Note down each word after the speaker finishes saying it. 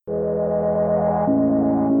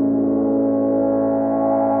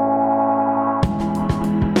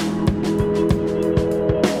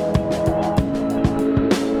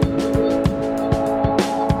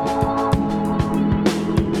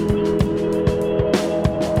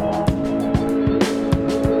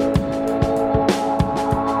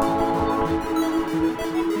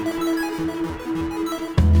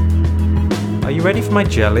ready for my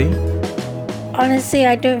jelly? Honestly,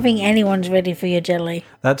 I don't think anyone's ready for your jelly.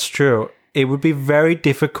 That's true. It would be very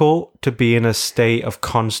difficult to be in a state of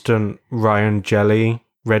constant Ryan jelly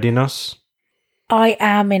readiness. I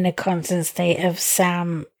am in a constant state of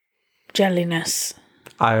Sam jelliness.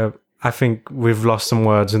 I think we've lost some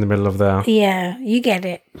words in the middle of there. Yeah, you get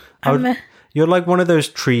it. You're like one of those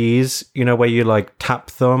trees, where you like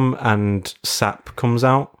tap them and sap comes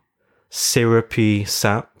out. Syrupy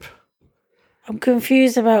sap. I'm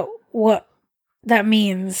confused about what that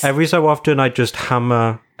means. Every so often I just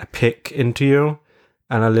hammer a pick into you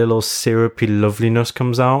and a little syrupy loveliness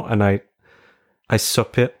comes out and I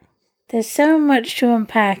sup it. There's so much to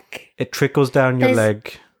unpack. It trickles down your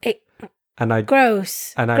leg.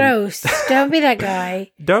 Gross. Gross. Don't be that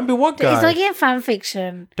guy. Don't be what guy? It's like in fan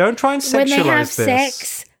fiction. Don't try and sexualize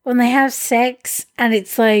this. When they have sex and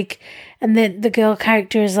it's like, and then the girl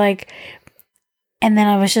character is like, and then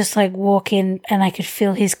I was just like walking and I could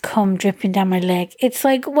feel his cum dripping down my leg. It's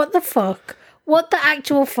like, what the fuck? What the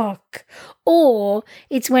actual fuck? Or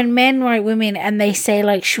it's when men write women and they say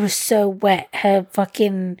like she was so wet, her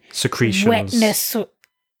fucking secretions. Wetness.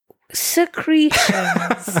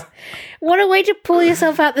 Secretions. What a way to pull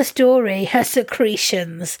yourself out the story. Her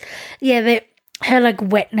secretions. Yeah, her like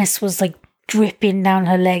wetness was like dripping down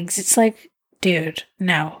her legs. It's like, dude,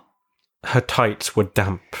 no. Her tights were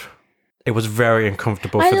damp. It was very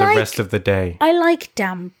uncomfortable for the rest of the day. I like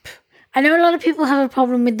damp. I know a lot of people have a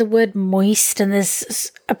problem with the word moist, and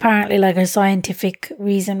there's apparently like a scientific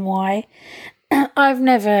reason why. I've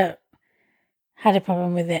never had a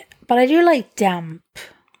problem with it, but I do like damp.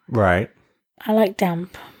 Right. I like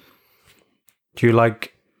damp. Do you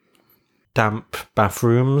like damp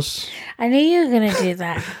bathrooms? I knew you were going to do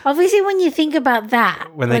that. Obviously, when you think about that...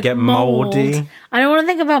 When they get moldy. I don't want to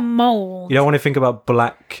think about mold. You don't want to think about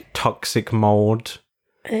black, toxic mold.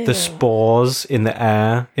 Ew. The spores in the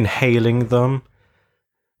air, inhaling them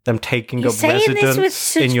taking up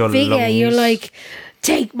residence in your vigor. lungs. You're like,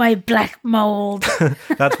 take my black mold.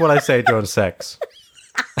 That's what I say during sex.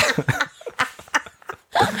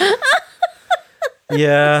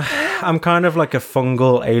 Yeah, I'm kind of like a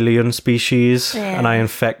fungal alien species, and I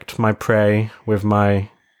infect my prey with my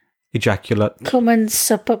ejaculate. Come and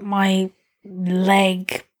sup up my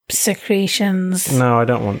leg secretions. No, I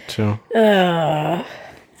don't want to.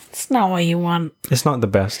 It's not what you want. It's not the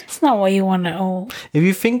best. It's not what you want at all. If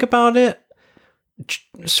you think about it,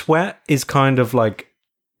 sweat is kind of like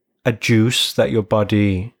a juice that your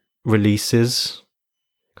body releases.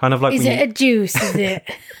 Kind of like is it a juice, is it?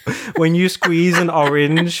 When you squeeze an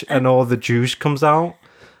orange and all the juice comes out,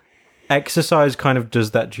 exercise kind of does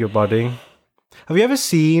that to your body. Have you ever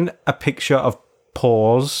seen a picture of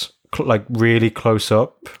pores, like really close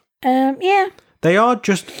up? Yeah. They are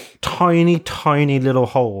just tiny, tiny little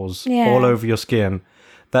holes all over your skin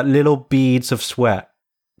that little beads of sweat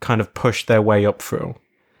kind of push their way up through.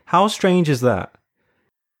 How strange is that?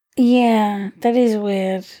 Yeah, that is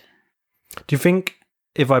weird. Do you think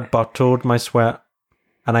if I bottled my sweat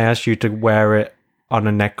and I asked you to wear it on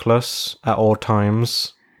a necklace at all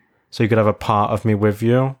times so you could have a part of me with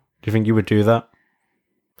you, do you think you would do that?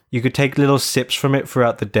 You could take little sips from it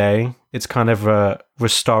throughout the day. It's kind of a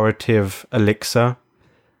restorative elixir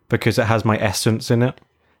because it has my essence in it.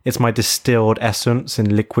 It's my distilled essence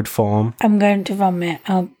in liquid form. I'm going to vomit.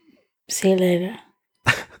 I'll see you later.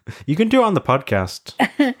 You can do it on the podcast.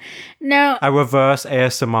 No. A reverse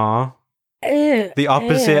ASMR. Ew, the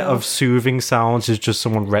opposite of soothing sounds is just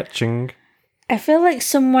someone retching. I feel like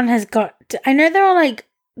someone has got... I know there are like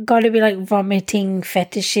got to be like vomiting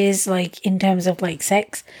fetishes like in terms of like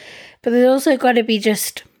sex, but there's also got to be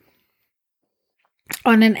just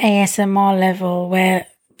on an ASMR level where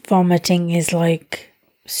vomiting is like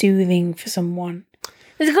soothing for someone.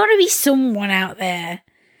 There's got to be someone out there.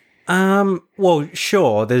 Well,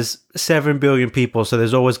 sure, there's 7 billion people, so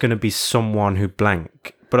there's always going to be someone who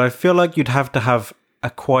blank. But I feel like you'd have to have a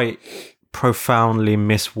quite profoundly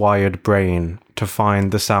miswired brain to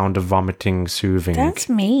find the sound of vomiting soothing. That's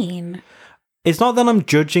mean. It's not that I'm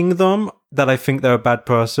judging them, that I think they're a bad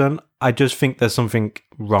person. I just think there's something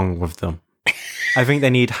wrong with them. I think they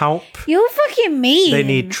need help. You're fucking mean. They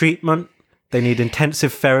need treatment. They need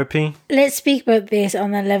intensive therapy. Let's speak about this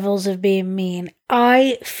on the levels of being mean.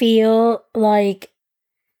 I feel like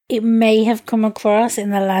it may have come across in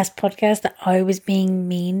the last podcast that I was being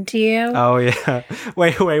mean to you. Oh, yeah.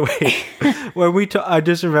 Wait. When I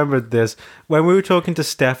just remembered this. When we were talking to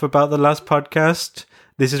Steph about the last podcast,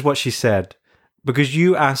 this is what she said. Because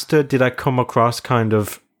you asked her, did I come across kind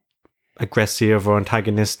of aggressive or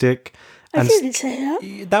antagonistic? I didn't say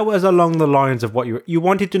that. That was along the lines of what you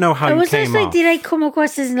wanted to know how you came off. Did I come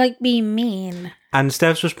across as like being mean? And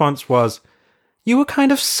Steph's response was, "You were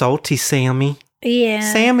kind of salty, Sammy. Yeah.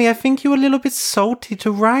 Sammy, I think you were a little bit salty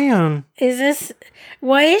to Ryan."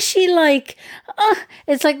 Why is she like,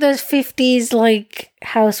 it's like those 50s like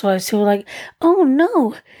housewives who are like, "Oh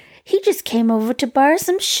no, he just came over to borrow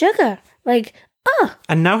some sugar." Like,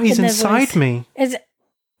 and now he's in their inside voice. me.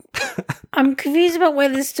 I'm confused about where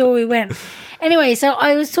this story went. Anyway, so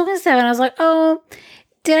I was talking to Steph and I was like, "Oh,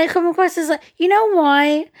 did I come across this?" Like, you know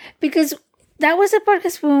why? Because that was a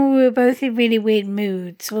podcast when we were both in really weird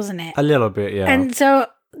moods, wasn't it? A little bit, yeah. And so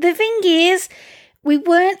the thing is, we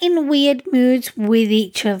weren't in weird moods with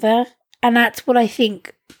each other. And that's what I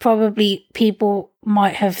think probably people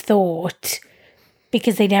might have thought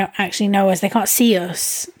because they don't actually know us. They can't see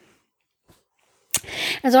us.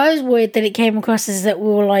 And so I was worried that it came across as that we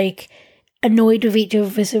were like annoyed with each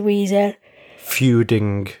other for some reason.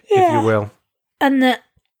 Feuding, if you will. And that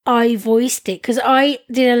I voiced it because I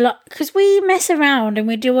did a lot, because we mess around and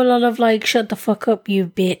we do a lot of like, "Shut the fuck up, you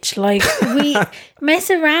bitch." Like, we mess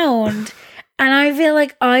around, and I feel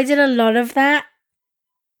like I did a lot of that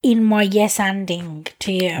in my yes-anding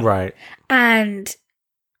to you. Right. And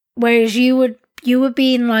whereas you were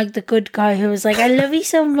being like the good guy who was like, "I love you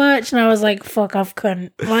so much," and I was like, "Fuck off,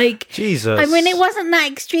 cunt." Like, Jesus. I mean, it wasn't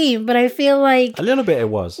that extreme, but I feel like A little bit it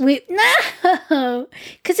was. no,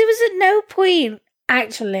 because it was at no point.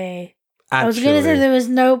 Actually, I was going to say there was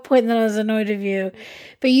no point that I was annoyed with you,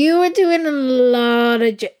 but you were doing a lot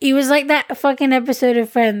of... It was like that fucking episode of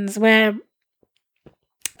Friends where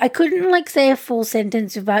I couldn't like say a full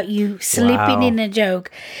sentence without you slipping in a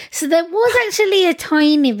joke. So there was actually a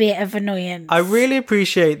tiny bit of annoyance. I really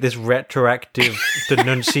appreciate this retroactive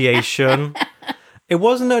denunciation. It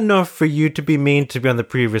wasn't enough for you to be mean to me on the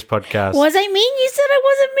previous podcast. Was I mean? You said I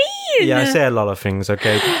wasn't mean. Yeah, I say a lot of things,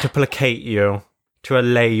 okay? To placate you. To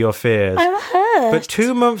allay your fears. I'm hurt. But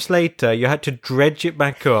 2 months later, you had to dredge it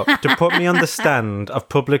back up to put me on the stand of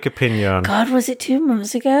public opinion. God, was it 2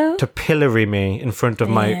 months ago? To pillory me in front of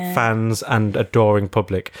my fans and adoring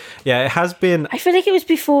public. Yeah, it has been... I feel like it was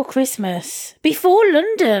before Christmas. Before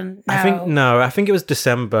London. I think it was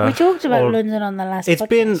December. We talked about London on the last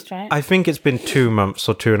podcast, right? I think it's been 2 months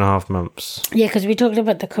or 2.5 months. Yeah, because we talked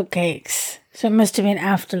about the cupcakes. So it must have been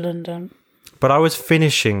after London. But I was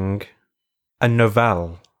finishing a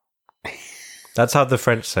novelle. That's how the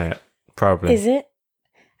French say it, probably. Is it?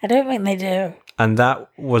 I don't think they do. And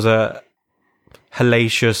that was a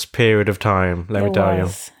hellacious period of time, let me tell you.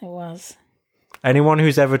 It was. Anyone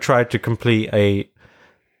who's ever tried to complete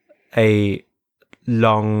a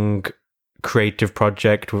long creative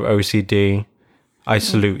project with OCD, I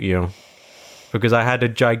salute you. Because I had a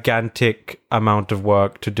gigantic amount of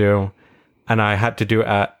work to do, and I had to do it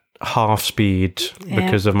at half speed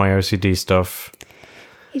because of my OCD stuff.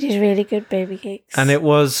 You did really good baby cakes. And it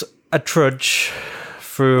was a trudge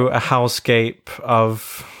through a hellscape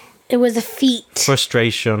of... It was a feat.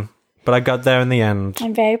 Frustration. But I got there in the end.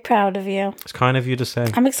 I'm very proud of you. It's kind of you to say.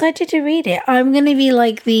 I'm excited to read it. I'm going to be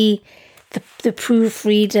like the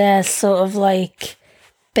proofreader, sort of like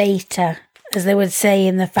beta, as they would say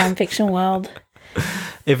in the fanfiction world.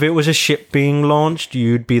 If it was a ship being launched,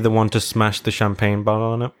 you'd be the one to smash the champagne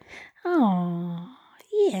bottle on it. Oh,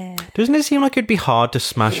 yeah. Doesn't it seem like it'd be hard to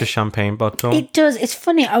smash a champagne bottle? It does. It's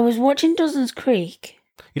funny. I was watching Dawson's Creek.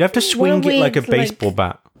 You'd have to swing it like a baseball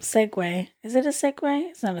bat. Segue. Is it a segue?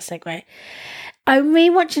 It's not a segue. I'm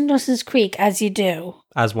rewatching Dawson's Creek, as you do.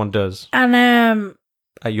 As one does. And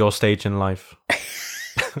at your stage in life.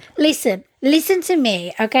 Listen to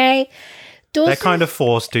me, okay? They're kind of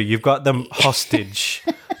forced to. You've got them hostage.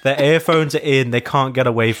 Their earphones are in. They can't get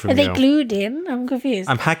away from you. Are they glued in? I'm confused.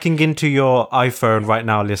 I'm hacking into your iPhone right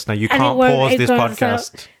now, listener. You can't pause this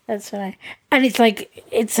podcast. That's fine. And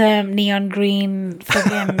it's neon green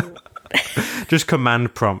fucking... Just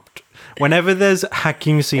command prompt. Whenever there's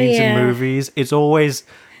hacking scenes in movies, it's always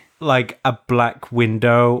like a black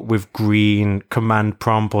window with green command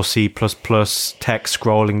prompt or C++ text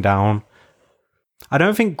scrolling down. I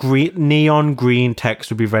don't think neon green text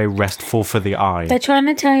would be very restful for the eye. They're trying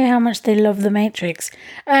to tell you how much they love The Matrix.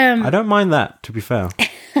 I don't mind that, to be fair.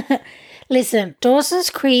 Listen, Dawson's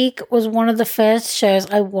Creek was one of the first shows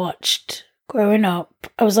I watched growing up.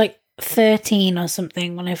 I was like 13 or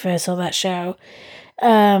something when I first saw that show.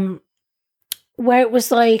 Where it was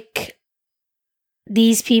like,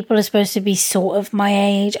 these people are supposed to be sort of my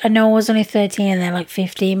age. I know I was only 13 and they're like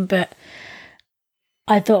 15, but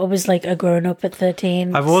I thought I was like a grown up at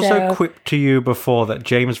 13. I've also quipped to you before that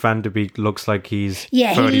James Van Der Beek looks like he's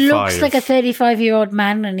 35. He looks like a 35-year-old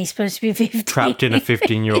man and he's supposed to be 15. Trapped in a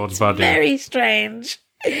 15-year-old's body. Very strange.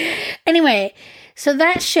 Anyway, so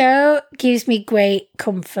that show gives me great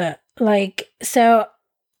comfort. like, so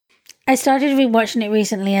I started rewatching it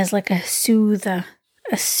recently as like a soother.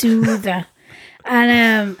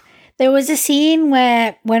 And there was a scene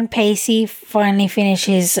where when Pacey finally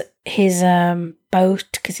finishes his boat,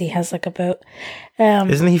 because he has like a boat.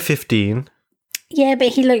 Isn't he 15? Yeah, but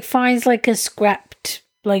he like finds like a scrapped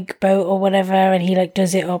like boat or whatever, and he like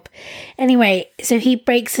does it up. Anyway, so he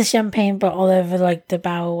breaks the champagne bottle over like the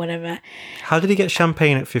bow or whatever. How did he get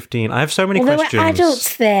champagne at 15? I have so many questions. There were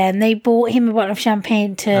adults there, and they bought him a bottle of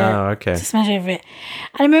champagne to smash over it.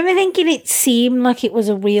 And I remember thinking it seemed like it was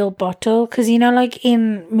a real bottle, because you know, like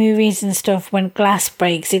in movies and stuff, when glass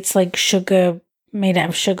breaks, it's like sugar, made out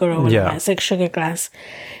of sugar or whatever. Yeah. It's like sugar glass,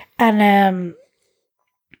 and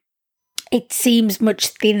it seems much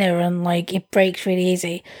thinner and like it breaks really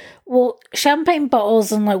easy. Well, champagne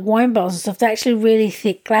bottles and like wine bottles and stuff, they're actually really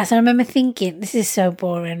thick glass. I remember thinking, this is so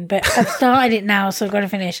boring, but I've started it now, so I've got to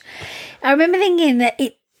finish. I remember thinking that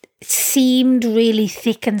it seemed really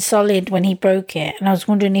thick and solid when he broke it, and I was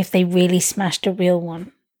wondering if they really smashed a real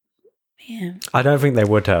one. Yeah. I don't think they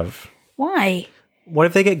would have. Why? What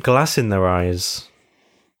if they get glass in their eyes?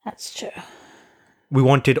 That's true. We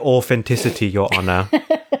wanted authenticity, Your Honour.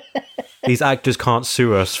 These actors can't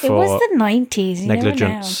sue us for it was the 90s,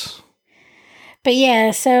 negligence. But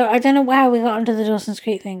yeah, so I don't know how we got onto the Dawson's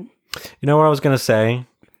Creek thing. You know what I was going to say?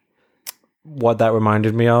 What that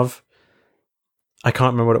reminded me of? I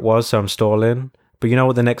can't remember what it was, so I'm stalling. But you know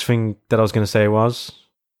what the next thing that I was going to say was?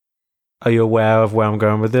 Are you aware of where I'm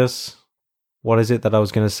going with this? What is it that I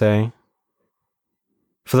was going to say?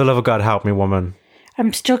 For the love of God, help me, woman.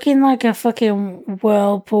 I'm stuck in like a fucking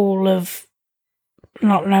whirlpool of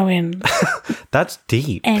not knowing. That's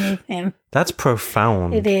deep. Anything. That's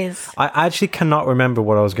profound. It is. I actually cannot remember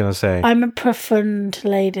what I was going to say. I'm a profound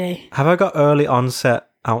lady. Have I got early onset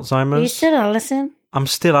Alzheimer's? Are you still Alison? I'm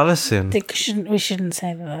still Alison. We shouldn't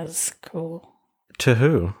say that. That's cool. To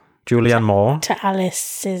who? Julianne Moore? To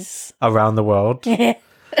Alice's. Around the world? Yeah.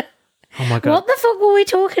 Oh my God. What the fuck were we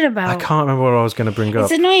talking about? I can't remember what I was going to bring up.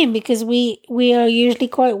 It's annoying because we are usually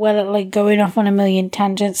quite well at like going off on a million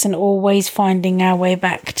tangents and always finding our way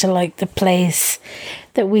back to like the place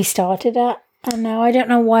that we started at. And now I don't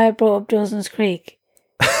know why I brought up Dawson's Creek.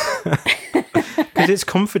 Because it's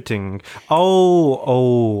comforting.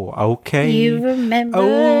 Oh, okay. You remember?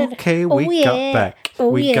 Okay, we got back.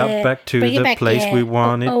 We got back to the place we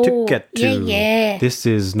wanted to get to. Yeah. This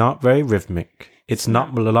is not very rhythmic. It's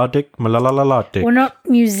not melodic. We're not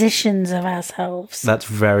musicians of ourselves. That's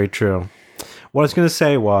very true. What I was going to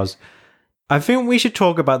say was, I think we should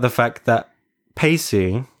talk about the fact that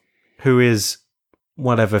Pacey, who is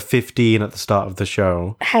 15 at the start of the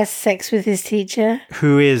show, has sex with his teacher,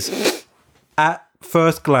 who is at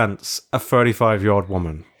first glance a 35-year-old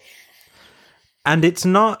woman. And it's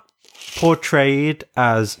not portrayed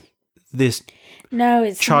as this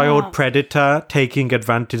child not. Predator taking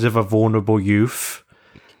advantage of a vulnerable youth.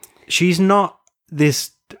 She's not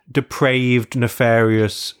this depraved,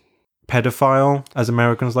 nefarious pedophile, as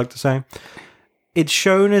Americans like to say. It's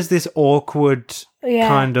shown as this awkward,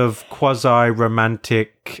 kind of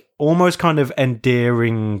quasi-romantic, almost kind of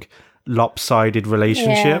endearing, lopsided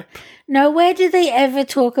relationship. Yeah. Nowhere do they ever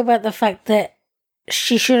talk about the fact that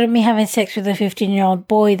she shouldn't be having sex with a 15-year-old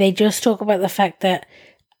boy. They just talk about the fact that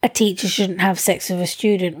a teacher shouldn't have sex with a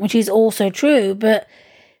student, which is also true, but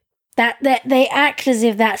that they act as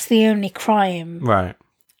if that's the only crime. Right.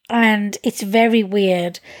 And it's very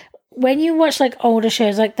weird. When you watch like older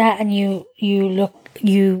shows like that and you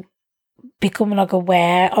become like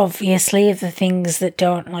aware, obviously, of the things that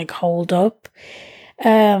don't like hold up.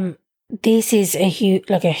 This is a huge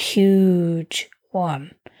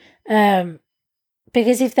one.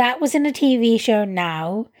 Because if that was in a TV show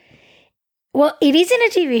now, well, it is in a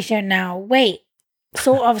TV show now. Wait,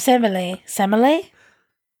 sort of Semele. Semele?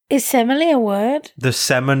 Is Semele a word? The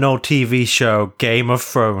seminal TV show Game of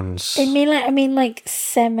Thrones. I mean like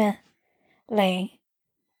Semele.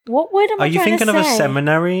 What word am I trying to say? Are you thinking of a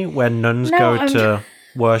seminary where nuns go to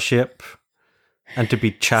worship and to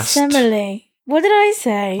be chaste? Semele. What did I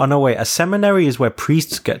say? Oh, no, wait. A seminary is where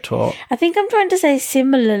priests get taught. I think I'm trying to say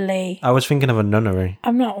similarly. I was thinking of a nunnery.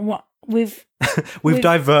 I'm not. What We've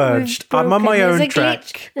diverged. I'm on my own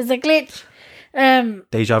track. There's a glitch.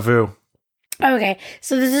 Deja vu. Okay,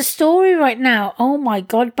 so there's a story right now. Oh my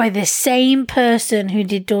God, by the same person who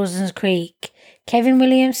did Dawson's Creek, Kevin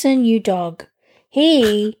Williamson, you dog.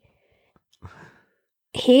 He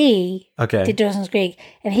did Dawson's Creek,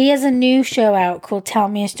 and he has a new show out called Tell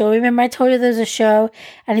Me a Story. Remember I told you there's a show,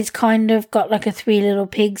 and it's kind of got like a Three Little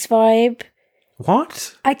Pigs vibe.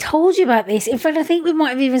 What? I told you about this. In fact, I think we might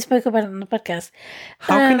have even spoke about it on the podcast.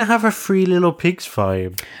 How can it have a Three Little Pigs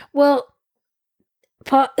vibe? Well,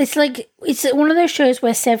 it's one of those shows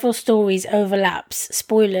where several stories overlaps.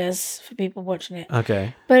 Spoilers for people watching it.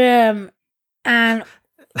 Okay. But and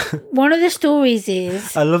one of the stories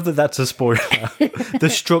is I love that that's a spoiler. The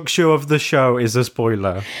structure of the show is a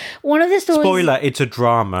spoiler. One of the stories. Spoiler, it's a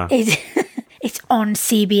drama. It's on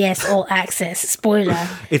CBS All Access. Spoiler.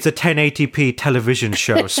 It's a 1080p television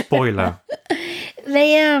show. Spoiler.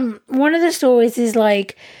 One of the stories is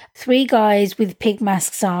like 3 guys with pig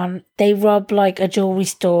masks on. They rob like a jewelry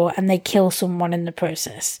store and they kill someone in the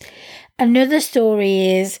process. Another story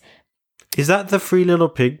is that the Three Little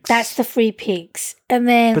Pigs? That's the 3 pigs. And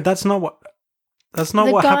then But that's not what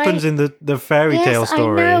happens in the fairy tale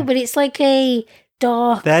story. I know, but it's like a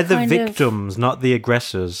dark. They're the victims, not the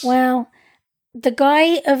aggressors. Well, the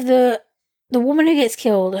guy of the woman who gets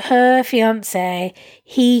killed, her fiance,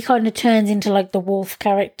 he kind of turns into like the wolf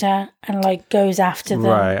character and like goes after them.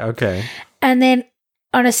 Right, okay. And then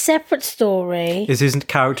on a separate story... Is his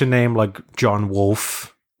character name like John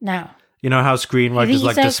Wolfe? No. You know how screenwriters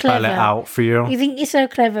like to spell it out for you? You think you're so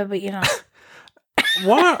clever, but you're not.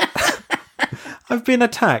 What? I've been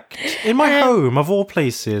attacked in my home, of all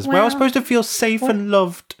places, where I was supposed to feel safe and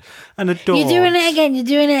loved and adored. You're doing it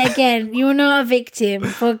again. You're not a victim.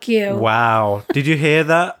 Fuck you. Wow. Did you hear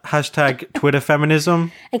that? Hashtag Twitter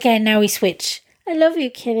feminism. Okay, now we switch. I love you,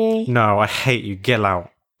 Kitty. No, I hate you. Get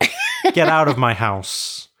out. Get out of my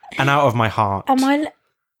house and out of my heart.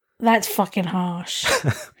 That's fucking harsh.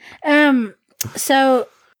 So,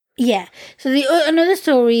 yeah. So another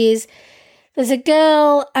story is there's a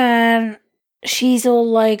girl and she's all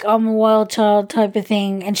like, I'm a wild child type of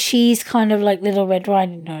thing. And she's kind of like Little Red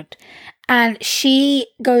Riding Hood. And she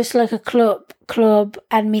goes to like a club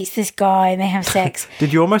and meets this guy and they have sex.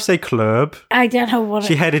 Did you almost say club? I don't know what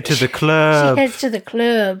She headed to the club. She heads to the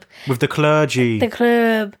club. With the clergy. The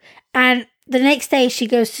club. And the next day she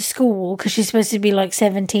goes to school because she's supposed to be like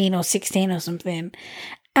 17 or 16 or something.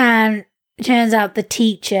 And it turns out the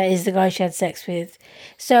teacher is the guy she had sex with.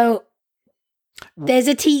 So there's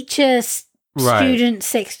a teacher-student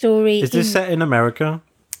sex story. Is this set in America?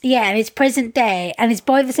 Yeah, and it's present day. And it's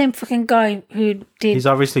by the same fucking guy who did... He's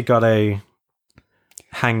obviously got a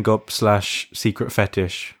hang-up/secret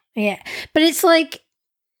fetish. Yeah. But it's like...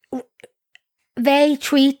 They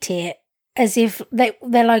treat it as if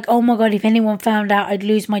they're like, oh my God, if anyone found out, I'd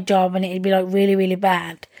lose my job and it'd be like really, really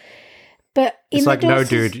bad. But it's like, no,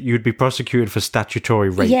 dude, you'd be prosecuted for statutory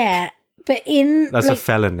rape. Yeah, but that's a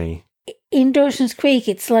felony. In Dawson's Creek,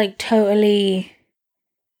 it's like totally...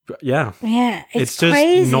 Yeah. Yeah, it's just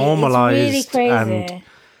crazy. Normalized. It's really crazy.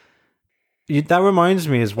 And that reminds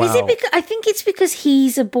me as well. Is it because, I think it's because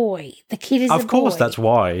he's a boy. The kid is a boy. Of course, that's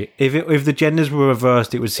why. If the genders were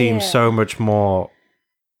reversed, it would seem so much more,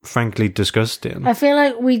 frankly, disgusting. I feel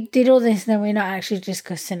like we did all this and then we're not actually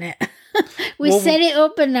discussing it. We set it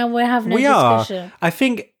up and now we're having a discussion. I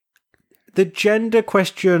think the gender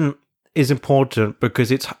question is important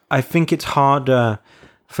because I think it's harder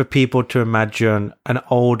for people to imagine an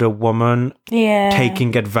older woman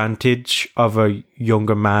taking advantage of a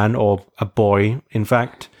younger man or a boy, in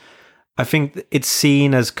fact. I think it's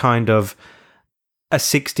seen as kind of a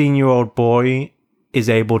 16-year-old boy is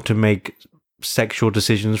able to make sexual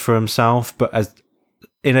decisions for himself, but as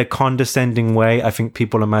in a condescending way, I think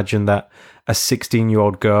people imagine that a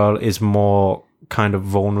 16-year-old girl is more kind of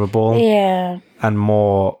vulnerable and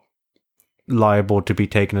more liable to be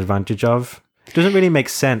taken advantage of. Doesn't really make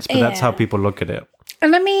sense, but that's how people look at it.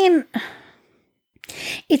 And I mean,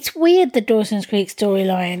 it's weird, the Dawson's Creek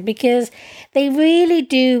storyline, because they really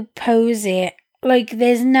do pose it like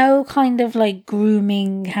there's no kind of like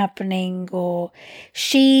grooming happening, or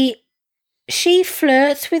she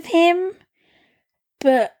flirts with him,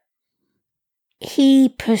 but he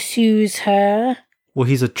pursues her. Well,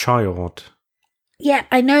 he's a child. Yeah,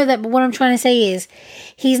 I know that, but what I'm trying to say is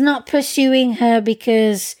he's not pursuing her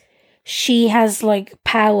because she has like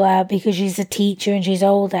power because she's a teacher and she's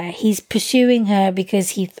older. He's pursuing her because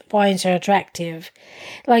he finds her attractive.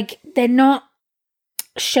 Like, they're not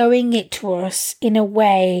showing it to us in a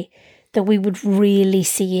way that we would really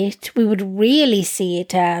see it. We would really see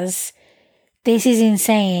it as, this is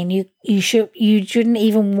insane. You shouldn't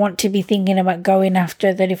even want to be thinking about going after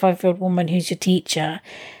a 35-year-old woman who's your teacher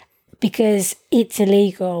because it's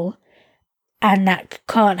illegal and that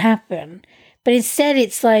can't happen. But instead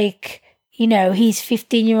it's like, you know, he's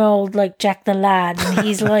 15-year-old like Jack the Lad and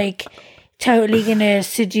he's like totally going to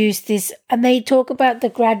seduce this. And they talk about The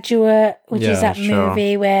Graduate, which is that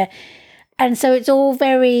movie where... And so it's all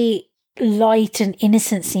very light and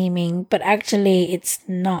innocent seeming, but actually it's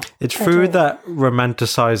not. It's through that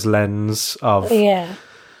romanticized lens of Yeah.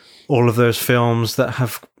 all of those films that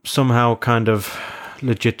have somehow kind of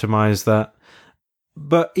legitimized that.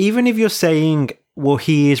 But even if you're saying, well,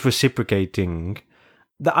 he is reciprocating,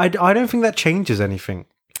 I don't think that changes anything.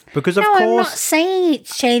 Because of No, course, I'm not saying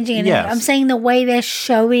it's changing anything. Yes. I'm saying the way they're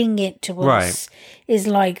showing it to us Right. is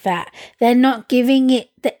like that. They're not giving it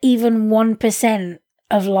the even 1%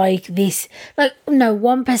 of like this. Like, no,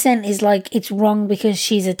 1% is like it's wrong because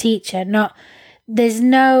she's a teacher. Not, there's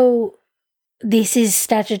no, this is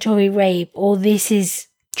statutory rape or this is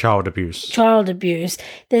child abuse. child abuse.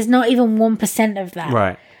 There's not even 1% of that.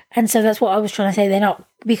 Right. And so that's what I was trying to say. They're not,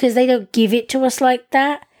 because they don't give it to us like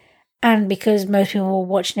that. And because most people were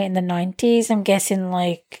watching it in the 90s, I'm guessing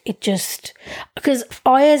like it just... Because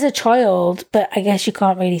I as a child, but I guess you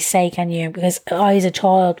can't really say, can you? Because I as a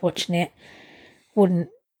child watching it wouldn't...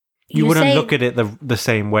 You wouldn't say- look at it the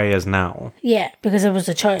same way as now. Yeah, because I was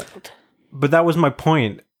a child. But that was my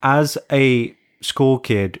point. As a school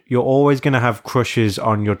kid, you're always going to have crushes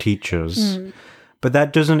on your teachers. But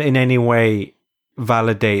that doesn't in any way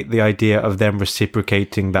validate the idea of them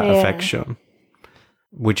reciprocating that affection,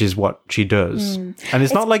 which is what she does. And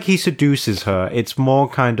it's not like he seduces her. It's more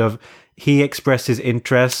kind of he expresses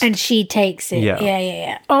interest. And she takes it. Yeah.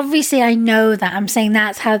 Yeah. Obviously, I know that. I'm saying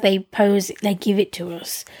that's how they pose it. They give it to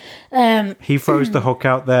us. He throws the hook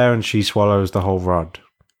out there and she swallows the whole rod.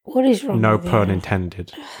 What is wrong No with pun you?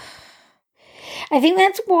 intended. I think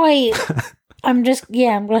that's why I'm just,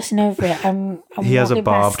 I'm glossing over it. I'm He has a walking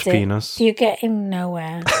barbed past it. penis. You're getting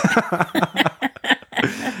nowhere.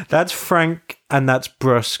 That's frank and that's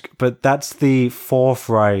brusque, but that's the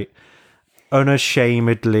forthright,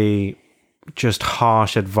 unashamedly just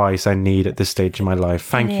harsh advice I need at this stage in my life.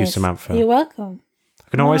 Thank you, Yes. Samantha. You're welcome. I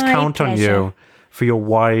can always My count on pleasure. you for your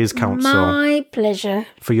wise counsel, My pleasure.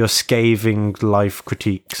 for your scathing life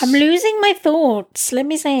critiques. I'm losing my thoughts. Let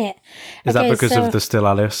me say it. Is that Okay, because so of the Still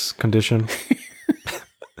Alice condition?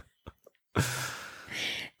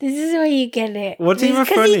 This is where you get it. What's even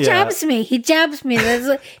Because funnier? he jabs me. He jabs me.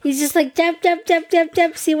 He's just like, jab, jab, jab, jab,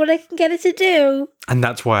 jab. See what I can get it to do. And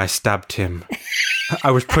that's why I stabbed him. I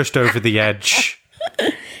was pushed over the edge.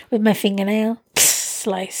 With my fingernail.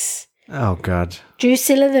 Slice. Oh, God.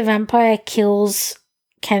 Drusilla the vampire kills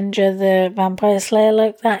Kendra the vampire slayer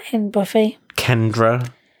like that in Buffy. Kendra.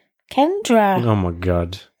 Kendra. Oh, my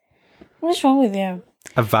God. What's wrong with you?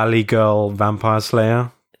 A Valley Girl vampire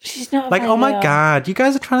slayer. She's not a Like, oh my vampire. God, you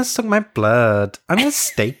guys are trying to suck my blood. I'm going to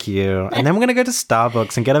stake you. And then we're going to go to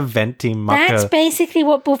Starbucks and get a venti That's mocha. basically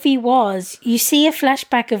what Buffy was. You see a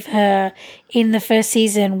flashback of her in the first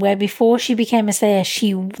season where before she became a slayer,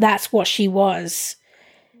 that's what she was.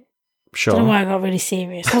 I don't know Sure. why I got really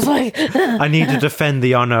serious. I was like, I need to defend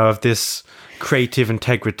the honor of this creative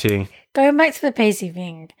integrity. going back to the Pacey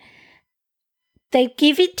thing, they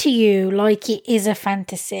give it to you like it is a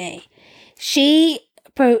fantasy.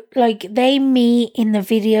 They meet in the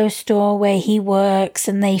video store where he works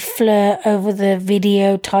and they flirt over the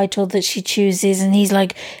video title that she chooses. And he's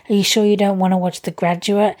like, are you sure you don't want to watch The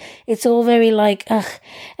Graduate? It's all very like, ugh.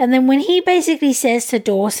 And then when he basically says to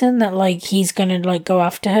Dawson that like he's going to like go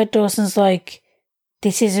after her, Dawson's like,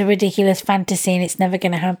 this is a ridiculous fantasy and it's never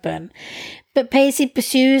going to happen. But Pacey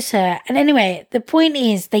pursues her. And anyway, the point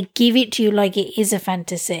is they give it to you like it is a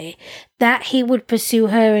fantasy. That he would pursue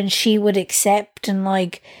her and she would accept. And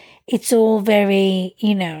like, it's all very,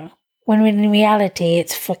 when in reality,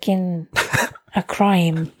 it's fucking a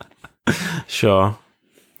crime. Sure.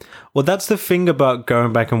 Well, that's the thing about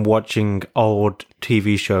going back and watching old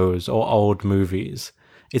TV shows or old movies.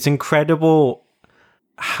 It's incredible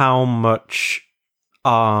how much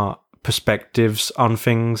our perspectives on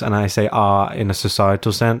things, and I say are in a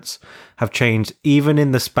societal sense, have changed even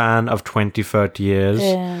in the span of 20, 30 years.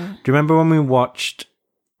 Yeah. Do you remember when we watched,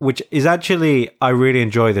 which is actually, I really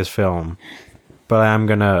enjoy this film, but I am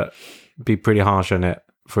going to be pretty harsh on it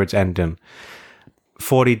for its ending.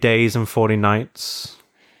 40 Days and 40 Nights.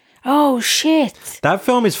 Oh, shit. That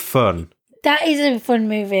film is fun. That is a fun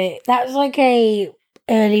movie. That was like a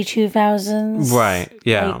early 2000s. Right,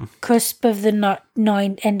 yeah. Like cusp of the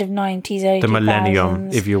end of 90s, early The millennium,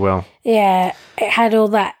 2000s. if you will. Yeah, it had all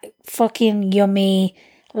that fucking yummy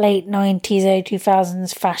late 90s, early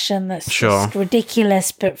 2000s fashion that's Sure. just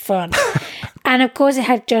ridiculous but fun. And of course it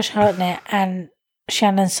had Josh Hartnett and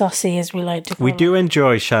Shannon Saucy, as we like to call We her. do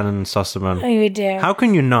enjoy Shannon Sossaman. We do. How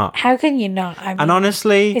can you not? How can you not? I mean, And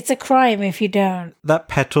honestly, it's a crime if you don't. that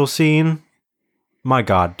petal scene, my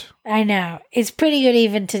God. I know. It's pretty good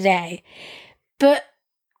even today. But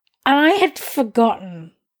I had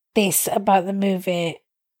forgotten this about the movie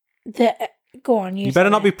Go on, You better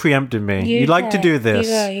not be preempting me. You like to do this.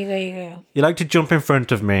 You go. You like to jump in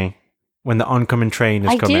front of me when the oncoming train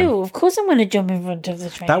is coming. I do. Of course I'm going to jump in front of the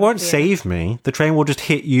train. That won't save me. The train will just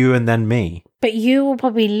hit you and then me. But you will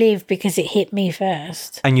probably live because it hit me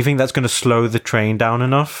first. And you think that's going to slow the train down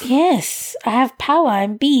enough? Yes. I have power.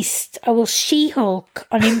 I'm beast. I will She-Hulk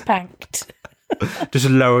on impact. Just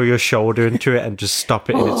lower your shoulder into it and just stop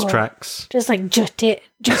it in its tracks. Just like jut it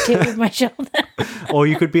with my shoulder. Or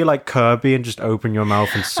you could be like Kirby and just open your mouth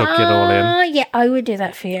and suck it all in. Yeah, I would do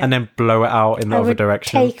that for you. And then blow it out in the other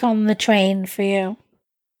direction. Take on the train for you.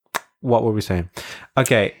 What were we saying?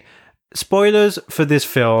 Okay, spoilers for this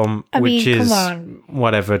film, which is,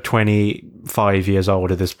 whatever, 25 years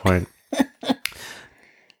old at this point.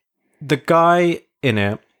 The guy in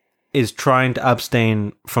it is trying to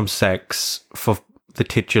abstain from sex for the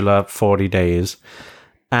titular 40 days.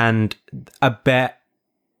 And a bet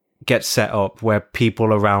gets set up where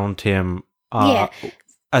people around him are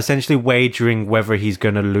essentially wagering whether he's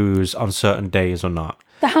going to lose on certain days or not.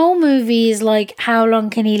 The whole movie is like, how long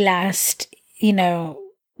can he last? You know,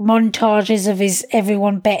 montages of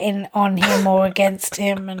everyone betting on him or against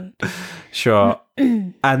him. And sure.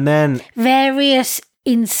 And then various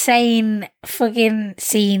insane fucking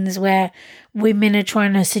scenes where women are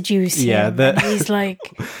trying to seduce him. And he's like,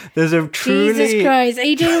 there's a truly, Jesus Christ, are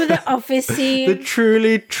you doing with the office scene?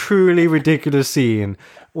 The truly ridiculous scene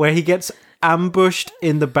where he gets ambushed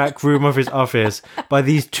in the back room of his office by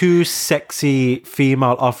these two sexy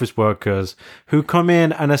female office workers who come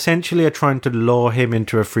in and essentially are trying to lure him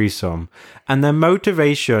into a threesome. And their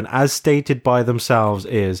motivation, as stated by themselves,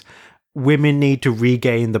 is women need to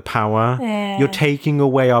regain the power. You're taking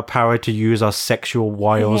away our power to use our sexual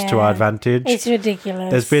wiles to our advantage. It's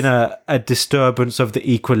ridiculous. There's been a disturbance of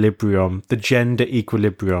the equilibrium, the gender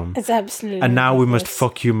equilibrium. It's absolutely And now ridiculous. we must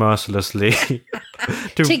fuck you mercilessly.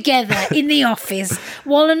 Together in the office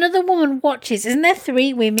while another woman watches. Isn't there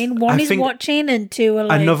 3 women? One is watching and 2 are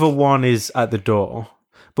like... Another one is at the door.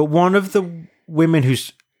 But one of the women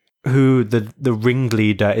who the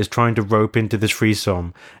ringleader is trying to rope into this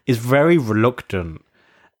threesome is very reluctant.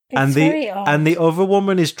 It's very odd. And the other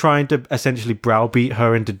woman is trying to essentially browbeat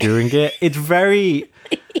her into doing it. It's very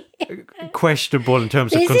questionable in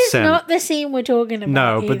terms of consent. This is not the scene we're talking about.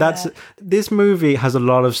 No, but this movie has a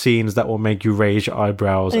lot of scenes that will make you raise your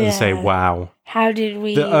eyebrows and say, wow. How did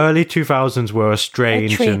we... The early 2000s were a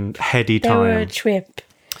strange and heady time. They were a trip.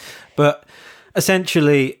 But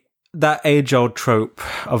essentially, that age-old trope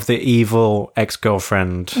of the evil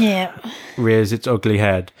ex-girlfriend rears its ugly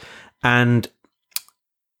head. And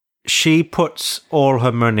she puts all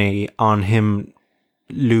her money on him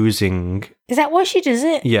losing. Is that why she does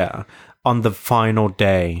it? Yeah, on the final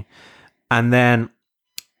day. And then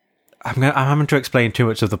I'm having to explain too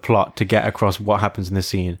much of the plot to get across what happens in the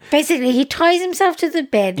scene. Basically, he ties himself to the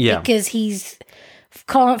bed because he's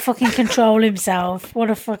can't fucking control himself. What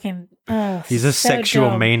a fucking... he's a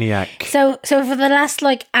sexual maniac. So for the last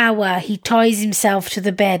hour, he ties himself to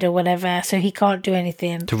the bed or whatever, so he can't do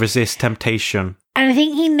anything. To resist temptation. And I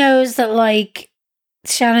think he knows that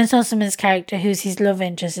Shannon Sossaman's character, who's his love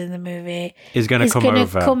interest in the movie, is going to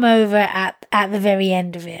come over at the very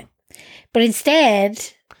end of it. But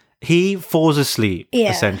instead... he falls asleep,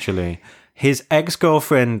 essentially. His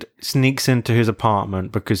ex-girlfriend sneaks into his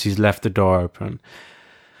apartment because he's left the door open.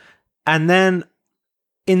 And then,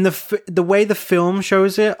 in the way the film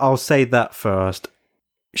shows it, I'll say that first.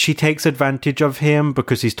 She takes advantage of him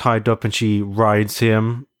because he's tied up and she rides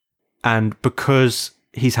him. And because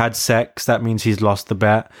he's had sex, that means he's lost the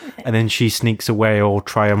bet. And then she sneaks away all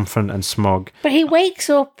triumphant and smug. But he wakes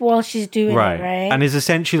up while she's doing it, right? And is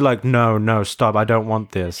essentially like, no, stop, I don't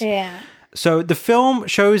want this. Yeah. So the film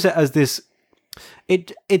shows it as this...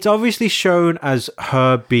 It's obviously shown as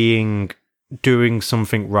her doing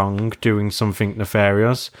something wrong, doing something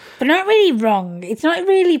nefarious. But not really wrong. It's not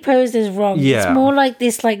really posed as wrong. Yeah. It's more like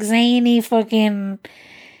this zany fucking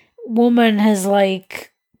woman has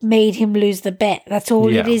made him lose the bet. That's all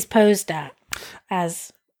it is posed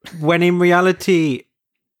as. When in reality,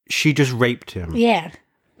 she just raped him. Yeah.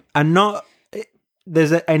 And not...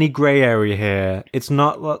 there's any grey area here. It's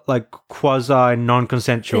not quasi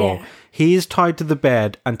non-consensual. Yeah. He's tied to the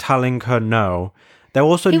bed and telling her no. They're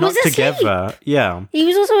also not together. Yeah. He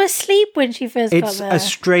was also asleep when she first got there. It's a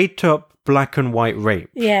straight up black and white rape.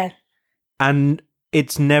 Yeah. And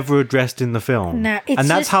it's never addressed in the film. No, and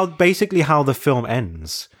that's basically how the film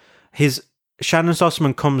ends. Shannon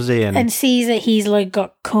Sossaman comes in and sees that he's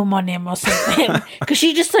got cum on him or something because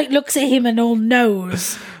she just looks at him and all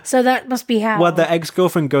knows. So that must be how. Well, the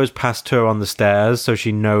ex-girlfriend goes past her on the stairs, so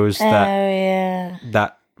she knows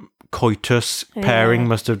that coitus pairing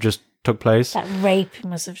must have just took place. That rape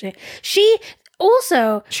must have. She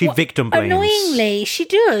also victim blames. Annoyingly, she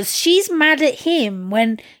does. She's mad at him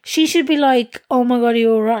when she should be like, "Oh my god, are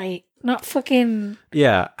you all right?" Not fucking.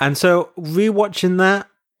 Yeah, and so rewatching that,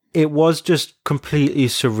 it was just completely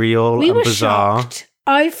surreal and bizarre. Shocked.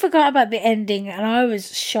 I forgot about the ending, and I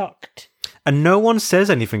was shocked. And no one says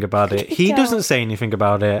anything about it. He doesn't say anything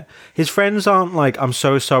about it. His friends aren't like, "I'm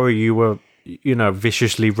so sorry you were,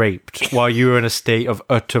 viciously raped while you were in a state of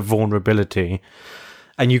utter vulnerability.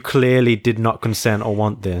 And you clearly did not consent or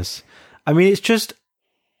want this." I mean,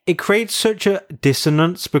 it creates such a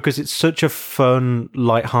dissonance because it's such a fun,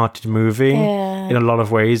 light-hearted movie in a lot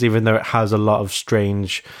of ways, even though it has a lot of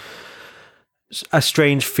strange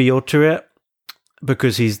feel to it,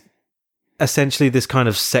 because he's essentially this kind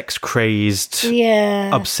of sex-crazed,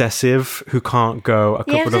 obsessive who can't go a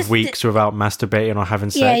couple of weeks without masturbating or having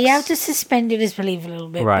sex. Yeah, you have to suspend your disbelief a little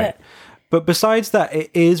bit. Right. But besides that,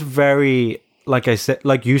 it is very... like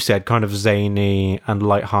you said, kind of zany and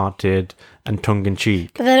light-hearted and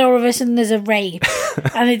tongue-in-cheek. But then all of a sudden there's a rape.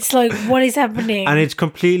 And it's like, what is happening? And it's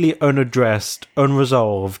completely unaddressed,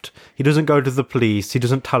 unresolved. He doesn't go to the police. He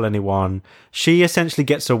doesn't tell anyone. She essentially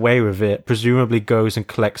gets away with it, presumably goes and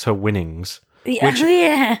collects her winnings. Which,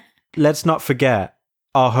 let's not forget,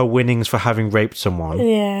 are her winnings for having raped someone.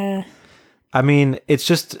 Yeah. I mean, it's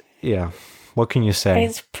just, what can you say?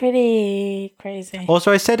 It's pretty crazy.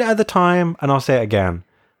 Also, I said it at the time, and I'll say it again.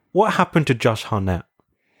 What happened to Josh Hartnett?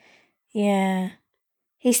 Yeah.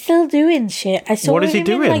 He's still doing shit. I saw him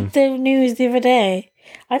in like the news the other day.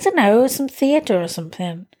 I don't know, some theatre or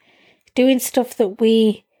something. Doing stuff that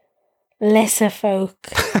we lesser folk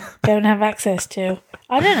don't have access to.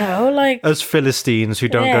 I don't know, like... Us Philistines who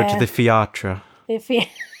don't go to the theatre.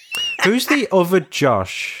 Who's the other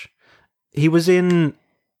Josh? He was in...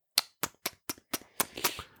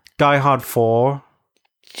 Die Hard 4.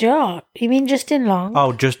 Josh? You mean Justin Long?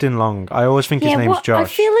 Oh, Justin Long. I always think his name's Josh. I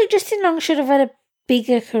feel like Justin Long should have had a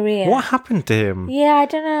bigger career. What happened to him? Yeah, I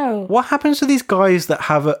don't know. What happens to these guys that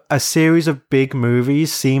have a series of big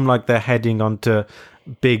movies, seem like they're heading onto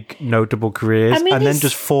big, notable careers, and then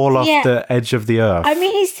just fall off the edge of the earth? I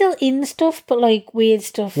mean, he's still in stuff, but like weird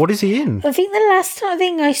stuff. What is he in? I think the last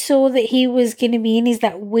thing I saw that he was going to be in is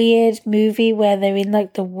that weird movie where they're in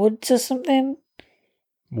like the woods or something.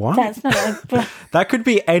 What? That's not like... That could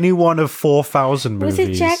be any one of 4,000 movies. Was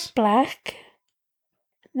it Jack Black?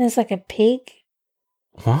 There's like a pig.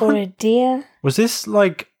 What? Or a deer. Was this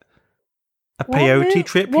like a peyote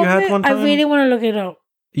trip you had one time? I really want to look it up.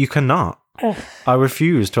 You cannot. Ugh. I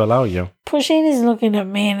refuse to allow you. Pushing is looking at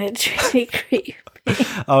me and it's really creepy.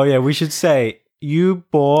 Oh yeah, we should say you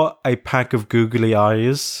bought a pack of googly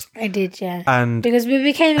eyes. I did, yeah. And because we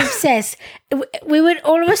became obsessed. We would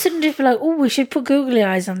all of a sudden just be like, "Oh, we should put googly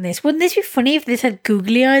eyes on this. Wouldn't this be funny if this had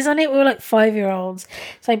googly eyes on it?" We were like 5-year-olds.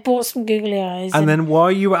 So I bought some googly eyes. And then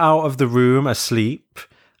while you were out of the room asleep,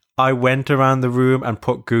 I went around the room and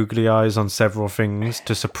put googly eyes on several things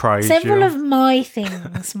to surprise you. Several of my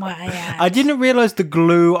things, might I add. I didn't realise the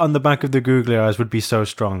glue on the back of the googly eyes would be so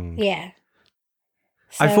strong. Yeah.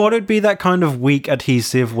 So, I thought it'd be that kind of weak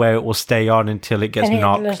adhesive where it will stay on until it gets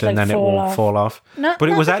knocked and then it will fall off. But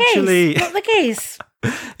it was actually not the case.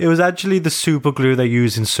 It was actually the super glue they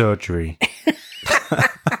use in surgery.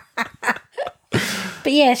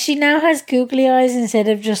 But yeah, she now has googly eyes instead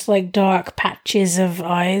of just like dark patches of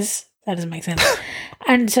eyes. That doesn't make sense.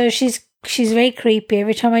 And so she's very creepy.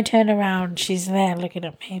 Every time I turn around, she's there looking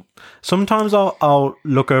at me. Sometimes I'll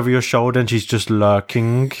look over your shoulder and she's just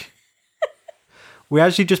lurking. We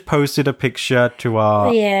actually just posted a picture to our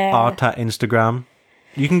Art at Instagram.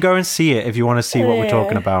 You can go and see it if you want to see what we're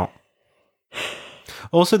talking about.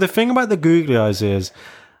 Also, the thing about the googly eyes is,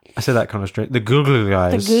 I said that kind of straight. The googly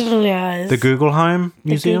eyes. The googly eyes. The Guggenheim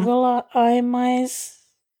Museum. The Google eyes.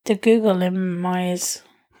 The Google eyes.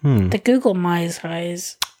 The Google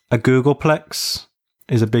eyes. A Googleplex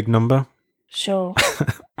is a big number. Sure.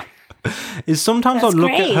 Is sometimes I'll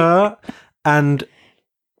look at her and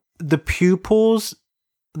the pupils,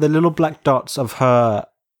 the little black dots of her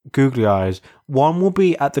googly eyes, one will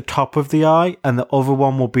be at the top of the eye and the other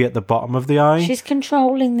one will be at the bottom of the eye. She's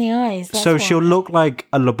controlling the eyes. So she'll look like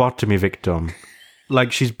a lobotomy victim,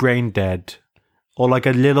 like she's brain dead, or like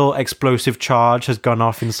a little explosive charge has gone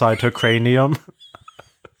off inside her cranium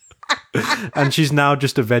and she's now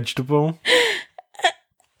just a vegetable.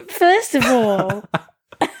 First of all,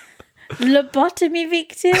 lobotomy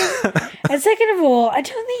victim, and second of all, I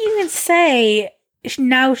don't think you can say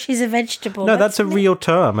now she's a vegetable. No, that's a real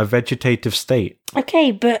term, a vegetative state.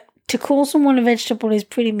 Okay, but to call someone a vegetable is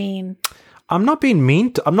pretty mean. I'm not being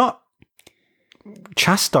mean. I'm not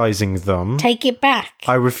chastising them, Take it back.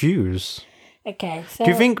 I refuse. Okay, so...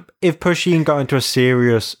 Do you think if Pusheen got into a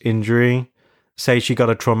serious injury, say she got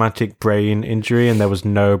a traumatic brain injury and there was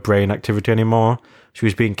no brain activity anymore, she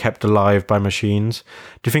was being kept alive by machines,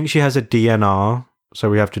 do you think she has a DNR, so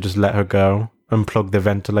we have to just let her go, unplug the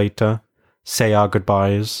ventilator, say our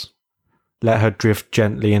goodbyes, let her drift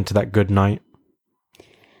gently into that good night?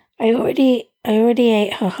 I already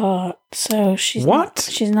ate her heart, so she's What?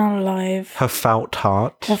 she's not alive. Her felt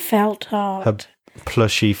heart. Her felt heart. Her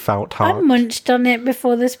plushy felt I heart. munched on it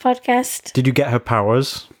before this podcast. Did you get her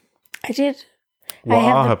powers? I did. What I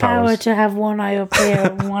have are the her power powers? to have one eye up here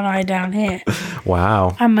and one eye down here.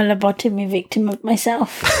 Wow. I'm a lobotomy victim of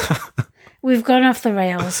myself. We've gone off the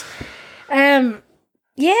rails.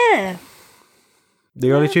 Yeah,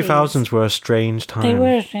 The early Nice. 2000s were a strange time. they were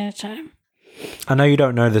at a time. I know you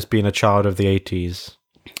don't know this being a child of the 80s.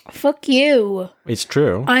 Fuck you. It's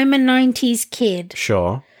true. I'm a 90s kid.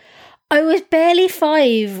 Sure. I was barely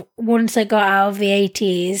 5 once I got out of the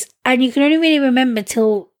 80s, and you can only really remember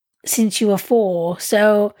since you were 4,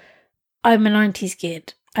 so I'm a 90s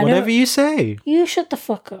kid. Whatever you say. You shut the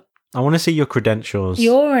fuck up. I want to see your credentials.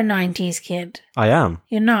 You're a 90s kid. I am.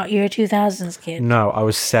 You're not. You're a 2000s kid. No, I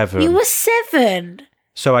was 7. You were 7.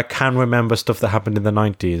 So I can remember stuff that happened in the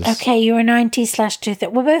 90s. Okay, you're a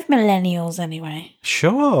 90s/2000s. We're both millennials anyway.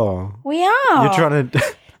 Sure. We are. You're trying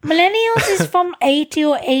to Millennials is from 80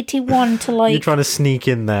 or 81 to like... you're trying to sneak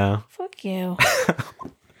in there. Fuck you.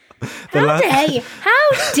 The How la- dare you?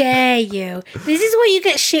 How dare you? This is what you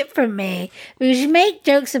get shit from me. Because you make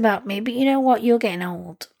jokes about me, but you know what? You're getting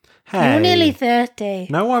old. Hey. You're nearly 30.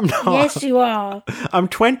 No, I'm not. Yes, you are. I'm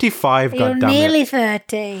 25, You're goddammit. nearly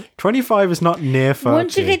 30. 25 is not near 30.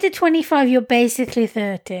 Once you get to 25, you're basically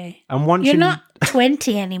 30. and once You're not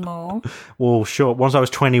 20 anymore. Well, sure. Once I was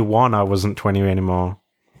 21, I wasn't 20 anymore.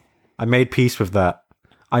 I made peace with that.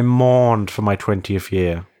 I mourned for my 20th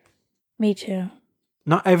year. Me too.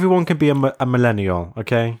 Not everyone can be a millennial,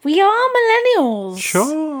 okay? We are millennials.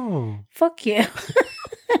 Sure. Fuck you.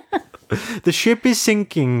 The ship is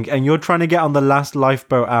sinking and you're trying to get on the last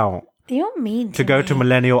lifeboat out You're mean to go to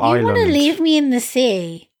Millennial You Island. want to leave me in the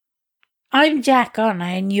sea. I'm Jack, aren't I?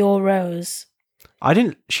 And you're Rose.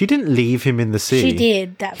 She didn't leave him in the sea. She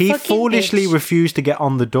did. That He fucking foolishly bitch. refused to get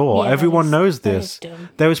on the door. Yeah, Everyone that knows was this. dumb.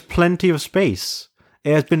 There was plenty of space.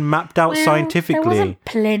 It has been mapped out Well, There scientifically wasn't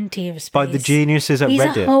plenty of space. by the geniuses at He's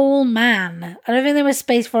Reddit. a whole man. I don't think there was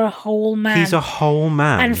space for a whole man. He's a whole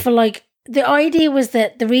man. And for like, the idea was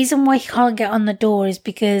that the reason why he can't get on the door is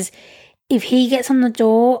because if he gets on the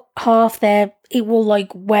door, it will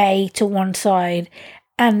like weigh to one side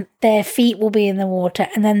and their feet will be in the water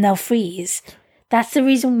and then they'll freeze. That's the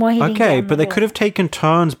reason why he didn't get Okay, on the but they door. could have taken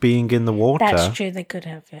turns being in the water. That's true, they could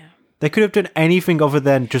have, yeah. They could have done anything other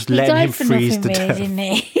than just He letting died him for freeze nothing, to really, death. didn't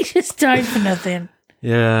he? He just died for nothing.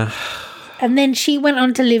 Yeah. And then she went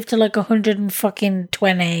on to live to like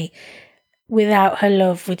 120 without her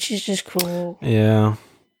love, which is just cool. Yeah.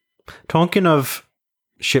 Talking of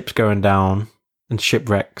ships going down and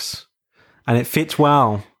shipwrecks, and it fits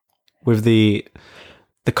well with the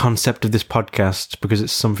concept of this podcast because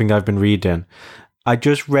it's something I've been reading. I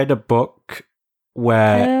just read a book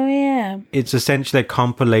where Oh, yeah. it's essentially a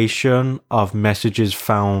compilation of messages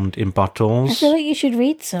found in I bottles. feel like you should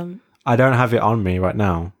read some. I don't have it on me right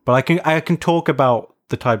now, but I can talk about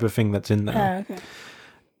the type of thing that's in there. Oh, okay.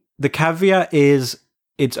 The caveat is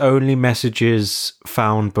it's only messages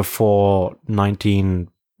found before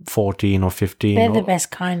 1914 or 15. They're the or-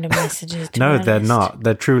 best kind of messages, to No, be they're honest. not.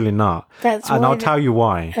 They're truly not. That's And why I'll tell you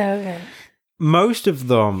why. Okay. Most of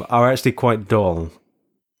them are actually quite dull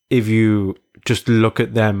if you just look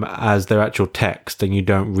at them as their actual text and you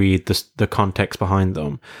don't read the context behind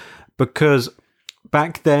them. Because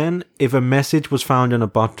back then, if a message was found in a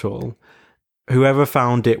bottle, whoever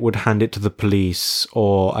found it would hand it to the police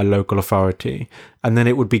or a local authority, and then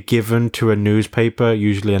it would be given to a newspaper,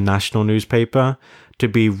 usually a national newspaper, to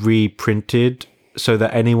be reprinted so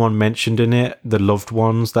that anyone mentioned in it, the loved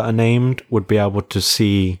ones that are named, would be able to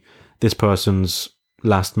see this person's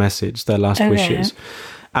last message, their last Okay. wishes.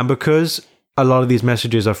 And because a lot of these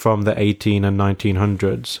messages are from the 18 and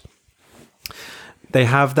 1900s, they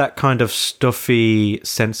have that kind of stuffy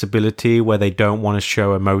sensibility where they don't want to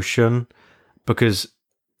show emotion because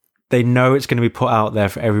they know it's going to be put out there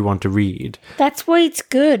for everyone to read. That's why it's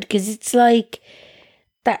good, because it's like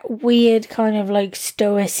that weird kind of like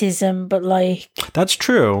stoicism, but like That's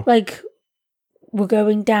true. we're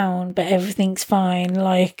going down, but everything's fine.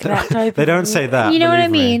 Like that type. They don't say that. You know what I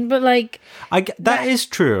believe me. mean? But like, that is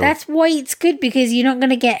true. that's why it's good, because you're not going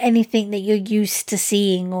to get anything that you're used to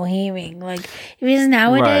seeing or hearing. Like if it was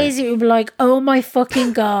nowadays, it would be like, oh my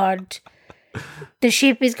fucking god, the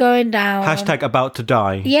ship is going down. Hashtag about to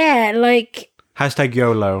die. Yeah, like Hashtag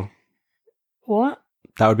YOLO. what?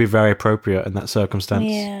 That would be very appropriate in that circumstance.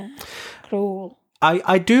 Yeah, cool.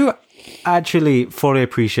 I do actually fully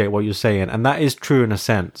appreciate what you're saying, and that is true in a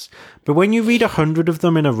sense. But when you read 100 of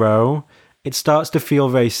them in a row, it starts to feel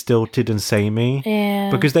very stilted and samey.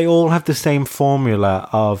 Yeah. Because they all have the same formula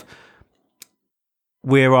of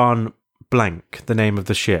we're on blank, the name of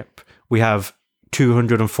the ship. We have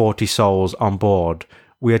 240 souls on board.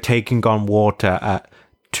 We are taking on water at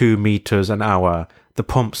 2 meters an hour. The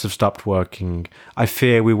pumps have stopped working. I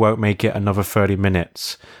fear we won't make it another 30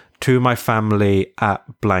 minutes. To my family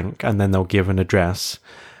at blank, and then they'll give an address.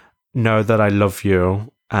 Know that I love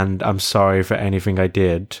you, and I'm sorry for anything I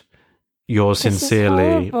did. Yours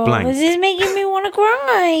sincerely, blank. This is making me want to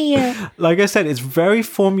cry. Like I said, it's very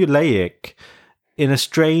formulaic in a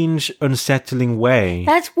strange, unsettling way.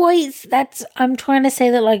 That's why I'm trying to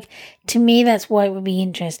say that, like, to me, that's why it would be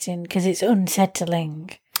interesting, because it's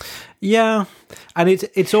unsettling. Yeah, and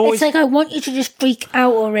it's always... It's like, I want you to just freak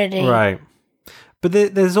out already. Right. But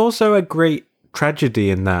there's also a great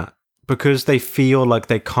tragedy in that, because they feel like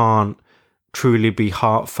they can't truly be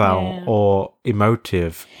heartfelt or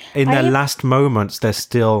emotive. In their last moments, they're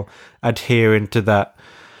still adhering to that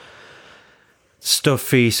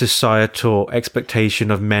stuffy societal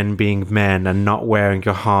expectation of men being men and not wearing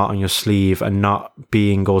your heart on your sleeve and not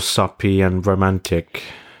being all soppy and romantic.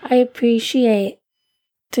 I appreciate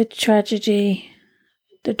the tragedy.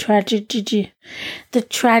 The tragedy.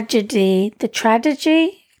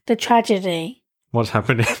 What's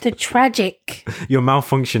happening? The tragic. You're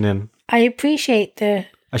malfunctioning. I appreciate the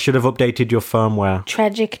I should have updated your firmware.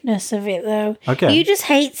 tragicness of it, though. Okay. You just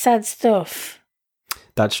hate sad stuff.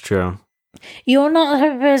 That's true. You're not the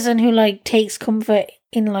type of person who, like, takes comfort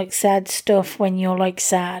in, like, sad stuff when you're, like,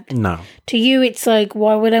 sad. No. To you, it's like,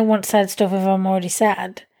 why would I want sad stuff if I'm already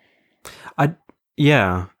sad?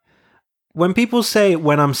 Yeah. When people say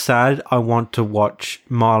when I'm sad, I want to watch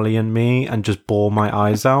Marley and Me and just bawl my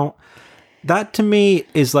eyes out, that to me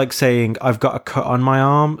is like saying I've got a cut on my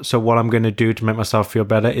arm, so what I'm going to do to make myself feel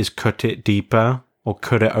better is cut it deeper or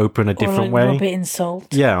cut it open a different way. Rub it in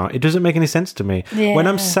salt. Yeah, it doesn't make any sense to me. Yeah. When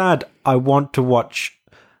I'm sad, I want to watch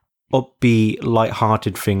upbeat,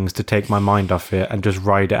 light-hearted things to take my mind off it and just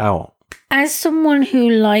ride it out. As someone who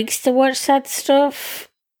likes to watch sad stuff,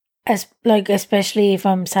 especially if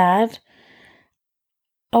I'm sad,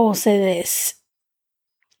 I will say this.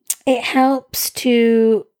 It helps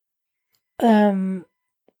to, if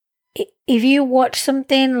you watch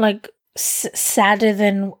something like sadder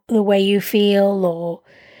than the way you feel, or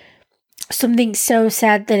something so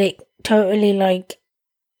sad that it totally like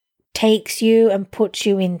takes you and puts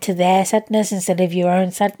you into their sadness instead of your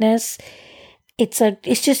own sadness, it's like,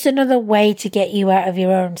 it's just another way to get you out of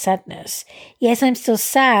your own sadness. Yes, I'm still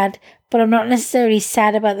sad, but I'm not necessarily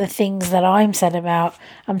sad about the things that I'm sad about.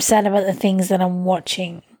 I'm sad about the things that I'm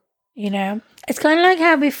watching, you know? It's kind of like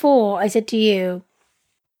how before I said to you,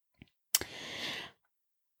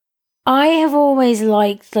 I have always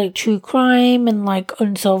liked, like, true crime and, like,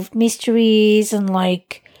 unsolved mysteries and,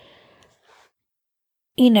 like,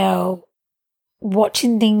 you know,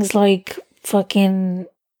 watching things like fucking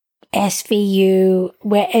SVU,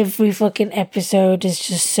 where every fucking episode is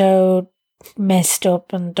just so messed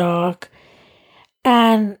up and dark.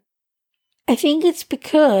 And I think it's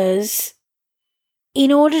because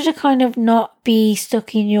in order to kind of not be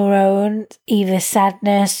stuck in your own either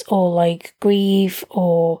sadness or like grief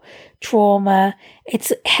or trauma, it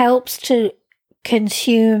helps to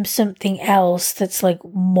consume something else that's like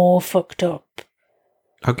more fucked up.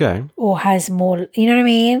 Okay. Or has more, you know what I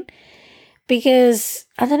mean? Because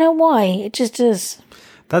I don't know why, it just does.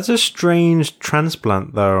 That's a strange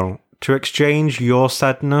transplant, though. To exchange your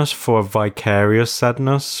sadness for a vicarious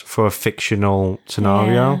sadness for a fictional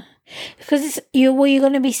scenario. Yeah. Because you're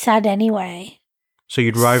going to be sad anyway. So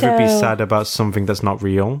you'd rather be sad about something that's not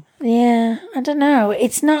real? Yeah, I don't know.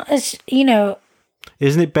 It's not as, you know...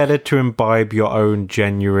 Isn't it better to imbibe your own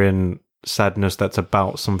genuine sadness that's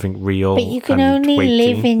about something real? But you can and only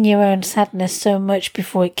weighty? live in your own sadness so much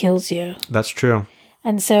before it kills you. That's true.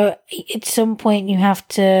 And so at some point you have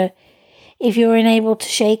to... If you're unable to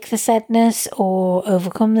shake the sadness or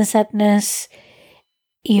overcome the sadness,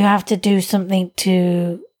 you have to do something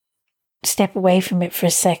to step away from it for a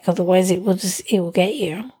sec. Otherwise, it will get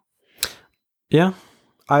you. Yeah,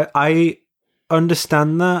 I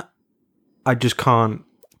understand that, I just can't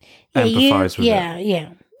Yeah, empathize with it. yeah.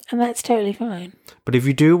 And that's totally fine. But if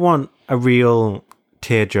you do want a real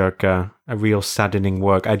tearjerker, a real saddening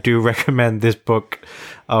work, I do recommend this book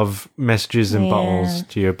of Messages in Bottles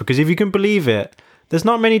to you. Because if you can believe it, there's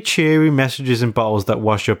not many cheery messages in bottles that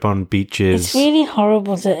wash up on beaches. It's really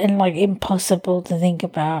horrible and like impossible to think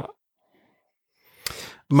about.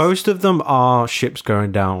 Most of them are ships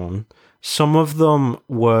going down. Some of them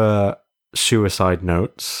were suicide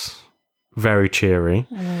notes. Very cheery.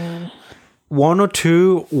 One or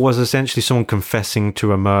two was essentially someone confessing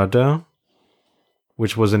to a murder,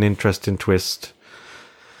 which was an interesting twist.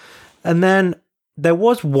 And then there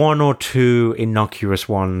was one or two innocuous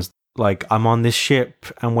ones, like, I'm on this ship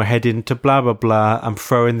and we're heading to blah, blah, blah. I'm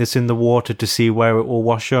throwing this in the water to see where it will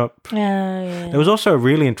wash up. Oh, yeah. There was also a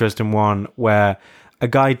really interesting one where a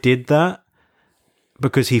guy did that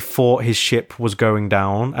because he thought his ship was going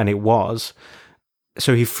down, and it was.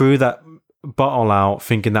 So he threw that bottle out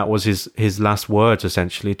thinking that was his last words,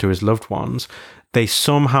 essentially, to his loved ones. They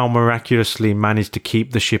somehow miraculously managed to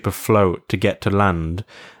keep the ship afloat to get to land,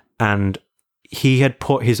 and he had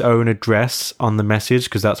put his own address on the message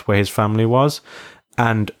because that's where his family was.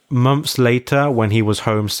 And months later, when he was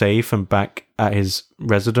home safe and back at his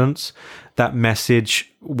residence, that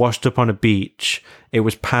message washed up on a beach. It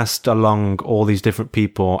was passed along all these different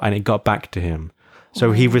people, and it got back to him.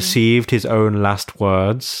 So he received his own last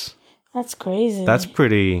words. That's crazy. That's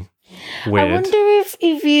pretty weird. I wonder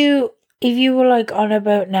if you were like on a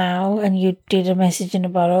boat now and you did a message in a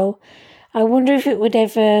bottle, I wonder if it would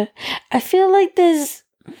ever... I feel like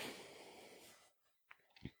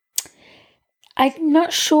I'm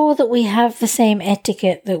not sure that we have the same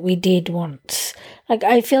etiquette that we did once. Like,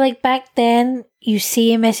 I feel like back then, you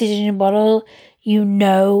see a message in a bottle, you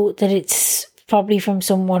know that it's probably from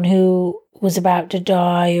someone who was about to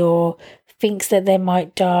die or thinks that they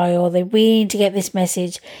might die, or they really need to get this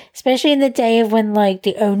message, especially in the day of when, like,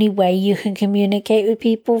 the only way you can communicate with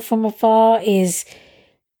people from afar is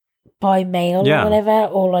by mail or whatever,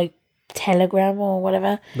 or like telegram or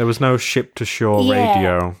whatever. There was no ship-to-shore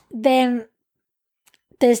radio. Then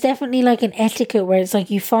there's definitely like an etiquette where it's like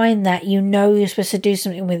you find that, you know you're supposed to do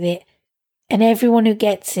something with it, and everyone who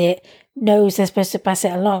gets it knows they're supposed to pass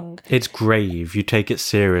it along. It's grave. You take it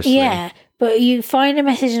seriously. Yeah, but you find a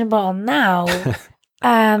message in a bottle now,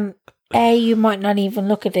 you might not even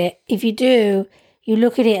look at it. If you do, you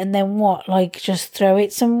look at it and then what? Like, just throw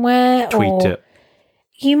it somewhere? Tweet it.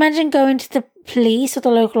 Can you imagine going to the police or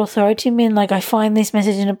the local authority and being like, I find this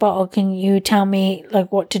message in a bottle, can you tell me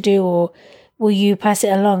like what to do, or will you pass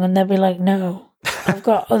it along? And they'll be like, no, I've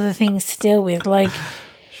got other things to deal with. Like,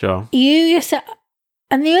 sure.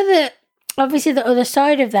 And the other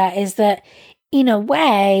side of that is that, in a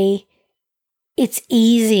way, it's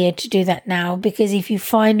easier to do that now, because if you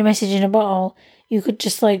find a message in a bottle, you could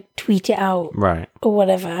just like tweet it out, right, or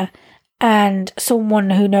whatever. And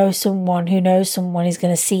someone who knows someone is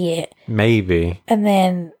going to see it. Maybe. And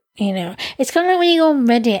then, it's kind of like when you go on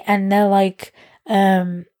Reddit and they're like,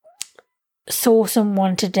 saw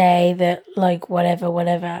someone today that like whatever.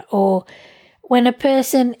 Or when a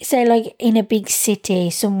person, say like in a big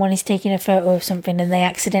city, someone is taking a photo of something and they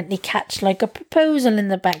accidentally catch like a proposal in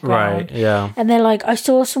the background. Right, yeah. And they're like, I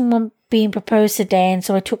saw someone being proposed today and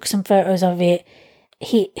so I took some photos of it.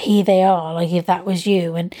 Here they are, like if that was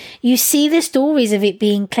you. And you see the stories of it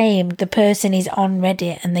being claimed, the person is on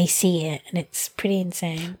Reddit and they see it, and it's pretty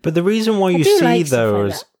insane. But the reason why you see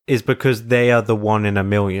those is because they are the 1 in a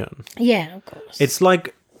million. Yeah, of course. It's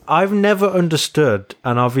like, I've never understood,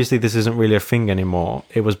 and obviously this isn't really a thing anymore.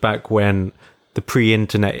 It was back when the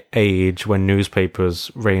pre-internet age, when newspapers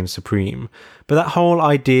reigned supreme. But that whole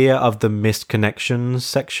idea of the missed connections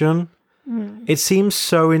section, it seems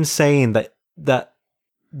so insane that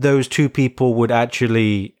those two people would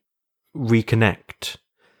actually reconnect,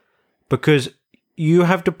 because you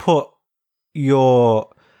have to put your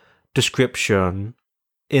description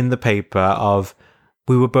in the paper of,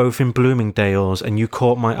 we were both in Bloomingdale's and you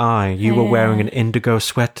caught my eye. You were wearing an indigo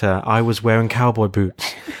sweater. I was wearing cowboy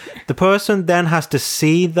boots. The person then has to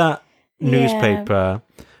see that newspaper,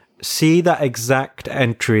 see that exact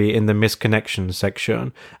entry in the misconnection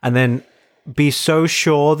section, and then be so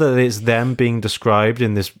sure that it's them being described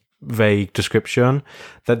in this vague description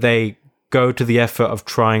that they go to the effort of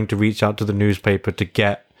trying to reach out to the newspaper to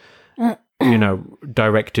get,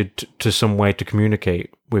 directed to some way to communicate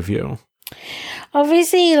with you.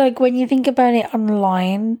 Obviously, like when you think about it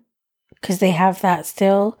online, because they have that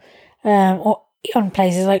still, or on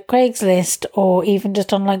places like Craigslist or even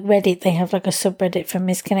just on like Reddit, they have like a subreddit for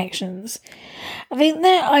misconnections. I think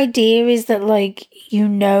the idea is that like, you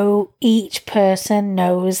know, each person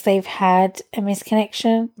knows they've had a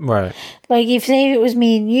misconnection. Right. Like if say it was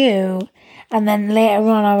me and you, and then later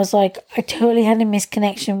on I was like, I totally had a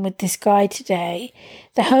misconnection with this guy today.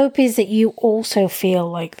 The hope is that you also feel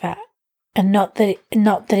like that. And not that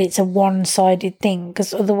it's a one-sided thing,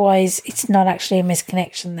 because otherwise it's not actually a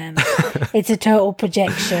misconnection then. It's a total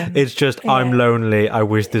projection. It's just, I'm lonely, I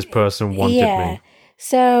wish this person wanted me.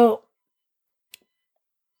 So,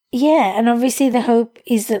 yeah, and obviously the hope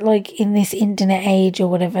is that like in this internet age or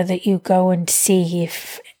whatever, that you go and see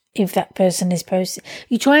if that person is posted.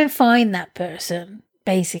 You try and find that person,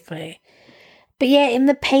 basically. But yeah, in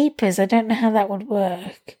the papers, I don't know how that would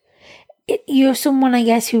work. You're someone, I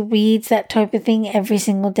guess, who reads that type of thing every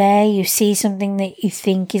single day. You see something that you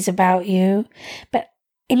think is about you. But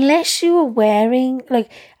unless you are wearing, like,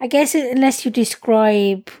 I guess unless you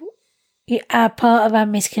describe, part of our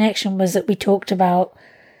misconnection was that we talked about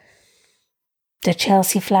the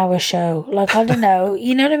Chelsea Flower Show. Like, I don't know.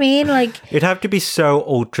 You know what I mean? Like, it'd have to be so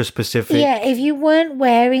ultra specific. Yeah, if you weren't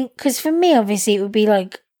wearing, because for me, obviously, it would be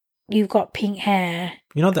like, you've got pink hair.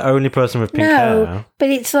 You're not the only person with pink hair. But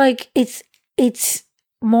it's like, it's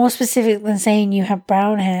more specific than saying you have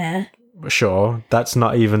brown hair. Sure, that's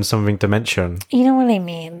not even something to mention. You know what I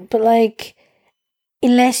mean? But like,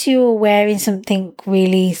 unless you were wearing something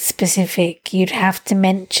really specific, you'd have to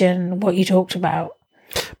mention what you talked about.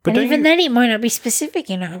 But and even then, it might not be specific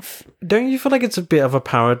enough. Don't you feel like it's a bit of a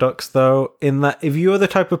paradox, though, in that if you're the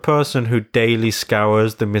type of person who daily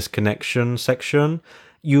scours the misconnection section,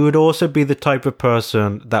 you would also be the type of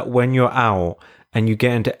person that when you're out and you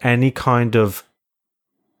get into any kind of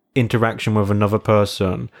interaction with another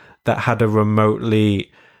person that had a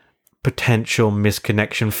remotely potential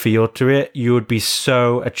misconnection feel to it, you would be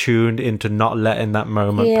so attuned into not letting that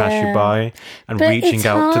moment pass you by and reaching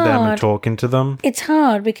out to them and talking to them. It's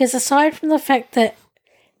hard because aside from the fact that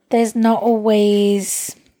there's not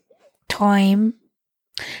always time,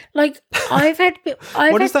 like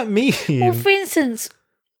what does that mean? Well, for instance,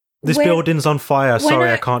 this building's on fire.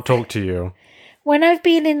 Sorry, I can't talk to you. When I've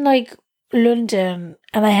been in like London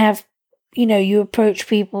and I have, you approach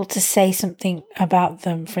people to say something about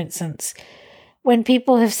them, for instance, when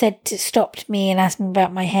people have stopped me and asked me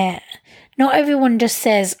about my hair, not everyone just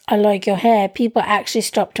says, I like your hair. People actually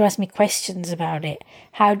stop to ask me questions about it.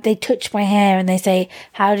 How they touch my hair and they say,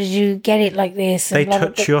 how did you get it like this? They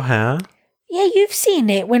touch your hair? Yeah, you've seen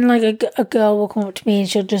it when like a girl will come up to me and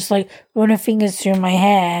she'll just like run her fingers through my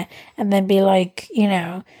hair and then be like,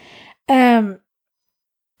 So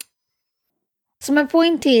my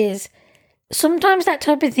point is, sometimes that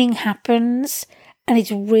type of thing happens and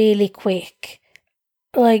it's really quick.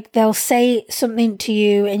 Like they'll say something to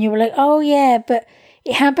you and you're like, oh yeah, but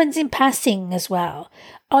it happens in passing as well.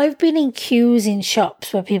 I've been in queues in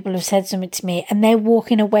shops where people have said something to me and they're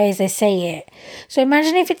walking away as they say it. So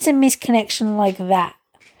imagine if it's a misconnection like that.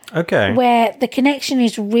 Okay. Where the connection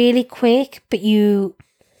is really quick, but you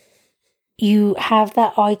have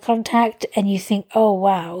that eye contact and you think, oh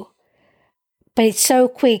wow. But it's so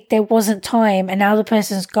quick, there wasn't time and now the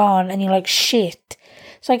person's gone and you're like, shit.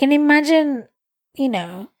 So I can imagine,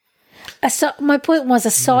 my point was,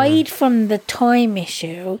 aside from the time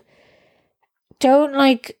issue, don't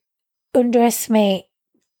like underestimate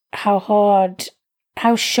how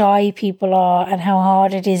shy people are and how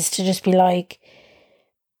hard it is to just be like,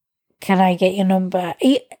 can I get your number?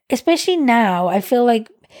 Especially now, I feel like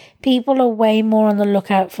people are way more on the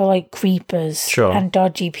lookout for like creepers and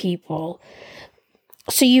dodgy people.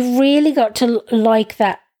 So you've really got to like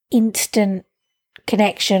that instant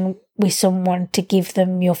connection with someone to give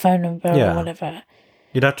them your phone number or whatever.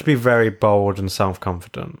 You'd have to be very bold and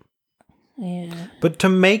self-confident. Yeah. But to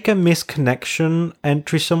make a misconnection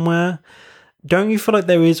entry somewhere, don't you feel like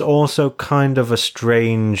there is also kind of a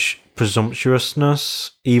strange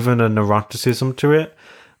presumptuousness, even a neuroticism to it,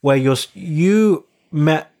 where you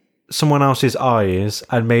met someone else's eyes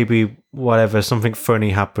and maybe something funny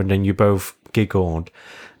happened and you both giggled,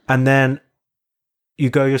 and then you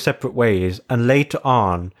go your separate ways, and later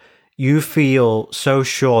on you feel so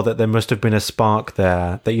sure that there must have been a spark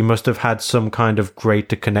there, that you must have had some kind of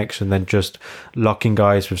greater connection than just locking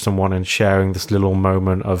eyes with someone and sharing this little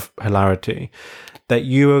moment of hilarity, that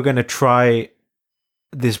you are going to try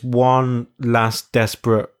this one last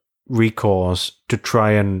desperate recourse to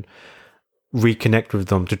try and reconnect with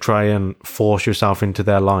them, to try and force yourself into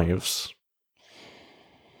their lives.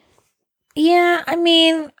 Yeah, I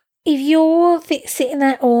mean, if you're sitting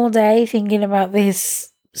there all day thinking about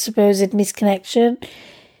this supposed misconnection,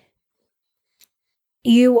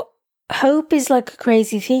 hope is like a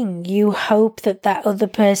crazy thing. You hope that other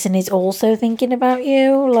person is also thinking about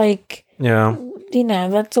you. Like, Yeah. you know,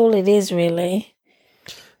 that's all it is, really.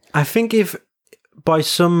 I think if by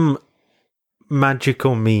some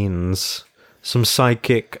magical means, some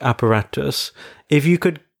psychic apparatus, if you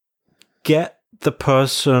could get the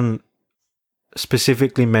person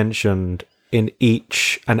specifically mentioned in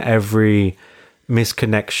each and every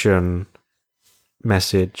misconnection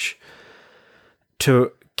message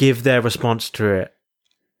to give their response to it,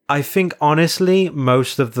 I think honestly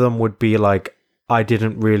most of them would be like, I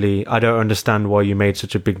don't understand why you made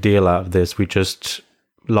such a big deal out of this. We just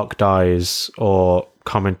locked eyes or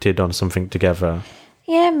commented on something together.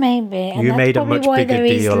 Yeah, maybe. And You that's made a probably much why bigger there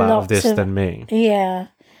is deal out of lots this than me. Yeah.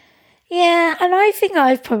 Yeah, and I think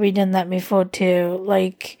I've probably done that before too.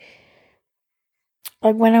 Like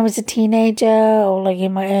when I was a teenager or like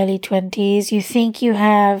in my early 20s, you think you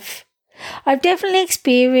have... I've definitely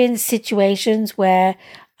experienced situations where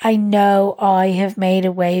I know I have made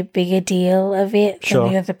a way bigger deal of it Sure.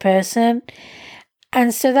 than the other person.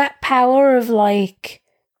 And so that power of like,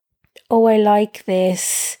 oh, I like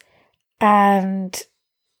this and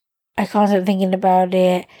I can't stop thinking about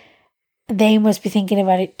it. They must be thinking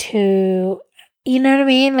about it too. You know what I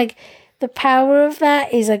mean? Like the power of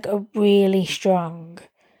that is like a really strong.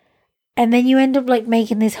 And then you end up like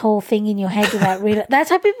making this whole thing in your head without real. That's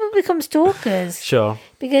how people become stalkers. Sure.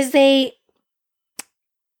 Because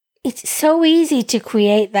it's so easy to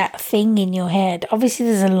create that thing in your head. Obviously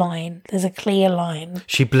there's a line. There's a clear line.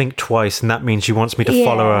 She blinked twice and that means she wants me to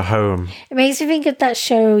follow her home. It makes me think of that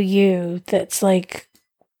show You that's like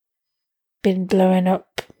been blowing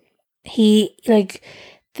up. He like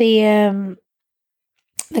the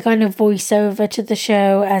kind of voiceover to the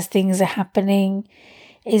show as things are happening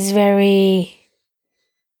is very...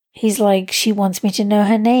 He's like, she wants me to know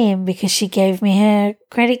her name because she gave me her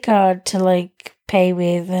credit card to like pay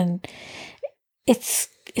with, and it's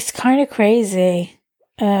kind of crazy.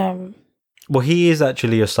 Well, he is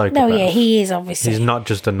actually a psychopath. No, yeah, he is obviously. He's not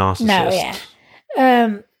just a narcissist. No,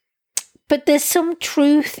 yeah. But there's some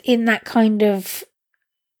truth in that kind of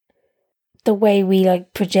the way we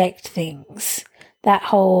like project things. That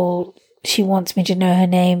whole she wants me to know her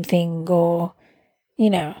name thing, or you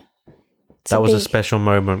know. That was a special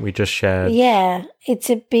moment we just shared. Yeah, it's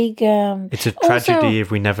a big... it's a tragedy also, if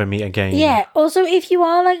we never meet again. Yeah, also if you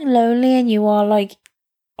are like lonely and you are like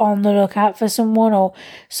on the lookout for someone, or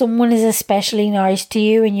someone is especially nice to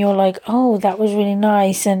you and you're like, oh, that was really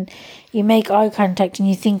nice, and you make eye contact and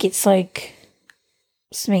you think it's like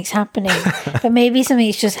something's happening. But maybe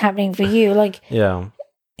something's just happening for you. Like, yeah,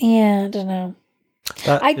 I don't know.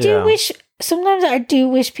 I do wish... Sometimes I do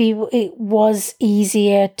wish it was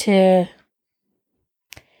easier to...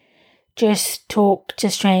 just talk to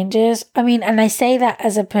strangers. I mean, and I say that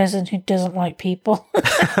as a person who doesn't like people.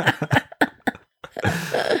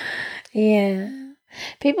 Yeah.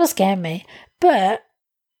 People scare me. But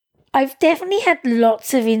I've definitely had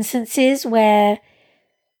lots of instances where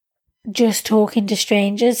just talking to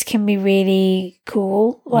strangers can be really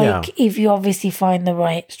cool. Like, if you obviously find the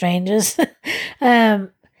right strangers.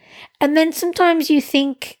 And then sometimes you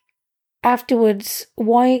think afterwards,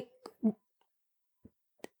 why...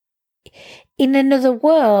 In another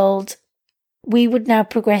world, we would now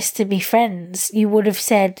progress to be friends. You would have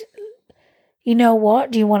said, you know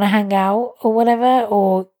what, do you want to hang out or whatever?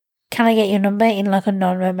 Or can I get your number in like a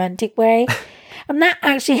non-romantic way? And that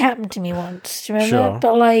actually happened to me once, do you remember?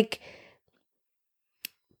 Sure.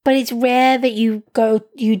 But it's rare that you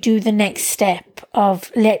do the next step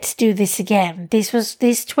of let's do this again. This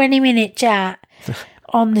 20-minute chat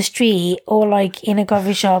on the street or like in a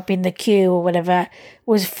coffee shop in the queue or whatever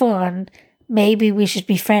was fun. Maybe we should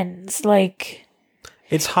be friends. Like,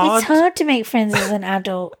 it's hard to make friends as an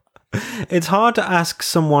adult. It's hard to ask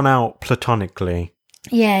someone out platonically.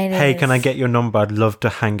 Yeah, it Hey, is. can I get your number? I'd love to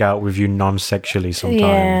hang out with you non-sexually sometime.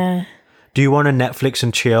 Yeah. Do you want to Netflix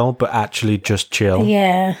and chill, but actually just chill?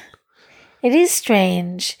 Yeah. It is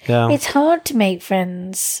strange. Yeah. It's hard to make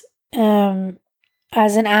friends as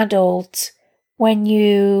an adult when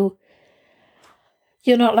you're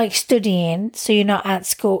not like studying, so you're not at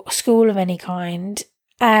school of any kind,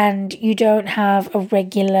 and you don't have a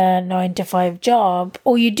regular 9-to-5 job,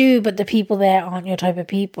 or you do, but the people there aren't your type of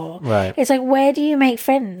people. Right. It's like, where do you make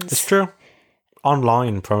friends? It's true.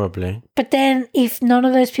 Online, probably. But then if none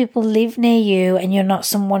of those people live near you and you're not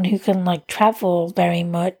someone who can like travel very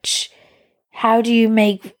much, how do you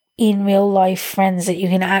make in real life friends that you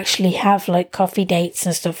can actually have like coffee dates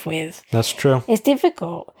and stuff with? That's true. It's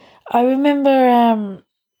difficult. I remember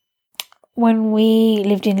when we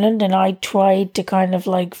lived in London, I tried to kind of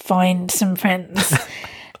like find some friends.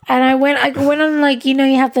 And I went on like, you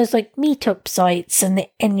have those like meetup sites and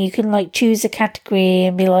you can like choose a category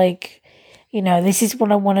and be like, this is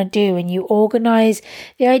what I want to do. And you organize,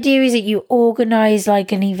 the idea is that you organize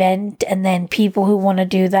like an event and then people who want to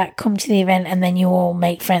do that come to the event and then you all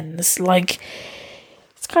make friends. Like,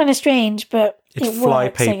 it's kind of strange, but it's it fly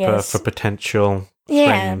works, I paper guess. for potential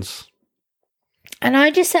friends. And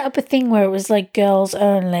I just set up a thing where it was like girls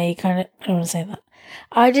only, kind of. I don't want to say that.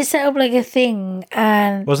 I just set up like a thing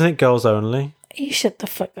and... Wasn't it girls only? You shut the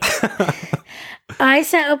fuck up. I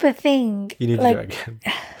set up a thing. You need to do it again.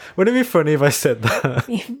 Wouldn't it be funny if I said that?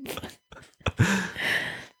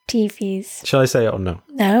 Teefies. Shall I say it or no?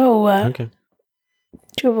 No. Okay.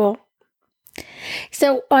 Trouble.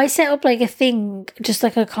 So I set up like a thing, just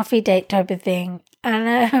like a coffee date type of thing.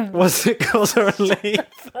 And was it girls only?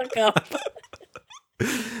 Fuck up.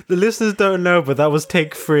 The listeners don't know, but that was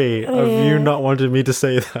take 3 of you not wanting me to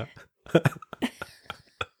say that.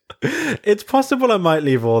 It's possible I might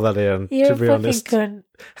leave all that in, You're to be honest. Cunt.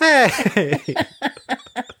 Hey!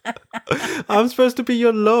 I'm supposed to be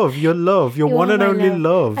your love, your one and only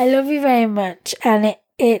love. I love you very much, and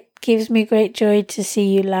it gives me great joy to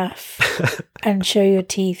see you laugh and show your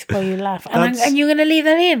teeth while you laugh. And you're going to leave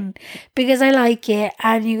that in because I like it,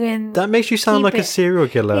 and you're going. That makes you sound like a serial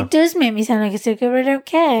killer. It does make me sound like a serial killer, but I don't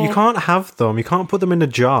care. You can't have them. You can't put them in a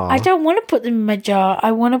jar. I don't want to put them in my jar.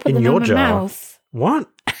 I want to put them in my mouth. What?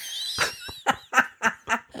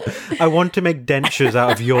 I want to make dentures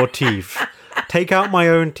out of your teeth. Take out my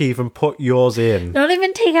own teeth and put yours in. Not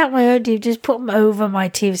even take out my own teeth, just put them over my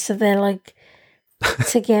teeth so they're like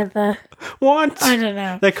together. What? I don't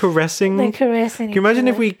know. They're caressing. Can you imagine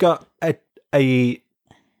if we got a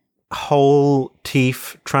whole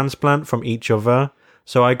teeth transplant from each other?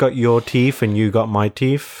 So I got your teeth and you got my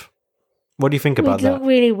teeth. What do you think about that? We'd look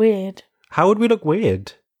really weird. How would we look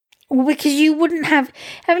weird? Well, because you wouldn't have...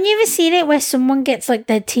 Haven't you ever seen it where someone gets like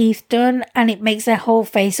their teeth done and it makes their whole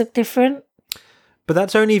face look different? But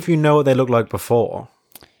that's only if you know what they look like before.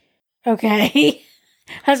 Okay.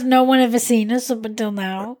 Has no one ever seen us up until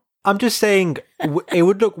now? I'm just saying, it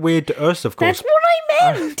would look weird to us, of course. That's what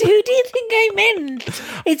I meant. Who do you think I meant?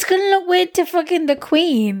 It's going to look weird to fucking the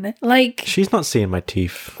Queen. Like... She's not seeing my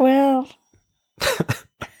teeth. Well...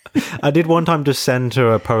 I did one time just send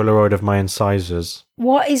her a Polaroid of my incisors.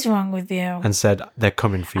 What is wrong with you? And said, they're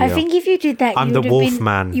coming for you. I think if you did that, I'm the wolf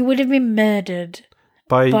man. You would have been murdered.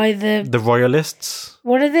 By the royalists.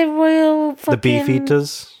 What are the royal fucking... The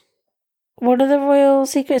beefeaters. What are the royal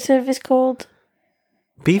Secret Service called?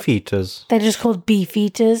 Beefeaters. They're just called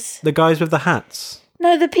beefeaters. The guys with the hats.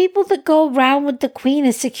 No, the people that go around with the Queen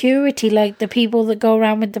as security, like the people that go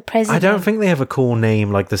around with the president. I don't think they have a cool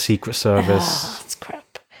name like the Secret Service. Oh, that's crap.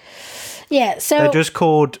 Yeah, so... They're just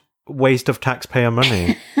called waste of taxpayer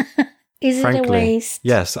money. Is it frankly. A waste?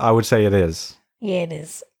 Yes, I would say it is. Yeah, it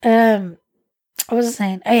is. What was I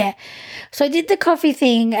saying? Oh, yeah. So I did the coffee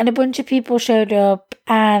thing and a bunch of people showed up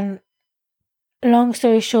and long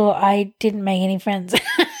story short, I didn't make any friends.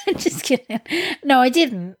 Just kidding. No, I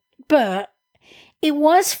didn't. But it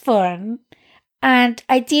was fun and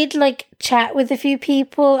I did like chat with a few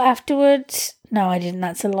people afterwards. No, I didn't.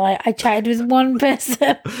 That's a lie. I chatted with one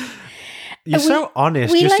person. You're so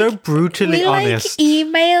honest. You're so brutally honest. We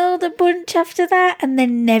emailed a bunch after that and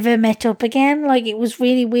then never met up again. Like, it was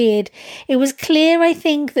really weird. It was clear, I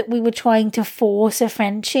think, that we were trying to force a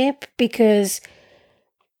friendship because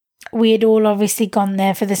we had all obviously gone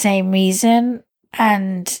there for the same reason.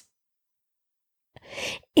 And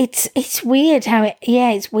it's weird how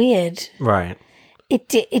it's weird. Right.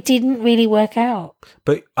 It didn't really work out.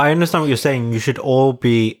 But I understand what you're saying. You should all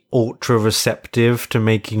be ultra receptive to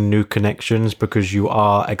making new connections because you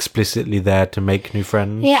are explicitly there to make new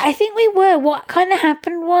friends. Yeah, I think we were. What kind of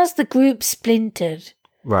happened was the group splintered.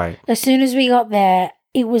 Right. As soon as we got there,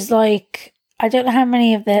 it was like, I don't know how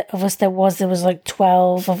many of us there was. There was like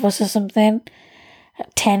 12 of us or something.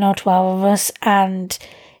 10 or 12 of us. And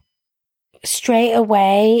straight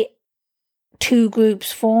away, 2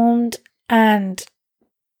 groups formed and...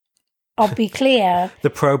 I'll be clear.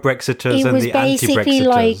 The pro-Brexiters and the anti-Brexiters. It was basically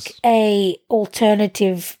like a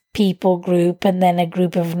alternative people group and then a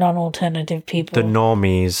group of non-alternative people. The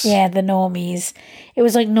normies. Yeah, the normies. It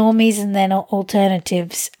was like normies and then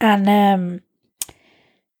alternatives. And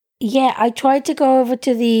yeah, I tried to go over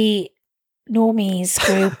to the normies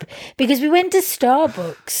group because we went to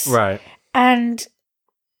Starbucks. Right. And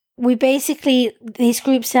we basically, this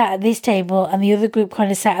group sat at this table and the other group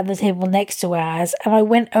kind of sat at the table next to ours. And I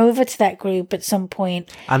went over to that group at some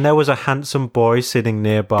point. And there was a handsome boy sitting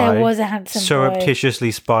nearby. There was a handsome boy.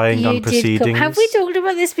 Surreptitiously spying on proceedings. Have we talked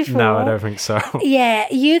about this before? No, I don't think so. Yeah,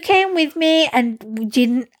 you came with me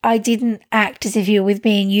and I didn't act as if you were with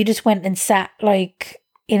me, and you just went and sat like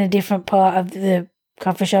in a different part of the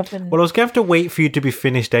coffee shop. And Well, I was going to have to wait for you to be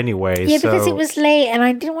finished anyway. yeah, because it was late and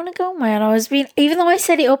I didn't want to go on my own. Even though I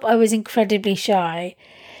set it up, I was incredibly shy.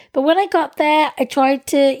 But when I got there, I tried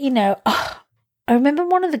to, I remember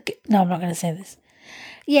one of the... No, I'm not going to say this.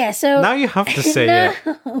 Yeah, so... Now you have to say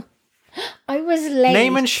it. I was late.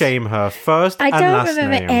 Name and shame her, first I and don't last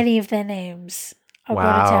remember name. any of their names. I've got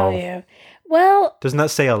Wow. to tell you. Well... Doesn't that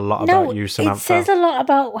say a lot no, about you, Samantha? it says a lot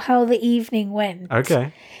about how the evening went.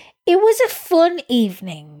 Okay. It was a fun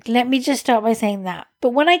evening. Let me just start by saying that. But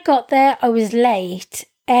when I got there, I was late.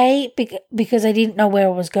 A, because I didn't know where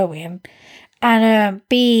I was going. And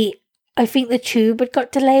B, I think the tube had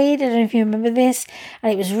got delayed. I don't know if you remember this.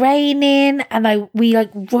 And it was raining. And we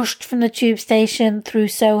rushed from the tube station through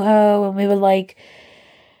Soho. And we were like...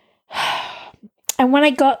 And when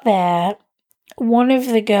I got there, one of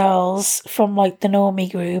the girls from the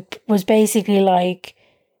normie group was basically like,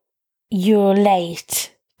 "You're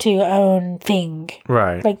late to your own thing."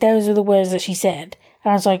 Right. Those are the words that she said.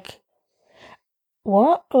 And I was like,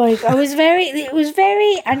 what? It was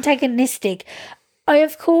very antagonistic. I,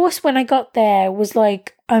 of course, when I got there was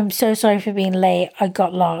like, "I'm so sorry for being late. I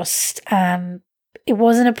got lost." And it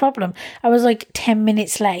wasn't a problem. I was 10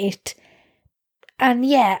 minutes late. And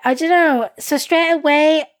yeah, I don't know. So straight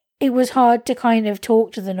away, it was hard to kind of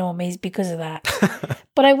talk to the normies because of that.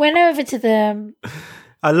 But I went over to them.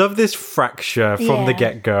 I love this fracture from the Yeah.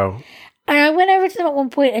 get-go. And I went over to them at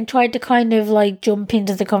one point and tried to kind of jump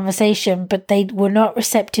into the conversation, but they were not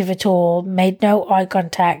receptive at all, made no eye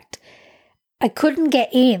contact. I couldn't get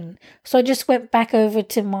in. So I just went back over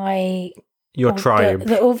to Your tribe.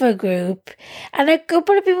 the other group. And a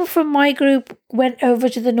couple of people from my group went over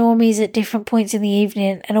to the normies at different points in the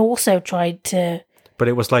evening and also tried to... But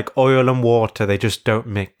it was like oil and water. They just don't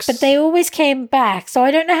mix. But they always came back. So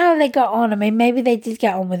I don't know how they got on. I mean, maybe they did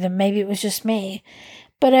get on with them. Maybe it was just me.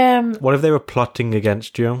 But What if they were plotting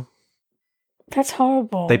against you? that's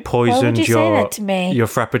horrible. They Why would poisoned you say that to me? your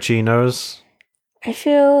frappuccinos? I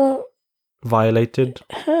feel Violated?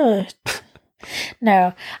 hurt.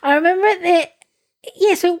 No, I remember that.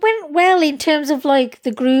 Yeah, so it went well in terms of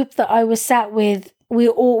the group that I was sat with.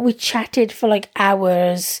 We chatted for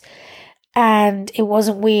hours, and it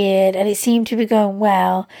wasn't weird, and it seemed to be going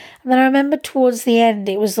well. And then I remember towards the end,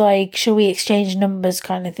 it was shall we exchange numbers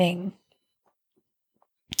kind of thing.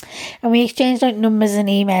 And we exchanged numbers and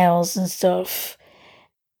emails and stuff.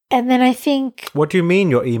 And then I think... What do you mean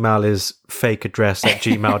your email is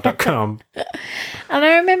fakeaddress@gmail.com? And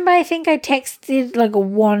I remember I think I texted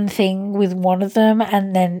one thing with one of them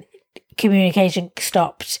and then communication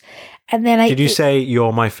stopped. And then Did you say,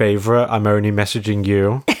 "You're my favorite, I'm only messaging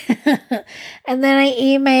you"? And then I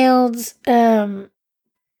emailed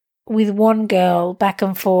with one girl back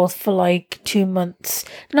and forth for 2 months.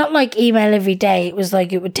 Not email every day. It was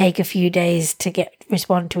it would take a few days to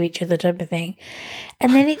respond to each other type of thing.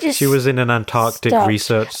 And then it just... She was in an Antarctic stopped.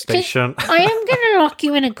 research station. I am going to lock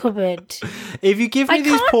you in a cupboard. If you give me I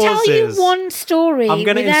these can't pauses, tell you one story. I'm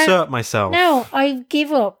going to without- insert myself. No, I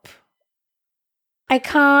give up. I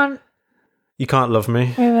can't You can't love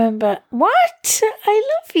me, remember. What? I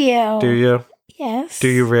love you. do you? Yes. Do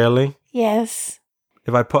you really? Yes.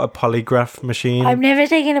 If I put a polygraph machine, I've never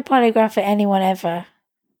taken a polygraph for anyone ever.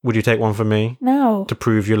 would you take one for me No. to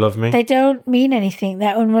prove you love me? They don't mean anything.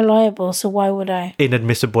 They're unreliable, so why would I?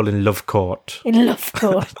 Inadmissible in love court. In love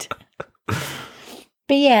court.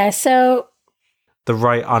 But yeah, so The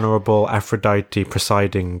Right Honourable Aphrodite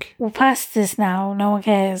presiding. we're past this now. No one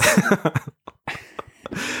cares.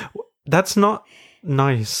 That's not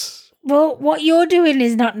nice. Well, what you're doing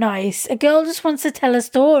is not nice. A girl just wants to tell a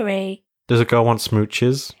story. Does a girl want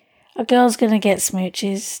smooches? A girl's gonna get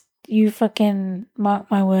smooches. You fucking mark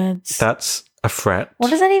my words. That's a threat. What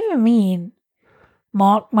does that even mean?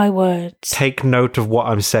 Mark my words. Take note of what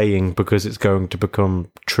I'm saying because it's going to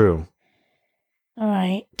become true.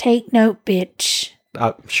 Alright. Take note, bitch.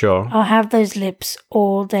 Sure. I'll have those lips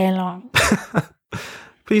all day long.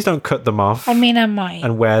 Please don't cut them off I mean, I might.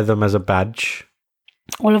 and wear them as a badge.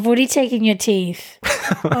 Well, I've already taken your teeth.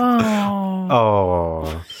 Oh.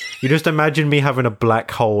 Oh. You just imagine me having a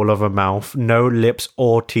black hole of a mouth, no lips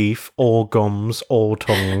or teeth or gums or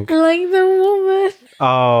tongue. Like the woman.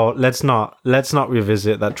 Oh, let's not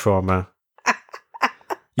revisit that trauma.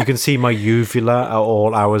 You can see my uvula at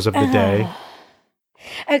all hours of the day.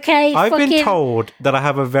 Okay, I've been told that I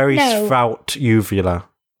have a very No. svelte uvula.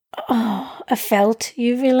 Oh, a felt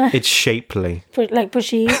uvula. It's shapely. Like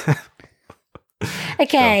bushy.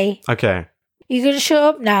 Okay. Okay. You can shut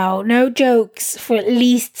up now. No jokes for at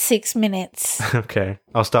least 6 minutes. Okay.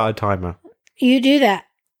 I'll start a timer. You do that.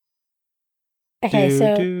 Okay,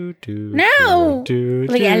 so No!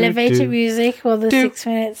 like elevator music for the 6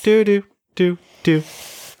 minutes. Do.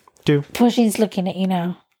 Pushing's looking at you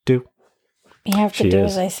now. Do. You have to She do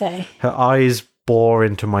is. as I say. Her eyes bore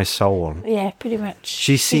into my soul. Yeah, pretty much.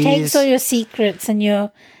 She She takes sees all your secrets and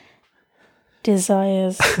your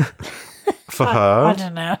desires. for I her.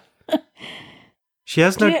 don't know. She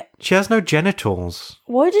has Do no. you- She has no genitals.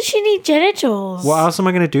 Why does she need genitals? What else am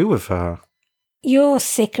I going to do with her? You're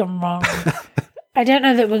sick and wrong. I don't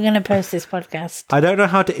know that we're going to post this podcast. I don't know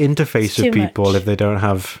how to interface It's with too people much. if they don't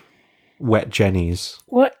have wet jennies.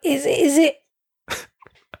 What is it?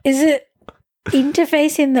 Is it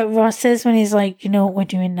interfacing that Ross says when he's like, you know what we're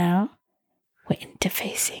doing now? We're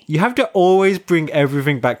interfacing. You have to always bring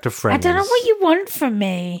everything back to I friends. don't know what you want from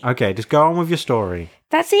me. Okay, just go on with your story.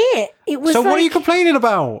 That's it. It was So what are you like- complaining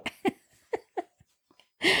about?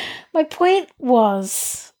 My point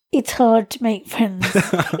was, it's hard to make friends.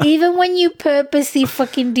 Even when you purposely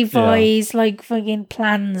fucking devise like fucking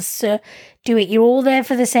plans to do it, you're all there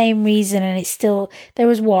for the same reason, and it's still, there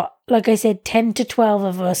was what? Like I said, 10 to 12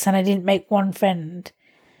 of us, and I didn't make one friend.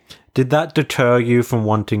 Did that deter you from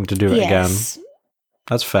wanting to do it again? Yes.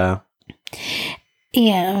 That's fair.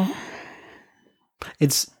 Yeah.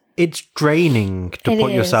 It's draining to It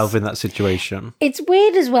put is. yourself in that situation. It's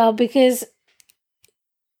weird as well because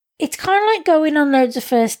it's kind of like going on loads of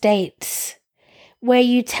first dates where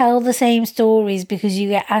you tell the same stories because you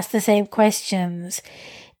get asked the same questions.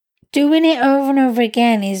 Doing it over and over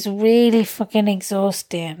again is really fucking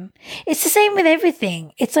exhausting. It's the same with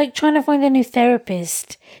everything. It's like trying to find a new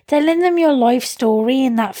therapist. Telling them your life story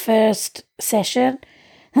in that first session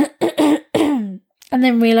and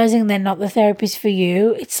then realizing they're not the therapist for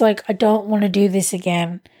you. It's like, I don't want to do this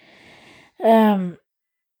again. There's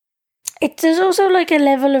also like a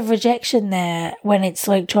level of rejection there when it's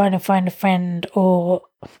like trying to find a friend, or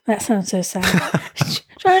that sounds so sad.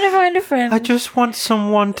 Trying to find a friend. I just want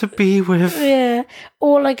someone to be with. Yeah.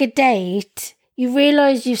 Or like a date. You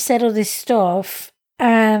realise you've said all this stuff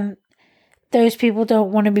and those people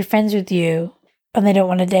don't want to be friends with you and they don't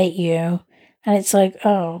want to date you. And it's like,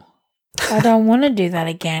 oh, I don't want to do that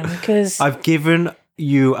again because I've given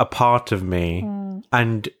you a part of me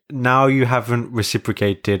and now you haven't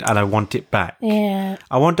reciprocated and I want it back. yeah.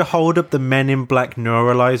 I want to hold up the Men in Black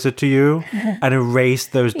neuralizer to you and erase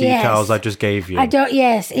those details Yes. I just gave you.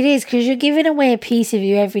 Yes, it is because you're giving away a piece of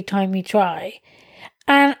you every time you try.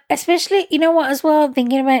 And especially, you know what, as well,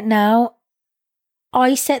 thinking about now,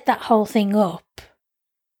 I set that whole thing up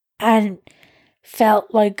and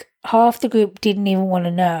felt like half the group didn't even want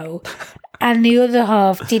to know and the other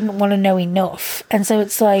half didn't want to know enough. And so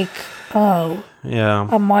it's like, oh, Yeah.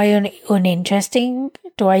 am I uninteresting?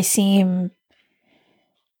 Do I seem...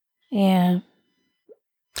 Yeah.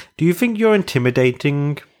 Do you think you're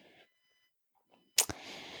intimidating?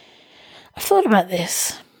 I've thought about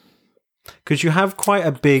this. Because you have quite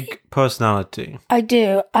a big personality. I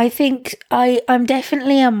do. I think I'm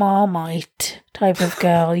definitely a Marmite type of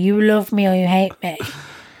girl. You love me or you hate me.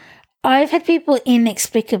 I've had people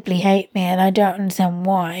inexplicably hate me and I don't understand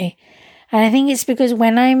why. And I think it's because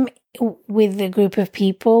when I'm with a group of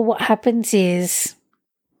people, what happens is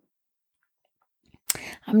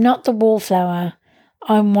I'm not the wallflower.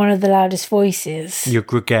 I'm one of the loudest voices. You're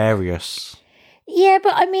gregarious. Yeah,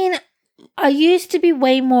 but I mean, I used to be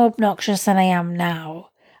way more obnoxious than I am now.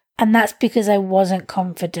 And that's because I wasn't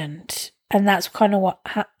confident. And that's kind of what,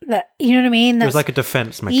 you know what I mean? It That's, was like a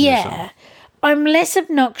defense mechanism. yeah. I'm less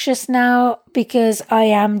obnoxious now because I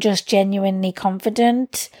am just genuinely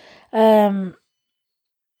confident. But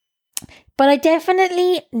I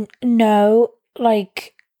definitely know,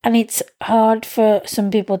 like, and it's hard for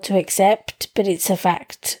some people to accept, but it's a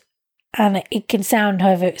fact. And it can sound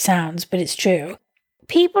however it sounds, but it's true.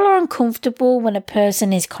 People are uncomfortable when a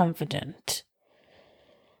person is confident.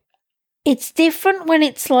 It's different when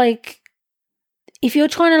it's like, if you're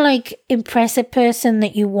trying to like impress a person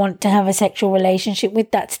that you want to have a sexual relationship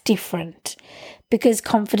with, that's different because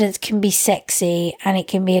confidence can be sexy and it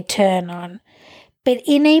can be a turn on. But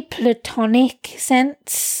in a platonic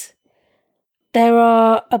sense, there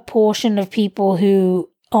are a portion of people who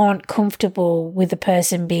aren't comfortable with a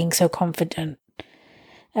person being so confident.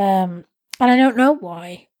 And I don't know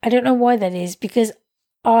why. I don't know why that is because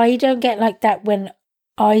I don't get like that when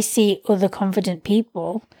I see other confident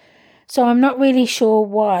people. So I'm not really sure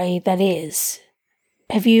why that is.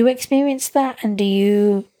 have you experienced that? And do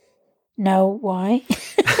you know why?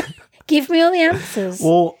 Give me all the answers.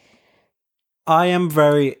 Well, I am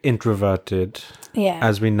very introverted, Yeah.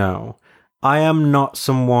 as we know. I am not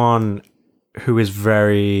someone who is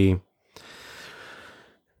very...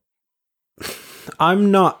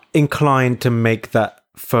 I'm not inclined to make that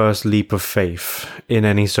first leap of faith in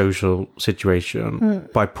any social situation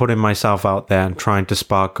by putting myself out there and trying to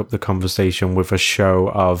spark up the conversation with a show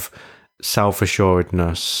of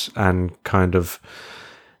self-assuredness and kind of...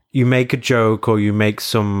 You make a joke or you make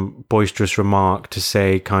some boisterous remark to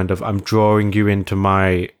say kind of, I'm drawing you into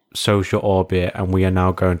my social orbit and we are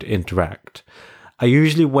now going to interact. I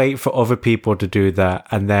usually wait for other people to do that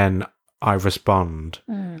and then I respond.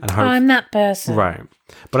 And hope, I'm that person. right.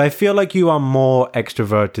 But I feel like you are more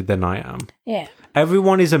extroverted than I am. Yeah.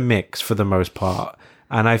 Everyone is a mix for the most part.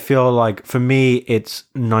 And I feel like for me, it's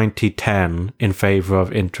 90-10 in favor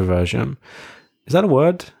of introversion. Is that a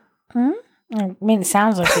word? I mean, it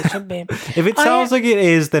sounds like it should be. If it sounds like it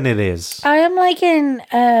is, then it is. I am like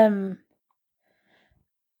an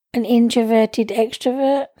introverted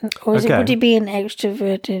extrovert, or would it be an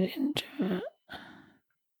extroverted introvert?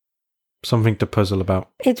 Something to puzzle about.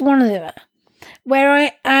 It's one of the... Where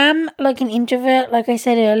I am like an introvert, like I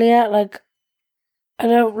said earlier, like I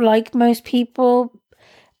don't like most people.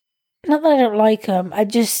 Not that I don't like them.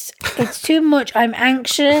 It's too much. I'm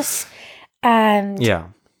anxious and Yeah.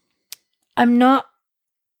 I'm not...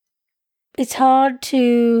 It's hard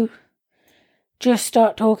to just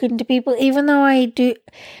start talking to people, even though I do...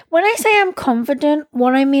 When I say I'm confident,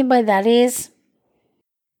 what I mean by that is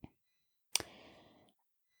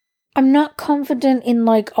I'm not confident in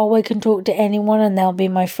like, oh, I can talk to anyone and they'll be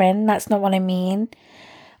my friend. That's not what I mean.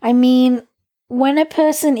 I mean, when a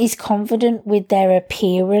person is confident with their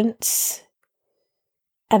appearance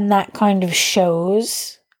and that kind of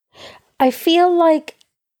shows, I feel like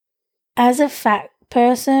as a fat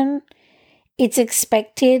person, it's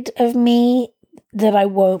expected of me that I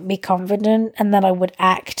won't be confident and that I would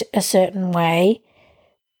act a certain way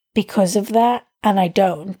because of that. And I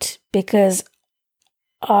don't, because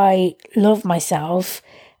I love myself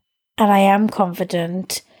and I am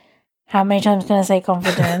confident. How many times can I say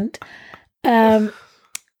confident? And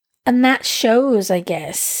that shows, I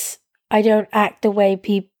guess. I don't act the way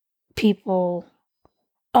people...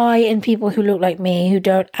 and people who look like me who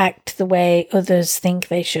don't act the way others think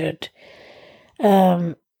they should.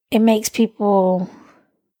 It makes people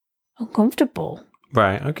uncomfortable.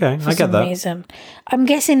 Right, okay. For I get some that. reason. I'm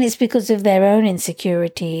guessing it's because of their own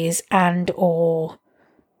insecurities or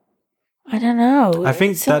I don't know. I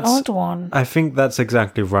think it's that's an odd one. I think that's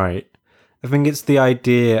exactly right. I think it's the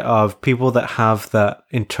idea of people that have that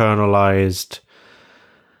internalized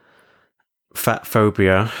fat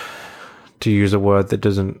phobia, to use a word that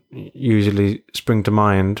doesn't usually spring to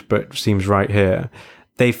mind but seems right here.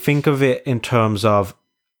 They think of it in terms of,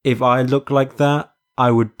 if I look like that, I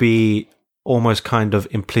would be almost kind of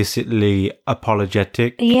implicitly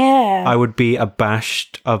apologetic. Yeah. I would be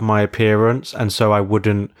abashed of my appearance, and so I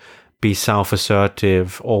wouldn't be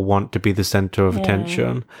self-assertive or want to be the center of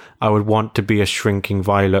attention. I would want to be a shrinking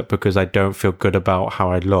violet because I don't feel good about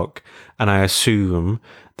how I look. And I assume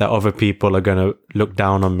that other people are going to look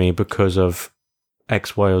down on me because of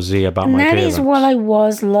X, Y, or Z about my appearance. And that is what I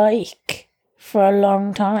was like for a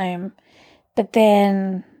long time. But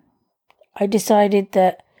then I decided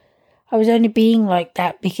that I was only being like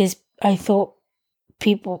that because I thought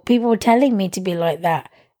people were telling me to be like that.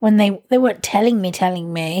 When they weren't telling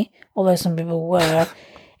me, although some people were,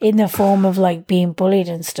 in the form of like being bullied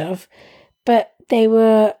and stuff. But they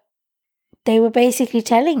were basically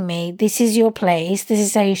telling me, this is your place, this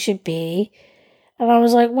is how you should be. And I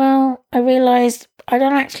was like, well, I realised I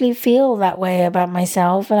don't actually feel that way about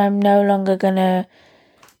myself and I'm no longer going to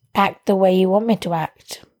act the way you want me to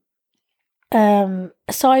act.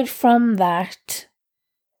 Aside from that,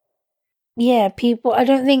 yeah, people,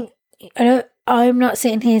 I'm not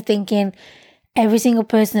sitting here thinking every single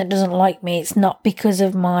person that doesn't like me, it's not because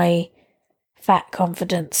of my fat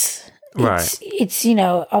confidence. Right. It's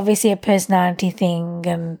obviously a personality thing,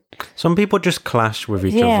 and some people just clash with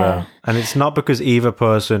each other, and it's not because either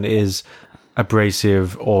person is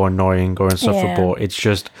abrasive or annoying or insufferable. It's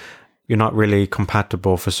just you're not really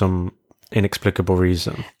compatible for some inexplicable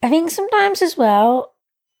reason. I think sometimes as well,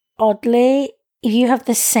 oddly, if you have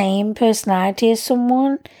the same personality as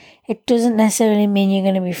someone, it doesn't necessarily mean you're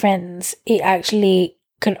going to be friends. It actually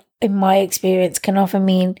can, in my experience, can often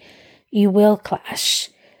mean you will clash.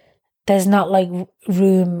 There's not like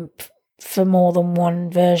room for more than one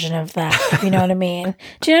version of that, if you know what I mean.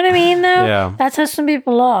 Do you know what I mean, though? Yeah. That's how some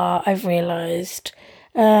people are, I've realised.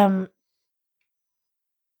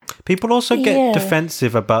 People also get Yeah.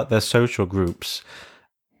 defensive about their social groups.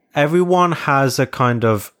 Everyone has a kind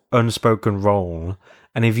of unspoken role.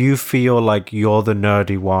 And if you feel like you're the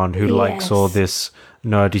nerdy one who likes all Yes. this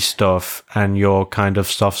nerdy stuff and you're kind of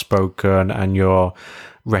soft-spoken and you're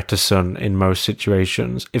reticent in most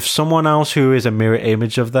situations, if someone else who is a mirror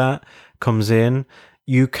image of that comes in,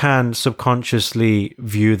 you can subconsciously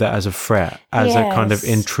view that as a threat, as a kind of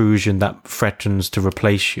Yes. intrusion that threatens to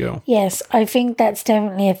replace you. Yes, I think that's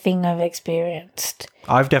definitely a thing I've experienced.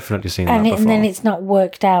 I've definitely seen And, that before. and then it's not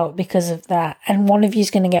worked out because of that. And one of you's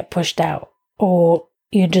going to get pushed out, or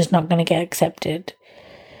you're just not going to get accepted.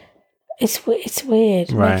 It's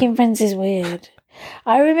weird. Right. Making friends is weird.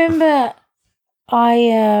 I remember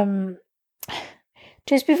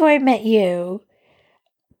just before I met you,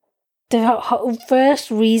 the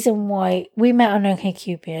first reason why we met on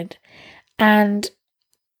OkCupid, and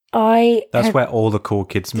That's where all the cool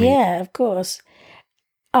kids meet. yeah, of course.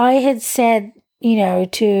 I had said,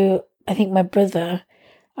 to, I think, my brother,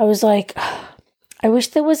 I was like, I wish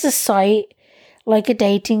there was a site, like a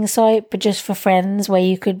dating site, but just for friends, where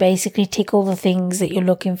you could basically tick all the things that you're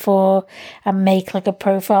looking for and make like a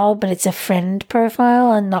profile, but it's a friend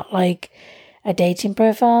profile and not like a dating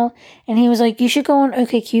profile. And he was like, you should go on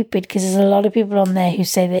OkCupid because there's a lot of people on there who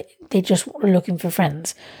say that they just are looking for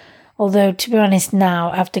friends. Although, to be honest,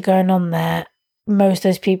 now, after going on there, most of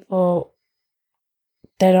those people,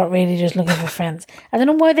 they're not really just looking for friends. I don't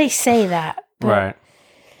know why they say that. But Right.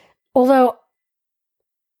 although,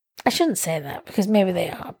 I shouldn't say that because maybe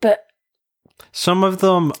they are. But Some of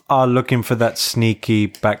them are looking for that sneaky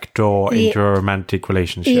backdoor into a romantic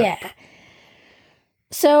relationship. yeah.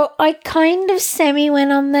 So I kind of semi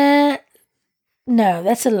went on there. No,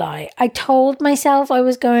 that's a lie. I told myself I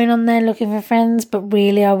was going on there looking for friends, but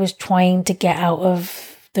really I was trying to get out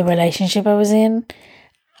of the relationship I was in.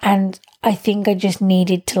 And I think I just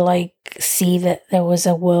needed to like see that there was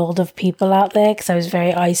a world of people out there because I was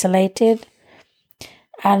very isolated.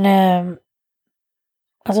 And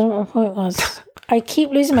I don't know what my point was. I keep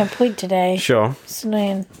losing my point today. Sure. It's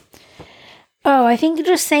annoying. Oh, I think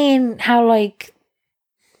just saying how like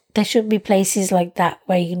there should be places like that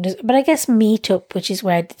where you can just, but I guess Meetup, which is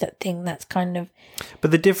where I did that thing, that's kind of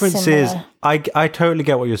But the difference similar. is, I totally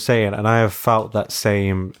get what you're saying, and I have felt that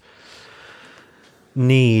same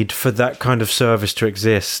need for that kind of service to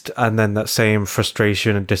exist, and then that same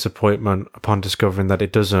frustration and disappointment upon discovering that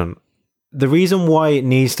it doesn't. The reason why it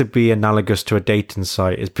needs to be analogous to a dating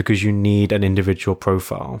site is because you need an individual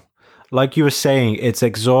profile. Like you were saying, it's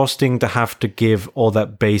exhausting to have to give all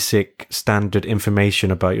that basic standard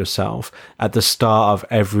information about yourself at the start of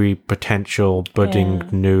every potential budding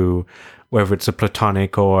new, whether it's a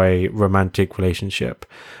platonic or a romantic relationship.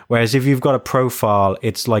 Whereas if you've got a profile,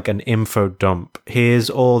 it's like an info dump. Here's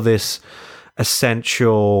all this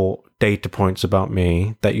essential data points about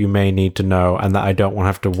me that you may need to know and that I don't want to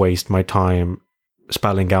have to waste my time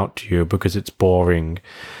spelling out to you because it's boring.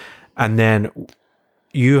 And then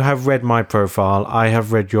you have read my profile, I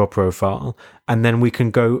have read your profile, and then we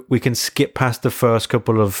can skip past the first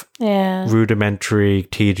couple of rudimentary,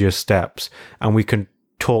 tedious steps, and we can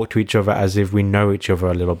talk to each other as if we know each other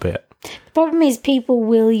a little bit. The problem is people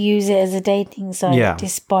will use it as a dating site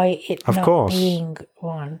despite it Of not course. being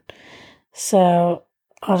one. So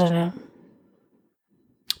I don't know.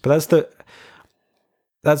 But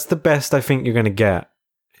that's the best I think you're going to get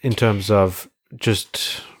in terms of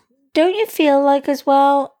just... Don't you feel like as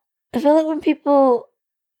well? I feel like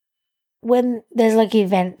when there's like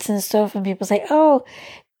events and stuff, and people say, "Oh,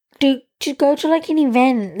 do go to like an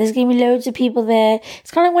event? There's gonna be loads of people there."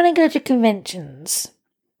 It's kind of like when I go to conventions.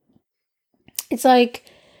 It's like,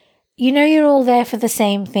 you're all there for the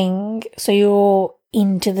same thing, so you're all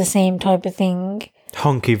into the same type of thing.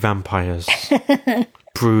 Honky vampires,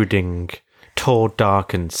 brooding, tall,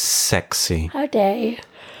 dark, and sexy. How dare you?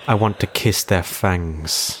 I want to kiss their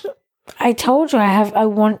fangs. I told you I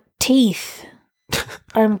want teeth.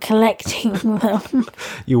 I'm collecting them.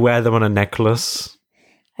 You wear them on a necklace.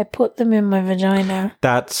 I put them in my vagina.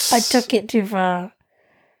 I took it too far.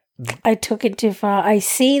 I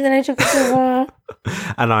see that I took it too far.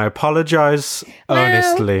 And I apologize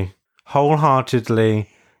earnestly, wholeheartedly,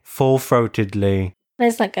 full-throatedly.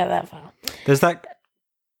 Let's not go that far. There's that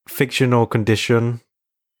fictional condition,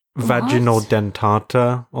 vaginal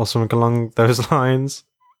dentata, or something along those lines.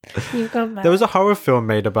 You've gone mad. There was a horror film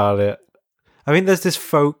made about it. I think there's this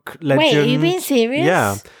folk legend. Wait, are you being serious?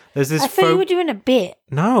 Yeah. There's this I thought you were doing a bit.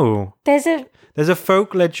 No. There's a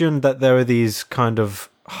folk legend that there are these kind of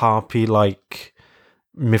harpy-like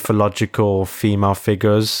mythological female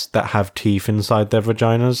figures that have teeth inside their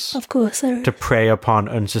vaginas Of course there is. to prey upon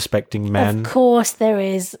unsuspecting men. Of course there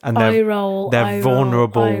is. And Eye roll, they're eye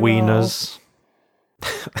vulnerable roll, eye roll. wieners.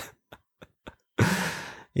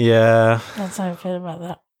 Yeah. That's how I feel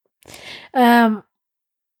about that.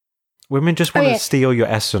 Women just want to yeah. steal your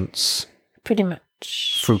essence Pretty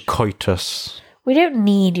much. through coitus. We don't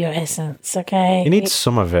need your essence, okay? You need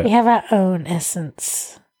some of We it. have our own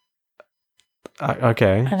essence.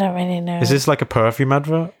 Okay. I don't really know. Is this like a perfume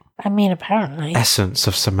advert? I mean, apparently. Essence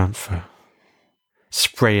of Samantha.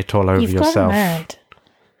 Spray it all over You've gone yourself. mad.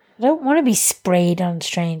 I don't want to be sprayed on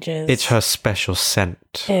strangers. It's her special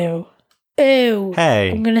scent. Ew. Ew. Hey.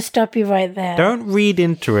 I'm going to stop you right there. Don't read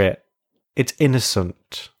into it. It's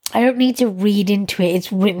innocent. I don't need to read into it.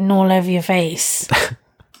 It's written all over your face.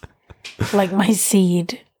 Like my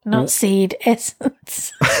seed. Not seed,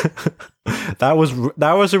 essence. That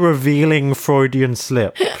was a revealing Freudian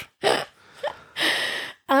slip.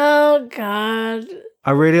 Oh, God.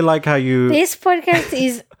 I really like how This podcast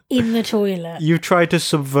is in the toilet. you try to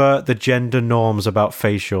subvert the gender norms about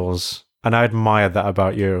facials, and I admire that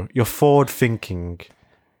about you. You're forward thinking.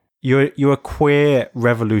 You're a queer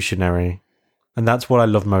revolutionary, and that's what I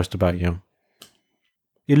love most about you.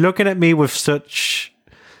 You're looking at me with such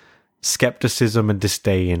skepticism and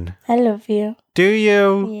disdain. I love you. Do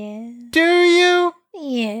you? Yeah. Do you?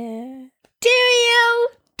 Yeah. Do you?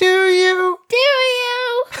 Do you? Do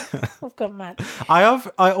you? I've got mad. I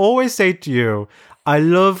always say to you, I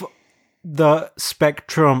love the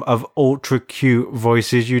spectrum of ultra cute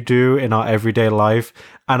voices you do in our everyday life,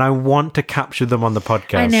 and I want to capture them on the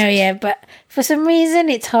podcast. I know, yeah, but for some reason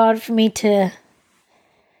it's hard for me to.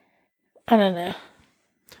 I don't know.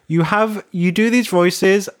 You do these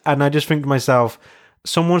voices, and I just think to myself,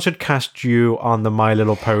 someone should cast you on the My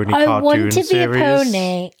Little Pony I cartoon want to be series. a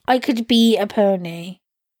pony. I could be a pony.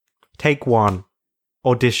 Take one.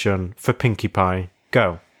 Audition for Pinkie Pie.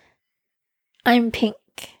 Go. I'm pink.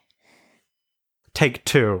 Take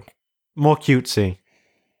two. More cutesy.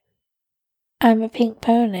 I'm a pink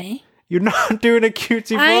pony. You're not doing a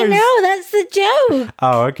cutesy voice. I know, that's the joke.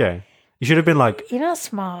 Oh, okay. You should have been like, You're not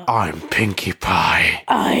smart. I'm Pinkie Pie.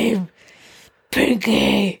 I'm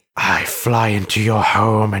Pinky. I fly into your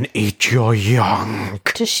home and eat your young.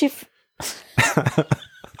 Does she...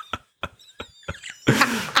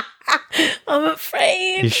 I'm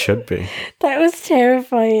afraid. You should be. That was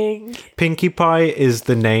terrifying. Pinkie Pie is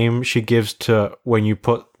the name she gives to when you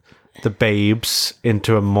put the babes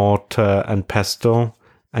into a mortar and pestle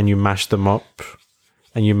and you mash them up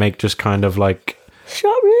and you make just kind of like It's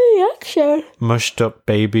not really action. mushed up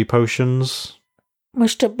baby potions.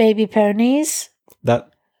 Mushed up baby ponies.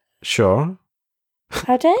 That, sure.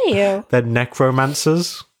 How dare you? They're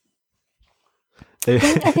necromancers. I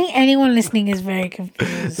think anyone listening is very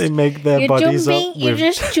confused. They make their bodies up You're with...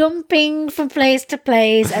 just jumping from place to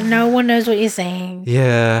place and no one knows what you're saying.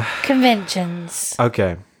 Yeah. Conventions.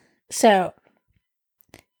 Okay. So,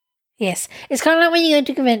 yes. It's kind of like when you go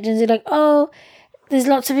to conventions, you're like, oh, there's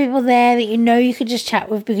lots of people there that you know you could just chat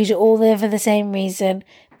with because you're all there for the same reason.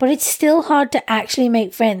 But it's still hard to actually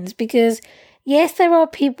make friends because, yes, there are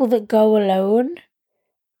people that go alone,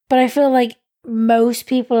 but I feel like most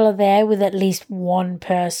people are there with at least one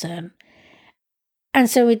person. And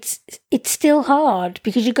so it's still hard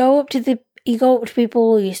because you go up to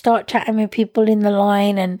people, you start chatting with people in the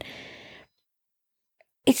line, and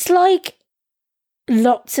it's like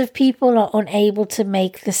lots of people are unable to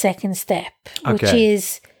make the second step, which Okay.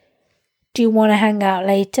 is, do you want to hang out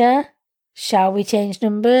later? Shall we change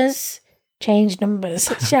numbers? Change numbers.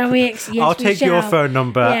 Shall we? Yes, I'll we take your shall. phone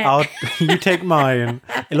number. Yeah. You take mine.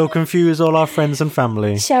 It'll confuse all our friends and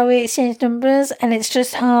family. Shall we exchange numbers? And it's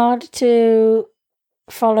just hard to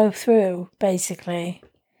follow through, basically,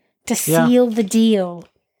 to Yeah. seal the deal.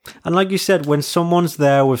 And like you said, when someone's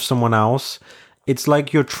there with someone else, it's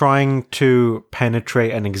like you're trying to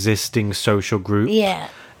penetrate an existing social group. Yeah.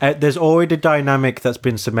 There's already a dynamic that's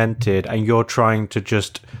been cemented, and you're trying to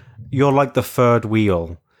you're like the third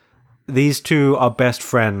wheel. These two are best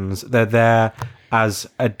friends. They're there as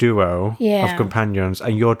a duo Yeah. of companions,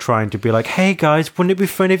 and you're trying to be like, hey guys, wouldn't it be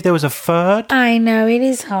fun if there was a third? I know, it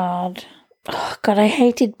is hard. Oh, God, I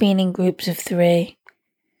hated being in groups of 3.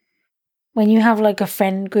 When you have like a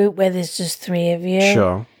friend group where there's just 3 of you,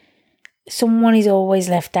 Sure. someone is always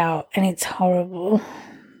left out, and it's horrible.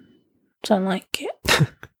 Don't like it.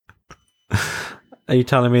 Are you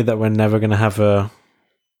telling me that we're never going to have a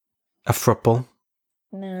throuple?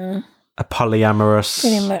 No, A polyamorous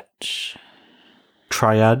pretty much.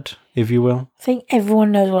 triad, if you will? I think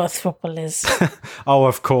everyone knows what a throuple is. Oh,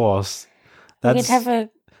 of course. We could have a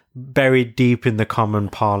buried deep in the common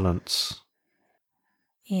parlance.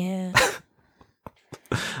 Yeah.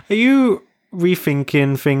 Are you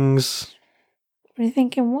rethinking things? Are you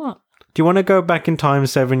thinking what? Do you want to go back in time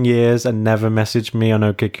 7 years and never message me on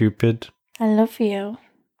OkCupid? I love you.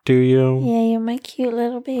 Do you? Yeah, you're my cute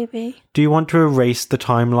little baby. Do you want to erase the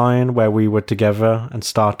timeline where we were together and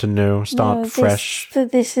start anew, fresh?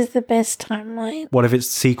 This is the best timeline. What if it's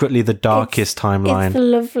secretly the darkest timeline? It's the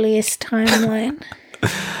loveliest timeline.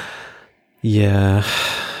 Yeah.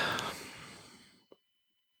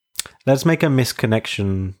 Let's make a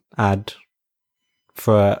misconnection ad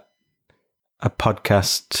for a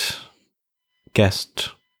podcast guest.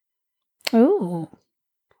 Ooh.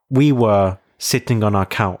 We were sitting on our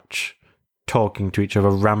couch, talking to each other,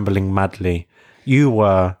 rambling madly. You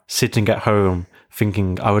were sitting at home,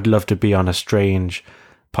 thinking, I would love to be on a strange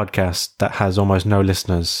podcast that has almost no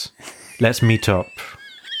listeners. Let's meet up.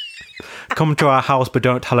 Come to our house, but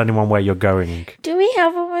don't tell anyone where you're going. Do we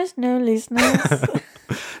have almost no listeners?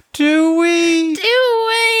 Do we? Do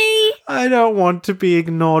we? I don't want to be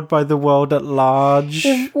ignored by the world at large.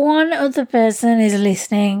 If one other person is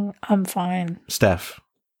listening, I'm fine. Steph.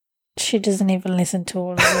 She doesn't even listen to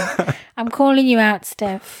all of them. I'm calling you out,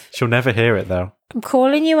 Steph. She'll never hear it, though. I'm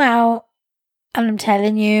calling you out, and I'm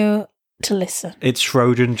telling you to listen. It's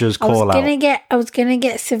Schrodinger's call out. I was gonna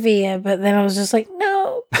get severe, but then I was just like,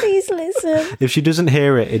 no, please listen. If she doesn't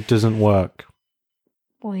hear it, it doesn't work.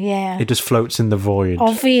 Well, yeah. It just floats in the void.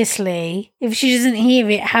 Obviously, if she doesn't hear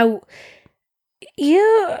it, how...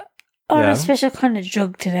 You're on a special kind of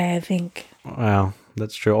drug today, I think. Well,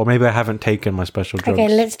 that's true. Or maybe I haven't taken my special drugs. Okay,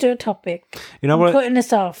 let's do a topic. You know what? Putting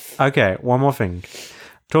us off. Okay, one more thing.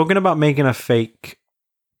 Talking about making a fake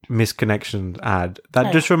misconnection ad,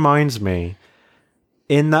 that just reminds me,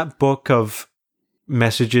 in that book of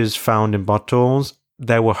messages found in bottles,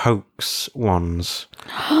 there were hoax ones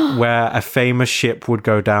where a famous ship would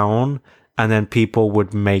go down and then people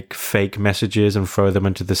would make fake messages and throw them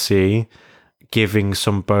into the sea, giving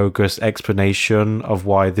some bogus explanation of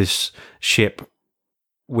why this ship,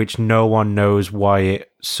 which no one knows why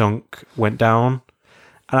it sunk, went down.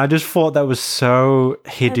 And I just thought that was so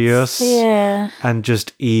hideous and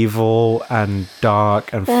just evil and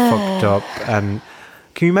dark and fucked up. And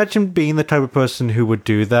can you imagine being the type of person who would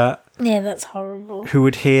do that? Yeah, that's horrible. Who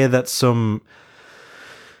would hear that some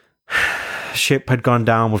ship had gone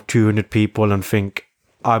down with 200 people and think,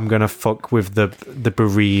 I'm going to fuck with the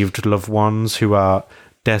bereaved loved ones who are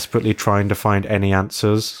desperately trying to find any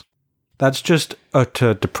answers. That's just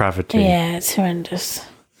utter depravity. Yeah, it's horrendous.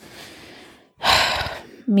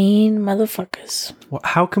 Mean motherfuckers.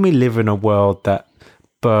 How can we live in a world that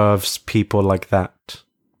births people like that?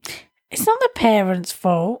 It's not the parents'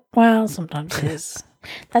 fault. Well, sometimes it is.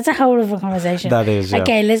 That's a whole other conversation. That is, yeah.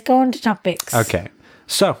 Okay, let's go on to topics. Okay.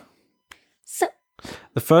 So,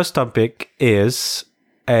 the first topic is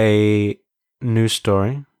a news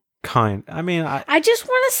story. I just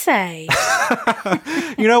want to say...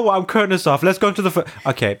 You know what? I'm cutting us off. Let's go to the...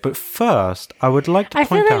 Okay, but first, I would like to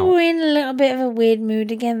point out... I feel like we're in a little bit of a weird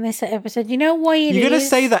mood again this episode. You know why it is? You're going to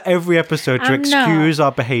say that every episode to excuse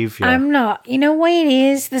our behaviour. I'm not. You know why it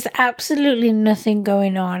is? There's absolutely nothing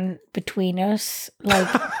going on between us.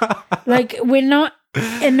 Like we're not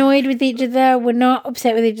annoyed with each other. We're not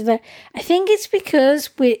upset with each other. I think it's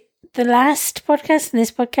because the last podcast and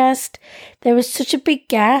this podcast, there was such a big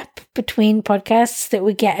gap between podcasts that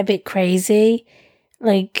we get a bit crazy.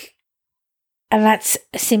 And that's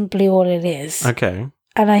simply all it is. Okay.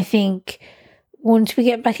 And I think once we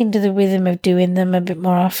get back into the rhythm of doing them a bit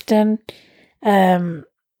more often, we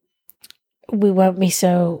won't be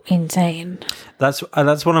so insane. That's what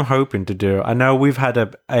I'm hoping to do. I know we've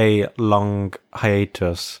had a long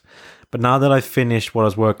hiatus, but now that I've finished what I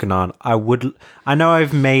was working on, I know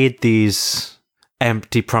I've made these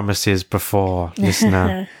empty promises before,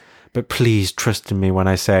 listener, but please trust in me when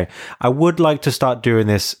I say I would like to start doing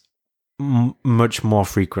this much more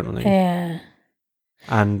frequently. Yeah.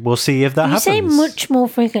 And we'll see if that happens. You say much more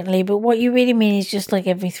frequently, but what you really mean is just like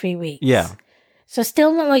every 3 weeks. Yeah. So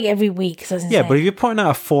still not like every week. Yeah, but if you're putting out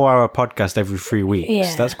a 4-hour podcast every 3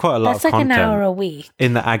 weeks, that's quite a lot of content. That's like an hour a week.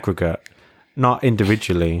 In the aggregate, not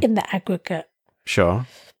individually. In the aggregate. Sure.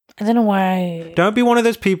 I don't know why. Don't be one of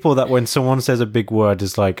those people that when someone says a big word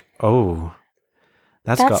is like, oh,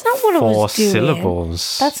 that's got not what 4 I was doing.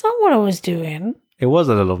 syllables. That's not what I was doing. It was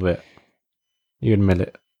a little bit. You admit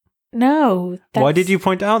it. No. Why did you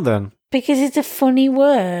point out then? Because it's a funny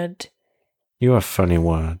word. You're a funny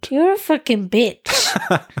word. You're a fucking bitch.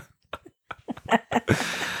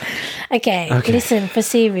 Okay, listen, for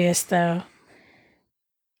serious though.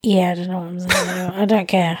 Yeah, I don't know what I'm saying anymore. I don't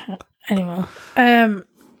care anymore.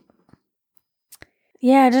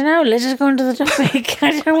 Yeah, I don't know. Let's just go into the topic. I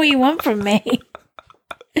don't know what you want from me.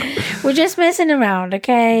 We're just messing around,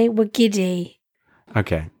 okay? We're giddy.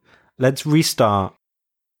 Okay, let's restart.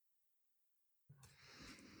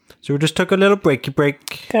 So we just took a little breaky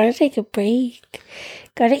break. Gotta take a break.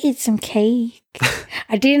 Gotta eat some cake.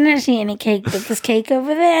 I didn't actually eat any cake, but there's cake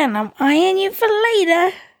over there, and I'm eyeing you for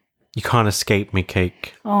later. You can't escape me,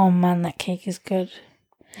 cake. Oh man, that cake is good.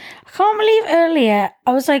 I can't believe earlier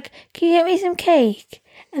I was like, can you get me some cake?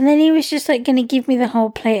 And then he was just like going to give me the whole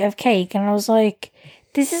plate of cake. And I was like,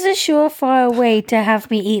 this is a surefire way to have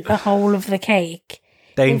me eat the whole of the cake.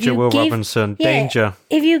 Danger, Will Robinson. Yeah, danger.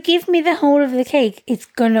 If you give me the whole of the cake, it's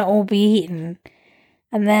going to all be eaten.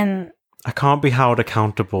 And then... I can't be held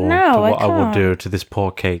accountable to what I will do to this poor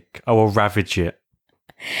cake. I will ravage it.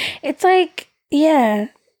 It's like, yeah.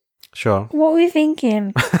 Sure. What were you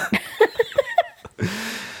thinking?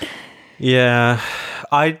 Yeah,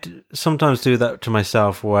 I sometimes do that to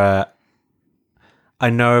myself where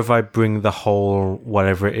I know if I bring the whole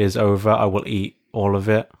whatever it is over, I will eat all of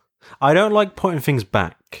it. I don't like putting things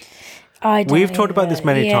back. We've talked about this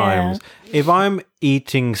many times. If I'm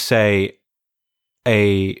eating, say,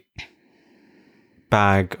 a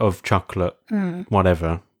bag of chocolate,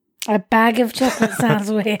 whatever. A bag of chocolate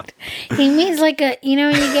sounds weird. He means like a, you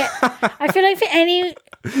know, when you get, I feel like for any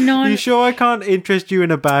You sure I can't interest you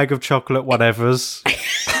in a bag of chocolate whatevers?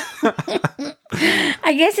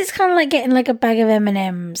 I guess it's kind of like getting like a bag of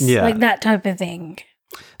M&Ms. Yeah. Like that type of thing.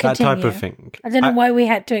 Continue. That type of thing. I don't know why we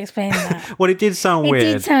had to explain that. Well, it did sound weird.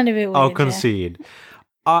 It did sound a bit weird. I'll concede.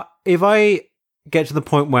 If I get to the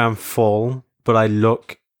point where I'm full, but I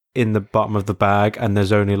look in the bottom of the bag and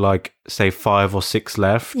there's only like, say, 5 or 6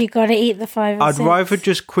 left. You got to eat the 5 or 6. I'd rather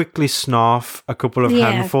just quickly snarf a couple of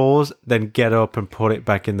handfuls than get up and put it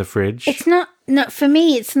back in the fridge. It's not, for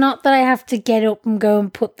me, it's not that I have to get up and go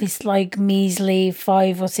and put this like measly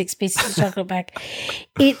 5 or 6 pieces of chocolate back.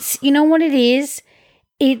 It's, you know what it is?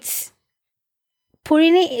 It's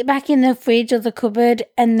putting it back in the fridge or the cupboard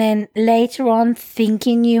and then later on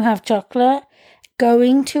thinking you have chocolate,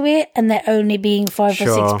 going to it and there only being 5 or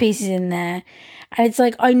 6 pieces in there. And it's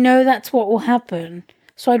like, I know that's what will happen.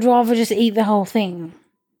 So I'd rather just eat the whole thing.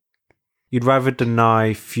 You'd rather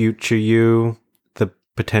deny future you the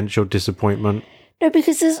potential disappointment? No,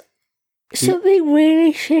 because there's something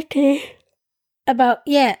really shitty about...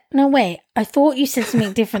 no, wait. I thought you said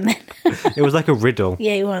something different then. It was like a riddle.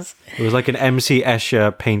 Yeah, it was. It was like an MC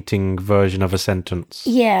Escher painting version of a sentence.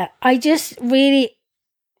 Yeah, I just really...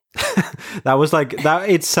 That was like... That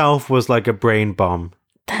itself was like a brain bomb.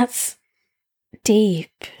 That's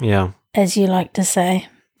deep. Yeah. As you like to say.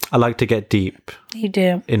 I like to get deep. You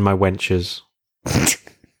do. In my wenches.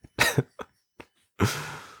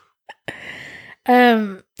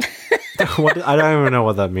 I don't even know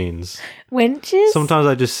what that means. Wenches? Sometimes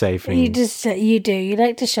I just say things. You do. You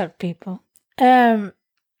like to shock people. Yeah,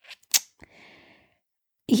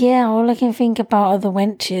 all I can think about are the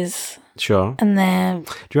wenches. Sure. And their... Do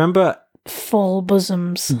you remember... full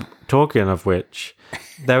bosoms. Talking of which,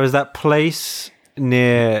 there was that place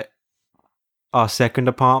near our second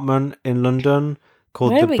apartment in London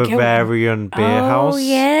called the Bavarian Beer House. Oh,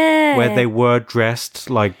 yeah. Where they were dressed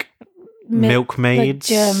like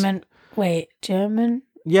milkmaids. Like German?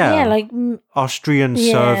 Yeah. Yeah, like... Austrian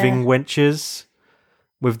serving wenches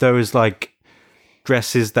with those like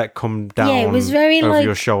dresses that come down it was very over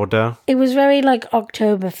your shoulder. It was very like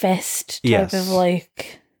Oktoberfest type of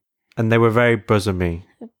like... And they were very bosomy.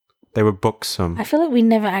 They were buxom. I feel like we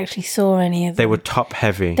never actually saw any of them. They were top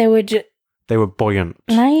heavy. They were They were buoyant.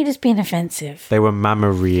 Now you're just being offensive. They were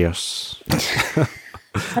mammarious. Is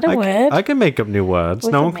that a word? I can make up new words.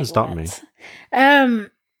 No one can stop me.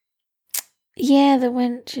 Yeah, the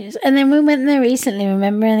wenches. And then we went there recently,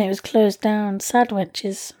 remember? And it was closed down. Sad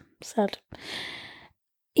wenches. Sad.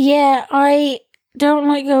 Yeah, I don't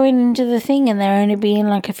like going into the thing and there only being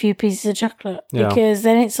like a few pieces of chocolate. Yeah. Because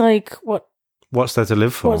then it's like, what's there to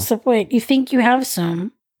live for? What's the point? You think you have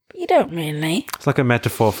some, but you don't really. It's like a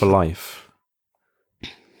metaphor for life.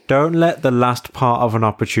 Don't let the last part of an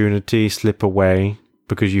opportunity slip away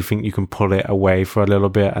because you think you can pull it away for a little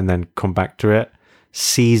bit and then come back to it.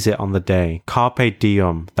 Seize it on the day. Carpe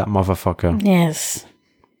diem, that motherfucker. Yes.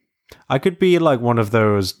 I could be like one of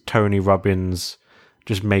those Tony Robbins,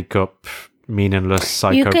 just make up meaningless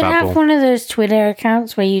psychobabble. You could have one of those Twitter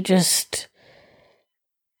accounts where you just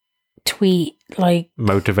tweet like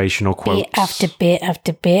motivational quotes. Bit after bit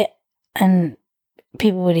after bit, and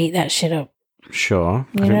people would eat that shit up. Sure.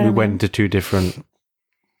 I think we went into two different...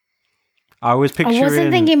 I was picturing... I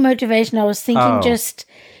wasn't thinking motivation. I was thinking just...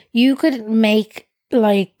 You could make,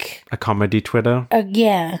 like... a comedy Twitter?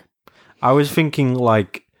 Yeah. I was thinking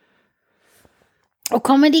like... Or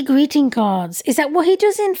comedy greeting cards. Is that what he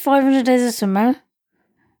does in 500 Days of Summer?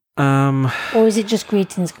 Or is it just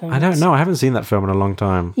greetings cards? I don't know. I haven't seen that film in a long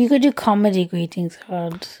time. You could do comedy greetings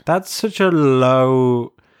cards. That's such a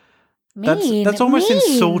low... Mean. That's almost mean.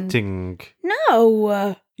 insulting.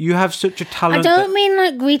 No. You have such a talent. I don't mean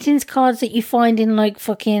like greetings cards that you find in like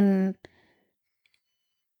fucking...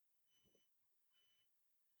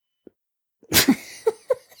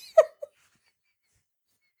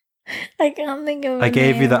 I can't think of a I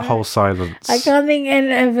gave you name. that whole silence. I can't think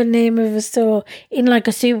of a name of a store in like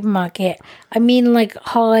a supermarket. I mean like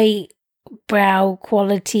high brow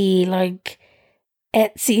quality like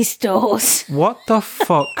Etsy stores. What the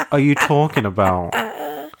fuck are you talking about?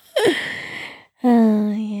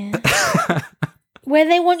 Oh yeah. Where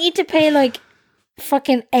they want you to pay like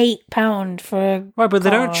fucking £8 for a Right, but they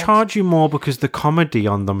don't card. charge you more because the comedy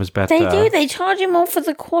on them is better. They do. They charge you more for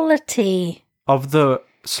the quality. Of the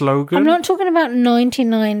slogan? I'm not talking about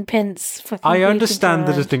 99 pence fucking I greeting understand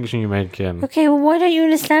the card. distinction you're making. Okay, well, why don't you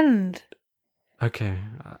understand? Okay.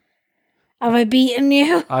 Have I beaten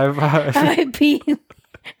you? Have I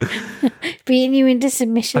beaten you into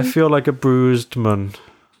submission? I feel like a bruised man.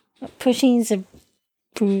 Pushing's a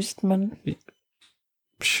bruised man.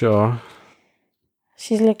 Sure.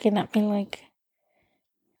 She's looking at me like,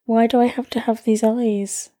 why do I have to have these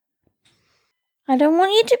eyes? I don't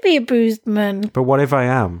want you to be a bruised man. But what if I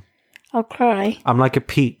am? I'll cry. I'm like a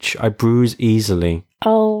peach. I bruise easily.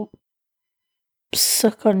 I'll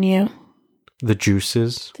suck on you. The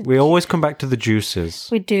juices. We always come back to the juices.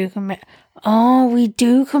 We do come back. Oh, we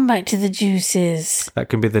do come back to the juices. That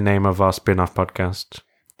can be the name of our spin-off podcast.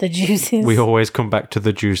 The juices. We always come back to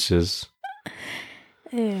the juices.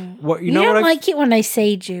 Ew. What You know? don't What like it when I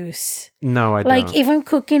say juice. No, I Like don't. if I'm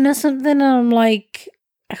cooking or something and I'm like,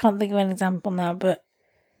 I can't think of an example now, but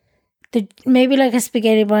maybe like a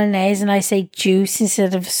spaghetti bolognese and I say juice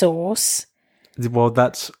instead of sauce. Well,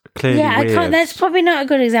 that's clearly Yeah, I weird. can't. That's probably not a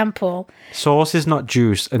good example. Sauce is not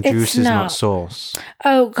juice, and It's juice is not not. sauce.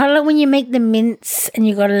 Oh, kind of like when you make the mince and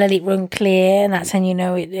you got to let it run clear, and that's how you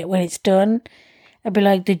know it when it's done. I'd be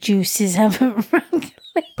like, the juices haven't run clear.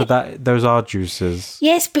 But those are juices.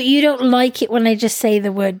 Yes, but you don't like it when I just say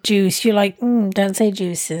the word juice. You're like, don't say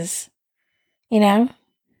juices. You know?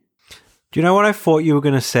 Do you know what I thought you were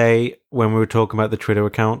going to say when we were talking about the Twitter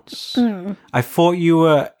accounts? I thought you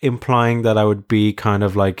were implying that I would be kind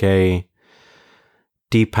of like a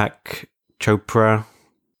Deepak Chopra.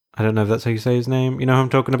 I don't know if that's how you say his name. You know who I'm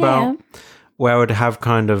talking about? Yeah. Where I would have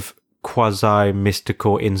kind of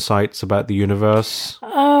quasi-mystical insights about the universe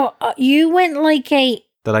Oh, you went like a...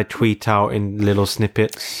 that I tweet out in little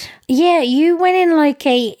snippets. Yeah, you went in like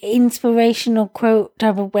a inspirational quote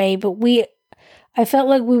type of way, but I felt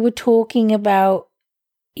like we were talking about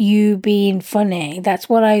you being funny. That's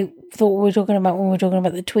what I thought we were talking about when we were talking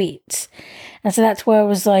about the tweets. And so that's where I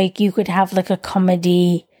was like, you could have like a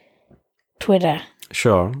comedy Twitter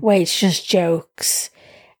Sure. where it's just jokes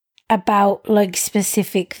about like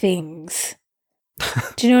specific things.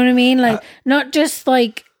 Do you know what I mean? Like, not just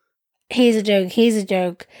like, here's a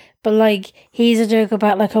joke, but like, here's a joke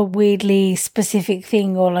about like a weirdly specific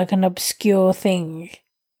thing or like an obscure thing.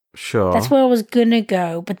 Sure. That's where I was gonna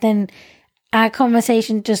go, but then our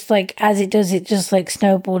conversation just like, as it does, it just like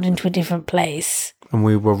snowballed into a different place. And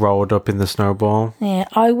we were rolled up in the snowball. Yeah,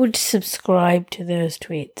 I would subscribe to those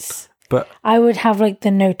tweets. But I would have like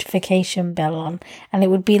the notification bell on, and it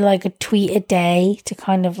would be like a tweet a day to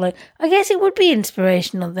kind of like, I guess it would be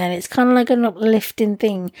inspirational then. It's kind of like an uplifting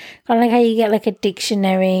thing. Kind of like how you get like a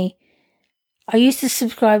dictionary. I used to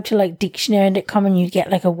subscribe to like dictionary.com and you'd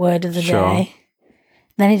get like a word of the Sure. day.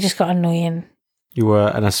 Then it just got annoying. you were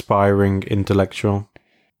an aspiring intellectual.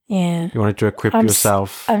 Yeah. You wanted to equip I'm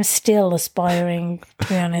yourself I'm still aspiring, to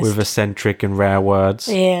be honest. with eccentric and rare words.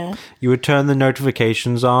 Yeah. You would turn the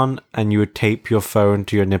notifications on and you would tape your phone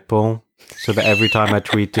to your nipple so that every time I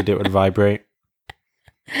tweeted it would vibrate.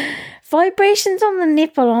 Vibrations on the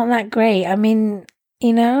nipple aren't that great. I mean,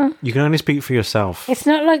 you know, You can only speak for yourself. it's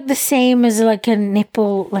not like the same as like a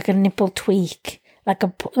nipple tweak. Like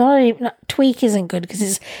not tweak isn't good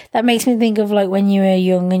because that makes me think of like when you were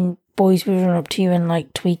young and boys would run up to you and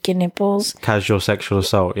like tweak your nipples. Casual sexual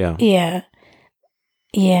assault, yeah. Yeah.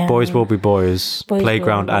 Yeah. Boys will be boys. Boys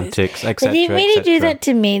Playground will be boys. antics, They etc. didn't really do that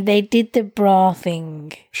to me. They did the bra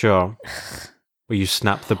thing. Sure. Where you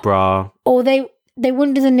snap the bra. Or they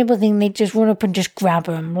wouldn't do the nipple thing. They'd just run up and just grab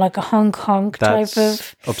them like a honk That's type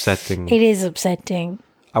of. upsetting. It is upsetting.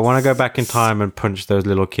 I want to go back in time and punch those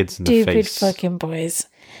little kids in the Stupid face. fucking boys.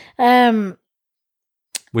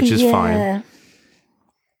 Which is fine.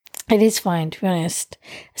 It is fine, to be honest.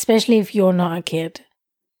 Especially if you're not a kid.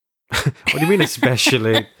 What do you mean,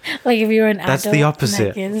 especially? Like if you're an adult. That's the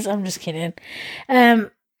opposite. And kids. I'm just kidding.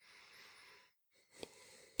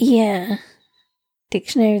 Yeah.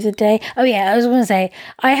 Dictionary of the day. Oh yeah, I was going to say,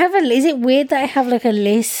 I have is it weird that I have like a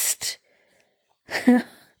list Where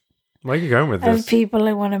are you going with of this? people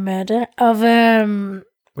I want to murder? Of Well,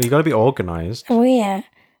 you got to be organised. oh yeah.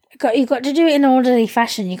 You got to do it in orderly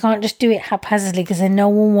fashion. You can't just do it haphazardly because then no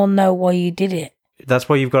one will know why you did it. That's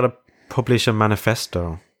why you've got to publish a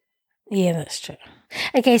manifesto. Yeah, that's true.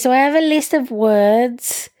 Okay, so I have a list of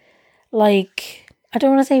words, like, I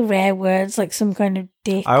don't want to say rare words, like some kind of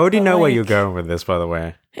dick. I already but know where like- you're going with this, by the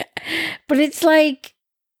way. But it's like,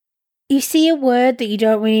 you see a word that you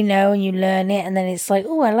don't really know and you learn it and then it's like,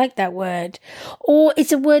 oh, I like that word. Or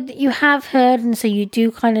it's a word that you have heard and so you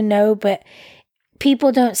do kind of know, but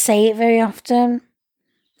people don't say it very often.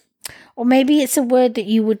 Or maybe it's a word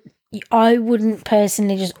that I wouldn't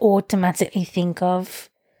personally just automatically think of.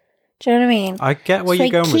 Do you know what I mean? I get where so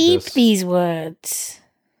you're going I with keep this. these words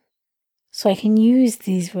so I can use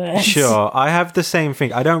these words. Sure, I have the same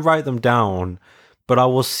thing. I don't write them down, but I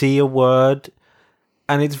will see a word,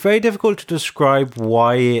 and it's very difficult to describe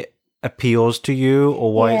why it appeals to you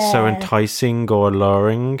or why it's so Yeah. enticing or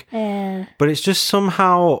alluring. Yeah. But it's just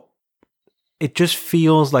somehow, it just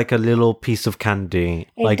feels like a little piece of candy.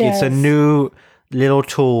 It Like it's a does. new little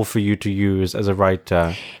tool for you to use as a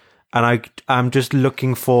writer. And I'm just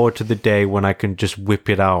looking forward to the day when I can just whip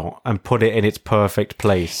it out and put it in its perfect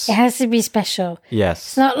place. It has to be special. It's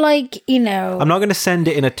Yes. not like, I'm not going to send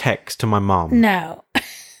it in a text to my mom. no.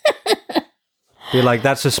 Be like,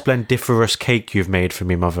 that's a splendiferous cake you've made for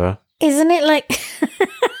me, mother. Isn't it like...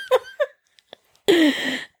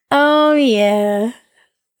 Oh, yeah.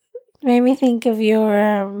 Made me think of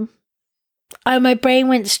your... Oh, my brain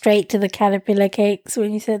went straight to the caterpillar cakes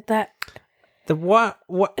when you said that. The what?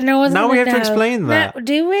 What? No one's Now gonna we have to know. explain that. No,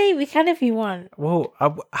 do we? We can if you want. Well,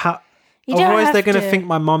 how? You don't Otherwise, have they're going to to. think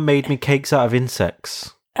my mom made me cakes out of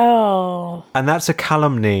insects. Oh, And that's a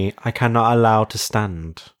calumny I cannot allow to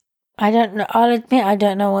stand. I don't know. I'll admit I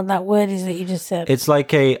don't know what that word is that you just said. It's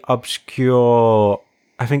like a obscure,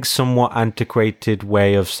 I think somewhat antiquated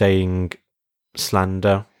way of saying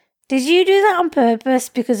slander. Did you do that on purpose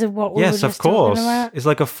because of what we were Yes, just of course. talking about? It's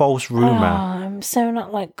like a false Oh, rumor. I'm so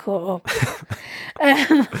not like caught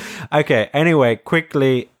up. Okay, anyway,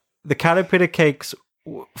 quickly, the caterpillar cakes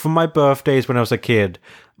for my birthdays when I was a kid,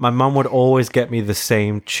 my mum would always get me the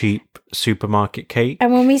same cheap supermarket cake.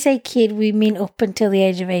 And when we say kid, we mean up until the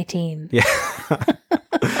age of 18. Yeah.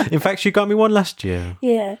 In fact, she got me one last year.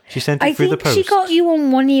 Yeah. She sent it I through the think post. she got you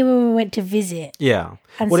on one year when we went to visit. Yeah.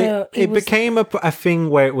 And Well, so it was- became a thing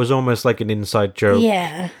where it was almost like an inside joke.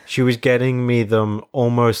 Yeah. She was getting me them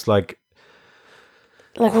almost like,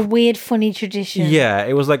 Like a weird, funny tradition. yeah,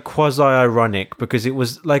 it was like quasi-ironic because it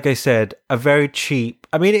was, like I said, a very cheap,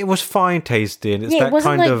 I mean, it was fine tasting. It's Yeah, that it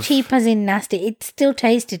wasn't kind like of, cheap as in nasty. It still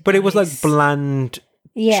tasted but it was like nice. bland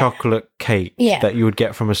Yeah. chocolate cake Yeah. that you would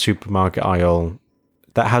get from a supermarket aisle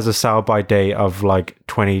that has a sell-by date of like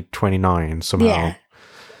 2029 somehow. Yeah.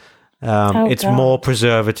 Oh, it's God. more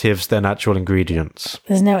preservatives than actual ingredients.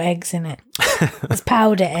 There's no eggs in it. It's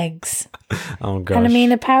powder eggs. Oh gosh. And I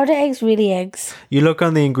mean, are powder eggs really eggs? You look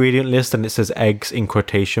on the ingredient list and it says eggs in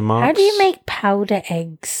quotation marks. How do you make powder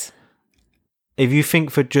eggs? If you think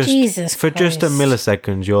for just Jesus just a Christ.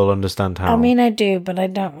 millisecond, you'll understand how. I mean, I do, but I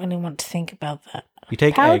don't really want to think about that. you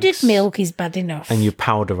take Powdered eggs milk is bad enough. and you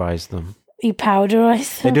powderize them. You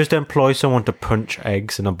powderize They them? just employ someone to punch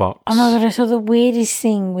eggs in a box. Oh my god, I saw the weirdest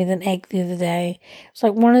thing with an egg the other day. It's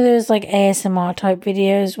like one of those like ASMR type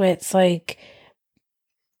videos where it's like,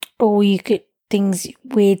 oh, weird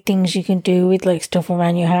things you can do with like stuff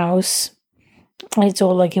around your house. And it's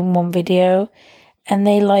all like in one video. And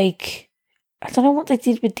they like, I don't know what they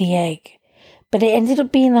did with the egg, but it ended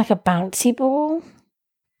up being like a bouncy ball.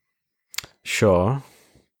 Sure.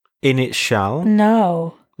 In its shell,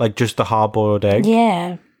 No. like just the hard-boiled egg.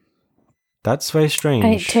 Yeah. That's very And it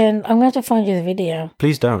strange. turned, I'm going to have to find you the video.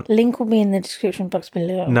 Please don't. Link will be in the description box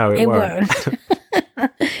below. No, it won't.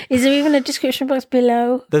 Is there even a description box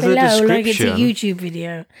below? There's a below, like it's a description. YouTube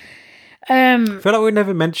video. I feel like we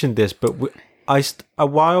never mentioned this, but a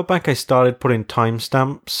while back I started putting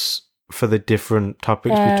timestamps for the different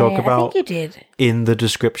topics we talk yeah, I about think you did. in the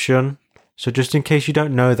description. So just in case you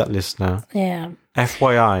don't know that, listener, Yeah.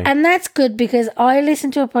 FYI. And that's good because I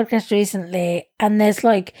listened to a podcast recently and there's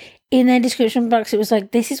like, in their description box, it was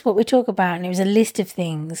like, this is what we talk about. And it was a list of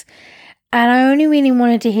things. And I only really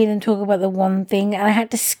wanted to hear them talk about the one thing. And I had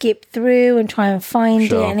to skip through and try and find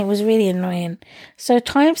Sure. it. And it was really annoying. So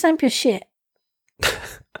timestamp your shit.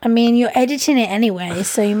 I mean, you're editing it anyway,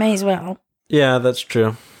 so you may as well. Yeah, that's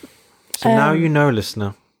true. So now you know,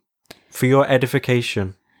 listener. For your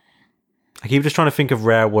edification. I keep just trying to think of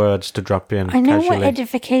rare words to drop in. I know casually. what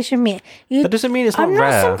edification means. That doesn't mean it's not I'm rare.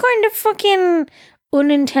 not some kind of fucking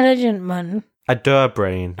unintelligent man. A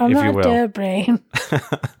brain, I'm if not you a will. brain.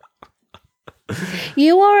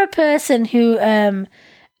 You are a person who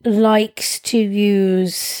likes to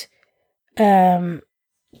use.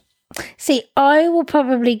 See, I will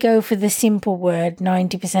probably go for the simple word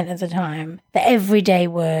 90% of the time, the everyday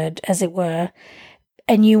word, as it were,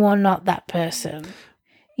 and you are not that person.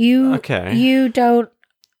 You don't.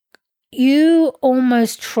 You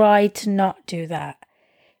almost try to not do that.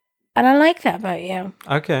 And I like that about you.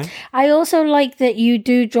 Okay. I also like that you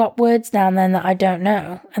do drop words down there that I don't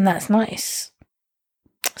know, and that's nice.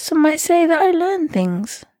 Some might say that I learn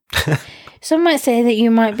things. Some might say that you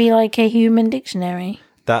might be like a human dictionary.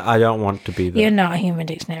 That I don't want to be there. You're not a human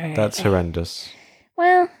dictionary. That's horrendous.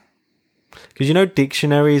 Well, because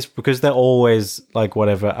dictionaries, because they're always like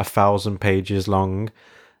 1,000 pages long,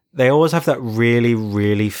 they always have that really,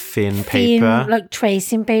 really thin paper. Like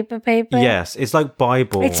tracing paper. Yes, it's like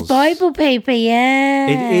Bibles. It's Bible paper, yeah.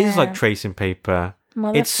 It is like tracing paper.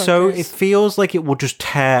 It feels like it will just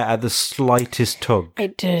tear at the slightest tug.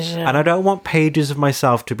 It does. And I don't want pages of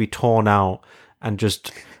myself to be torn out and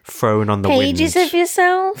just thrown on the wind. Pages of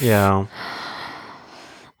yourself? Yeah.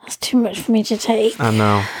 That's too much for me to take. I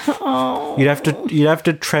know. Oh. You'd have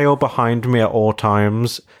to trail behind me at all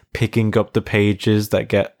times, picking up the pages that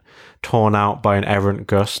get torn out by an errant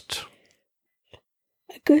gust.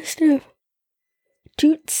 A gust of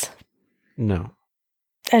toots? No.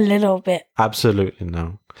 A little bit. Absolutely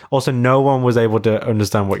no. Also, no one was able to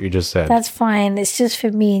understand what you just said. That's fine. It's just for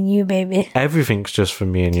me and you, baby. Everything's just for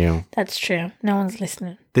me and you. That's true. No one's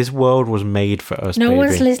listening. This world was made for us, No baby.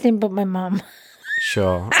 one's listening but my mum.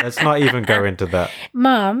 Sure. Let's not even go into that.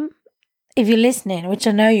 Mum, if you're listening, which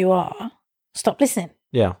I know you are, stop listening.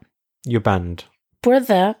 Yeah. You're banned.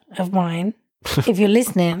 Brother of mine, if you're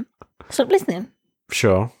listening, stop listening.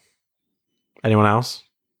 Sure. Anyone else?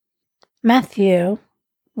 Matthew,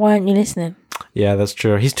 why aren't you listening? Yeah, that's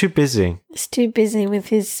true. He's too busy. He's too busy with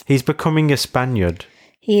his... He's becoming a Spaniard.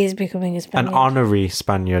 He is becoming a Spaniard. An honorary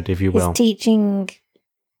Spaniard, if you will. He's teaching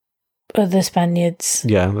other Spaniards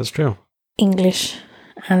Yeah, that's true. English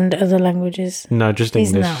and other languages. No, just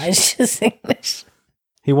English. He's not, it's just English.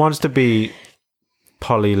 He wants to be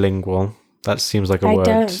polylingual. That seems like a word.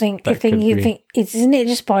 I don't think... Isn't it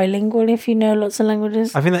just bilingual if you know lots of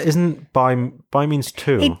languages? I think that isn't bi means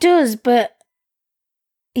two. It does, but...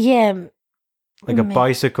 Yeah... Like a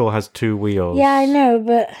bicycle has two wheels. Yeah, I know,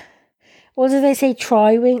 but what do they say?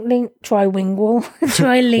 Trilingual?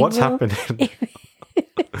 Trilingual? What's happening?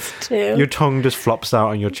 It's two. Your tongue just flops out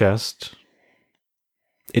on your chest.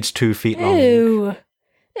 It's 2 feet long. Ew.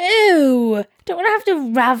 Don't want to have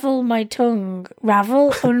to ravel my tongue.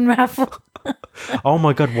 Ravel? Unravel? Oh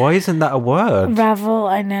my god, why isn't that a word? Ravel,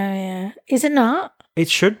 I know, yeah. Is it not? It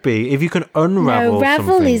should be. If you can unravel No,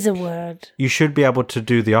 ravel something, is a word. you should be able to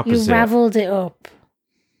do the opposite. You ravelled it up.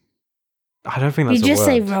 I don't think that's You a just word.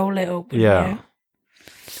 say roll it up. Yeah. You know?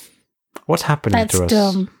 What's happening That's to us?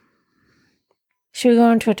 dumb. Should we go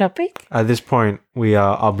on to a topic? At this point, we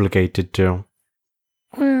are obligated to.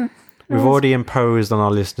 We've already imposed on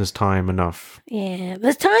our listeners' time enough. Yeah,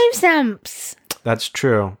 there's timestamps. That's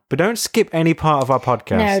true. But don't skip any part of our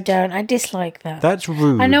podcast. No, don't. I dislike that. That's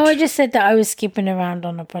rude. I know I just said that I was skipping around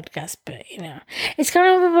on a podcast, but, it's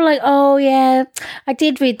kind of people like, oh, yeah, I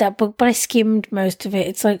did read that book, but I skimmed most of it.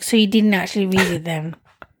 It's like, so you didn't actually read it then?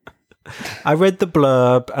 I read the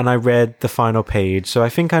blurb and I read the final page, so I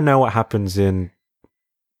think I know what happens in...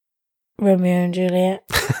 Romeo and Juliet.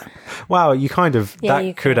 Wow, you kind of... Yeah, that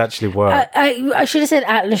you could actually work. I should have said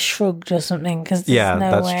Atlas Shrugged or something, because there's no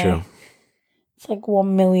that's way. true. It's like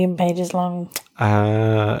 1 million pages long.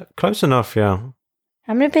 Close enough, yeah.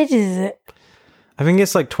 How many pages is it? I think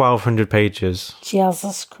it's like 1,200 pages.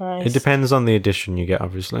 Jesus Christ. It depends on the edition you get,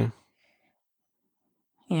 obviously.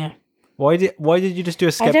 Yeah. Why did you just do a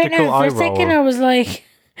I skeptical don't know. eye For a roll? second, I was like,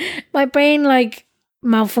 my brain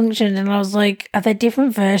malfunctioned, and I was like, are there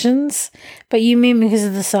different versions? But you mean because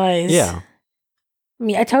of the size? Yeah. I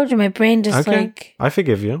mean, I told you my brain just I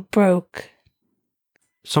forgive you. broke.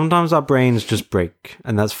 Sometimes our brains just break,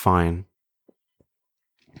 and that's fine.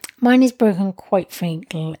 Mine is broken quite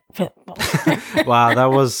frequently. Wow,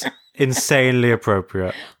 that was insanely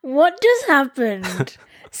appropriate. What just happened?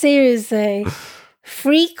 Seriously.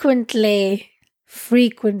 Frequently.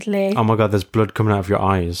 Oh my god, there's blood coming out of your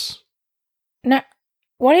eyes. No.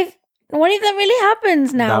 What if that really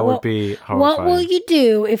happens now? That would be horrifying. What will you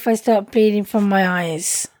do if I start bleeding from my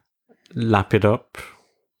eyes? lap it up.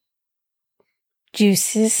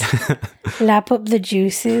 Juices. Lap up the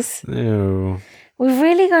juices. Ew. We've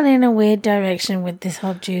really gone in a weird direction with this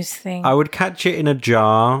whole juice thing. I would catch it in a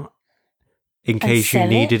jar in case you sell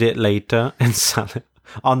needed it later and sell it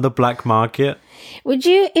on the black market. Would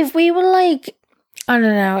you, if we were like, I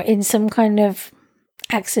don't know, in some kind of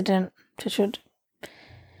accident,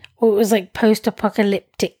 or it was like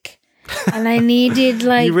post-apocalyptic, and I needed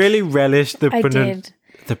like... You really relish the... I did.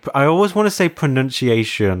 I always want to say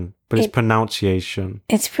pronunciation, but it's pronunciation.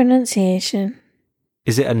 It's pronunciation.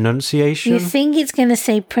 Is it enunciation? You think it's going to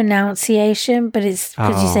say pronunciation, but it's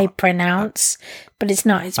because you say pronounce, but it's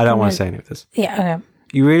not. It's I don't want to say any of this. Yeah, okay.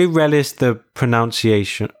 You really relish the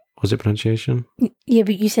pronunciation. Was it pronunciation? Yeah,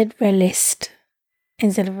 but you said relist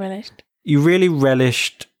instead of relished. You really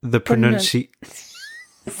relished the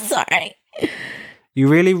Sorry. You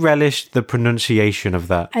really relished the pronunciation of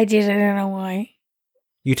that. I did. I don't know why.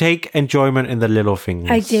 You take enjoyment in the little things.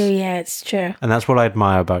 I do, yeah, it's true. And that's what I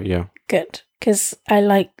admire about you. Good. Because I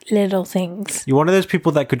like little things. You're one of those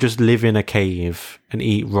people that could just live in a cave and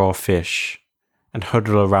eat raw fish and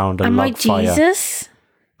huddle around a log fire. Am I Jesus?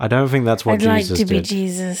 I don't think that's what Jesus did. I'd like to be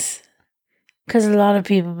Jesus. Because a lot of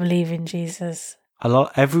people believe in Jesus.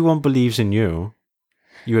 Everyone believes in you.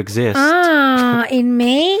 You exist. In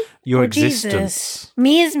me? Your or existence. Jesus?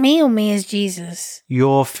 Me is me or me is Jesus?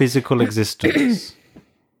 Your physical existence.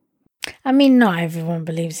 I mean, not everyone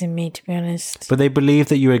believes in me, to be honest. But they believe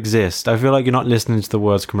that you exist. I feel like you're not listening to the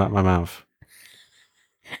words coming out of my mouth.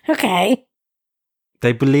 Okay.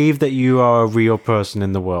 They believe that you are a real person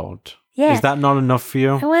in the world. Yeah. Is that not enough for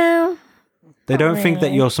you? Well, they don't think that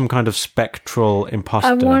really. you're some kind of spectral imposter.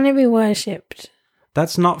 I want to be worshipped.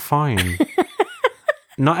 That's not fine.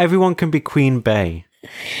 Not everyone can be Queen Bey.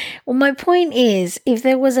 Well, my point is, if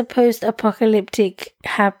there was a post-apocalyptic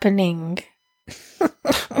happening...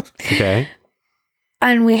 Okay.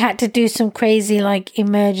 And we had to do some crazy, like,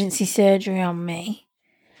 emergency surgery on me,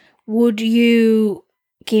 would you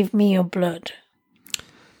give me your blood?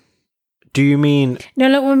 Do you mean... No,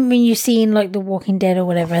 like when you see in, like, The Walking Dead or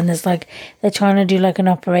whatever, and there's, like, they're trying to do, like, an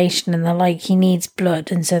operation, and they're like, he needs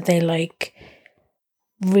blood, and so they, like,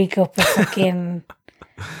 rig up a fucking...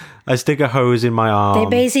 I stick a hose in my arm. They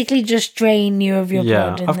basically just drain you of your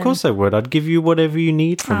blood. Yeah, of course I would. I'd give you whatever you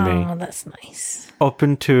need from me. Oh, that's nice. Up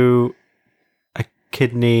into a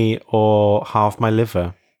kidney or half my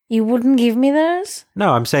liver. You wouldn't give me those?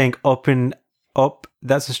 No, I'm saying up,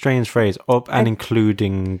 that's a strange phrase. Up and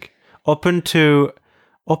including. Up and to.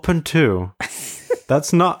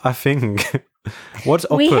 That's not a thing. What's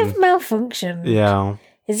up? We have malfunctioned. Yeah.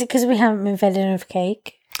 Is it because we haven't been fed enough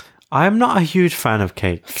cake? I'm not a huge fan of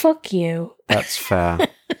cake. Fuck you. That's fair.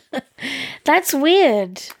 That's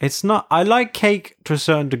weird. It's not. I like cake to a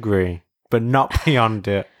certain degree, but not beyond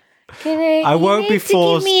it. I won't be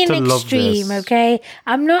forced to give me to an love extreme, this. okay?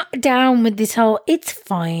 I'm not down with this whole, it's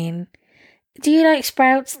fine. Do you like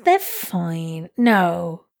sprouts? They're fine.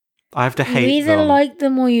 No. I have to You hate either them. like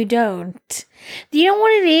them or you don't. Do you know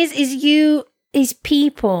what it is? Is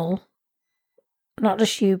people, not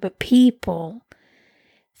just you, but people.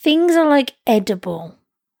 Things are like edible.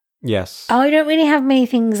 Yes. I don't really have many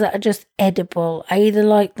things that are just edible. I either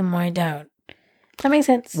like them or I don't. That makes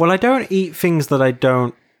sense? Well, I don't eat things that I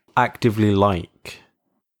don't actively like.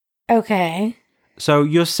 Okay. So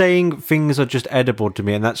you're saying things are just edible to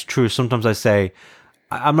me, and that's true. Sometimes I say,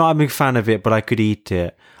 I'm not a big fan of it, but I could eat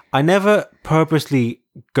it. I never purposely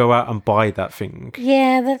go out and buy that thing.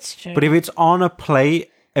 Yeah, that's true. But if it's on a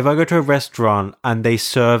plate, if I go to a restaurant and they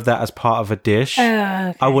serve that as part of a dish,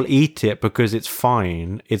 okay. I will eat it because it's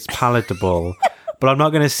fine. It's palatable. But I'm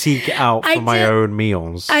not going to seek it out for my own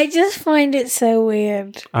meals. I just find it so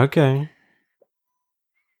weird. Okay.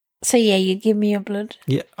 So yeah, you'd give me your blood?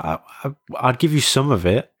 Yeah, I'd give you some of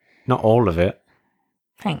it, not all of it.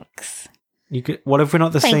 Thanks. You could. What if we're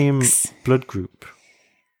not the same blood group?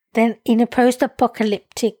 Then in a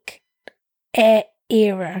post-apocalyptic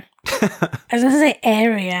era, I was going to say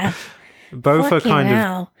area. Both Fucking are kind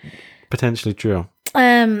hell. of potentially true.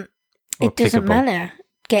 It doesn't kickable. matter.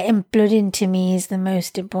 Getting blood into me is the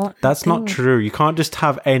most important That's thing. not true. You can't just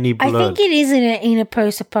have any blood. I think it is in a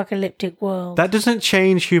post-apocalyptic world. That doesn't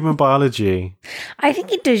change human biology. I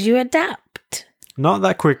think it does. You adapt. Not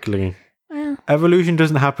that quickly. Well, Evolution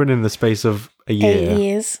doesn't happen in the space of a year. 8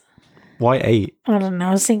 years. Why 8? I don't know.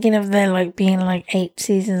 I was thinking of there like being like 8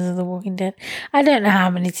 seasons of The Walking Dead. I don't know how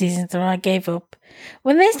many seasons there are. I gave up.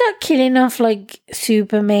 When they start killing off like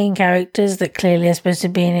super main characters that clearly are supposed to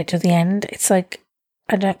be in it to the end, it's like,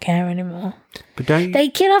 I don't care anymore. But don't you? They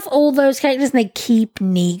kill off all those characters and they keep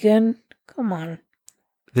Negan. Come on.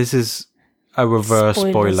 This is a reverse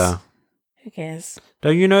Spoilers. spoiler. Who cares?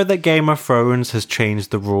 Don't you know that Game of Thrones has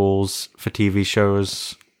changed the rules for TV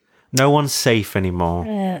shows? No one's safe anymore.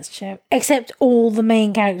 Yeah, that's true. Except all the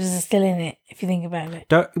main characters are still in it, if you think about it.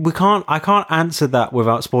 I can't answer that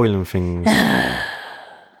without spoiling things. That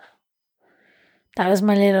was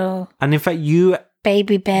my little And in fact, you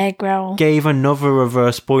baby bear growl. gave another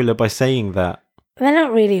reverse spoiler by saying that. They're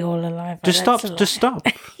not really all alive. Just stop. Just stop.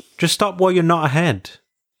 Just stop while you're not ahead.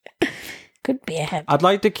 Could be ahead. I'd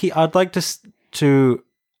like to.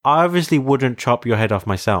 I obviously wouldn't chop your head off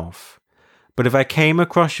myself, but if I came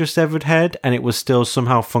across your severed head and it was still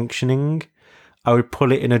somehow functioning, I would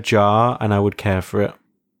pull it in a jar and I would care for it.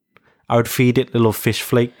 I would feed it little fish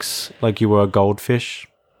flakes like you were a goldfish.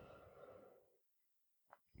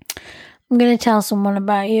 I'm going to tell someone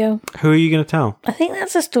about you. Who are you going to tell? I think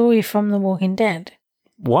that's a story from The Walking Dead.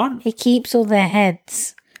 What? He keeps all their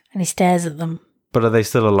heads and he stares at them. But are they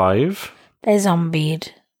still alive? They're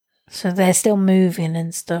zombied. So they're still moving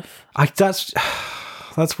and stuff. That's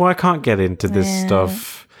why I can't get into this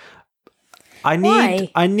stuff. I need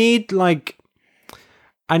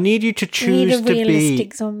you to choose to be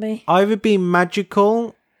zombie. either be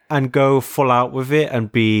magical and go full out with it and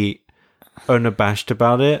be unabashed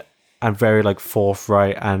about it and very like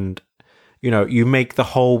forthright, and you make the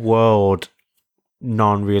whole world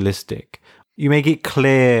non-realistic. You make it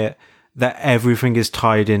clear that everything is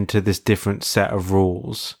tied into this different set of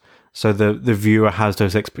rules, so the viewer has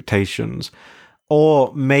those expectations,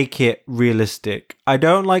 or make it realistic. I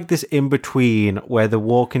don't like this in between where The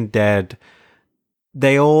Walking Dead,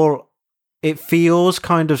 it feels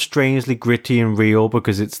kind of strangely gritty and real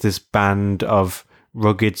because it's this band of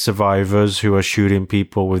rugged survivors who are shooting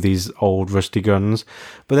people with these old rusty guns.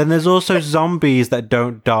 But then there's also zombies that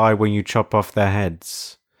don't die when you chop off their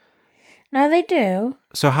heads. No, they do.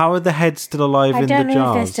 So how are the heads still alive in the jars? I don't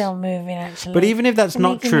know if they're still moving, actually. But even if that's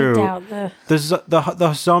not true,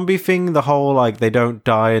 the zombie thing, the whole like they don't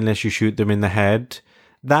die unless you shoot them in the head,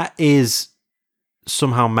 that is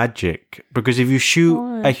somehow magic. Because if you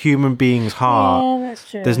shoot a human being's heart, that's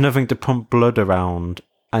true. There's nothing to pump blood around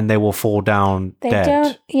and they will fall down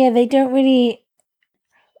dead. They don't really...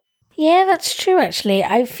 Yeah, that's true, actually.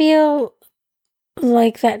 I feel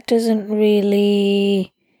like that doesn't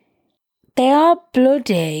really... They are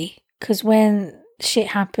bloody, because when shit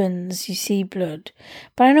happens, you see blood.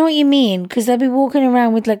 But I know what you mean, because they'll be walking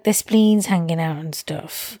around with like their spleens hanging out and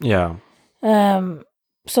stuff. Yeah.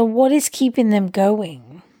 So what is keeping them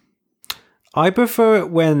going? I prefer it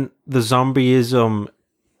when the zombieism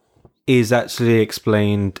is actually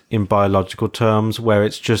explained in biological terms, where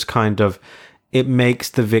it's just kind of, it makes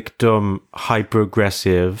the victim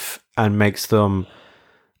hyper-aggressive and makes them,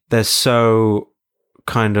 they're so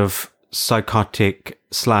kind of psychotic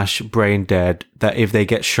 / brain dead that if they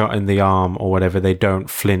get shot in the arm or whatever, they don't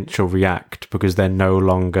flinch or react because they're no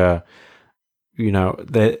longer,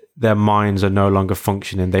 their minds are no longer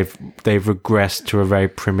functioning. They've regressed to a very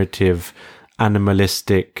primitive,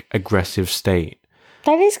 animalistic, aggressive state.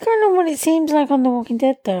 That is kind of what it seems like on The Walking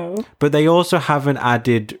Dead, though. But they also have an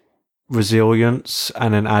added resilience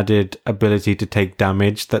and an added ability to take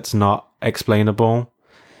damage that's not explainable.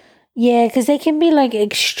 Yeah, because they can be like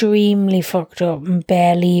extremely fucked up and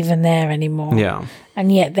barely even there anymore. Yeah.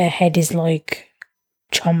 And yet their head is like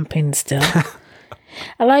chomping still.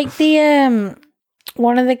 I like the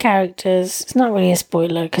one of the characters, it's not really a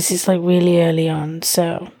spoiler because it's like really early on,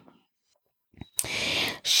 so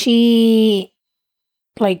she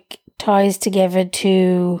like ties together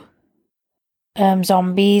two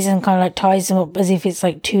zombies and kind of like ties them up as if it's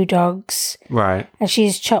like two dogs. Right. And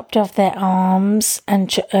she's chopped off their arms and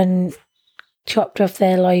chopped off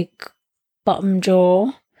their like bottom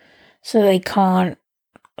jaw so they can't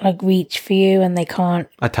like reach for you and they can't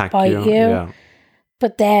bite you. Yeah.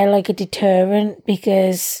 But they're like a deterrent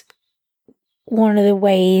because one of the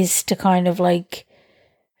ways to kind of like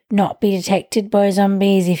not be detected by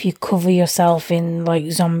zombies if you cover yourself in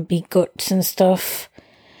like zombie guts and stuff,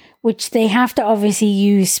 which they have to obviously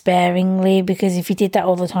use sparingly because if you did that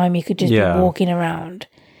all the time, you could just be walking around.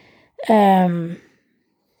 So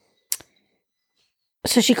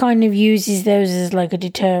she kind of uses those as like a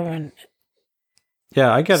deterrent.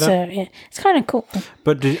 Yeah, I get it. So yeah, it's kind of cool.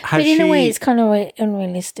 But in a way, it's kind of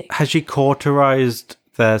unrealistic. Has she cauterized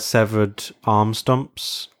their severed arm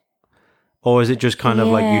stumps? Or is it just kind of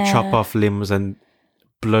like you chop off limbs and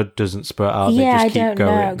blood doesn't spurt out? Yeah, they just keep I don't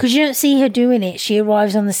going. know. Because you don't see her doing it. She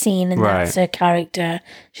arrives on the scene and that's her character.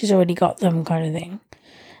 She's already got them kind of thing.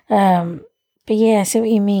 But yeah, I see what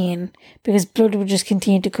you mean. Because blood would just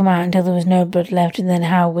continue to come out until there was no blood left. And then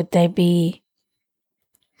how would they be...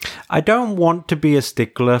 I don't want to be a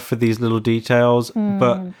stickler for these little details,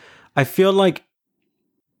 but I feel like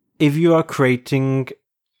if you are creating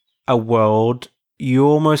a world, you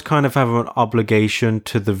almost kind of have an obligation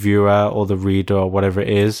to the viewer or the reader or whatever it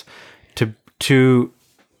is to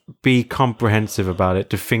be comprehensive about it,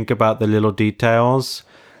 to think about the little details.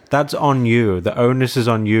 That's on you. The onus is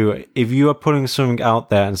on you. If you are putting something out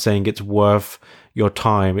there and saying it's worth your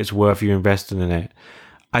time, it's worth you investing in it,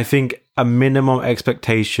 I think a minimum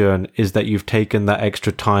expectation is that you've taken that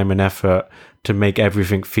extra time and effort to make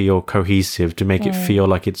everything feel cohesive, to make it feel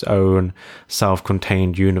like its own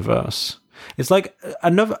self-contained universe. It's like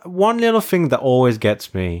one little thing that always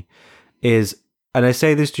gets me is, and I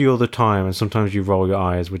say this to you all the time, and sometimes you roll your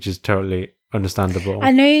eyes, which is totally understandable.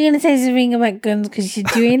 I know you're going to say something about guns because you're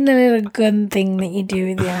doing the little gun thing that you do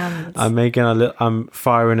with your hands. I'm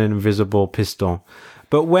firing an invisible pistol.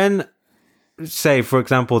 But when, say, for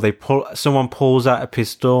example, someone pulls out a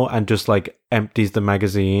pistol and just like empties the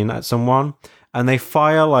magazine at someone, and they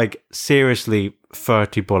fire like seriously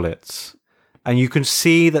 30 bullets, and you can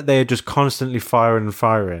see that they're just constantly firing and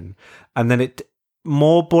firing, and then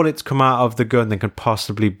more bullets come out of the gun than could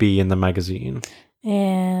possibly be in the magazine.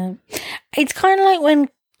 Yeah. It's kind of like when...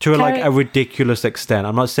 To like a ridiculous extent.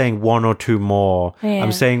 I'm not saying one or two more. Yeah.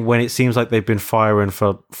 I'm saying when it seems like they've been firing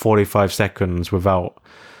for 45 seconds without,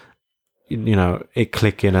 it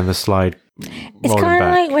clicking and the slide It's kind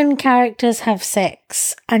of like when characters have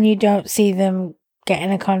sex and you don't see them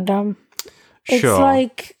getting a condom. It's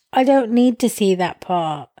like, I don't need to see that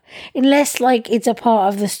part. Unless, like, it's a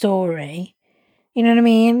part of the story. You know what I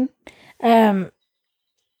mean?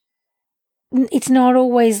 It's not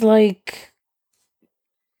always, like,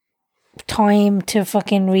 time to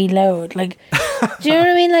fucking reload. Like, do you know what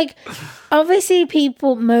I mean? Like, obviously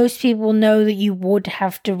most people know that you would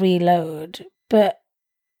have to reload, but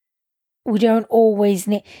we don't always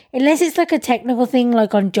need, unless it's like a technical thing,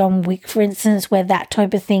 like on John Wick, for instance, where that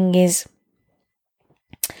type of thing is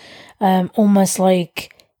almost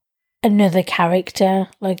like another character,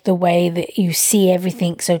 like the way that you see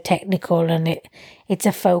everything so technical and it's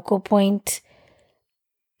a focal point.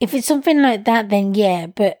 If it's something like that, then yeah,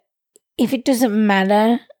 but if it doesn't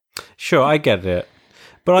matter, sure, I get it.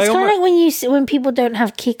 But it's kind of like when people don't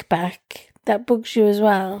have kickback, that bugs you as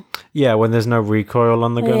well. Yeah, when there's no recoil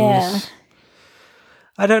on the guns. Yeah.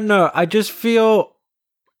 I don't know. I just feel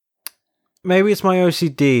maybe it's my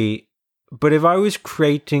OCD, but if I was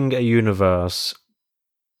creating a universe,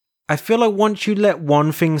 I feel like once you let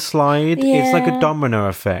one thing slide, it's like a domino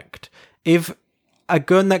effect. If a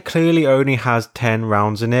gun that clearly only has 10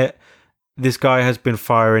 rounds in it, this guy has been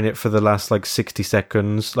firing it for the last like 60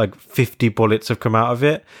 seconds, like 50 bullets have come out of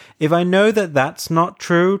it. If I know that that's not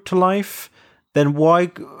true to life, then why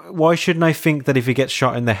shouldn't I think that if he gets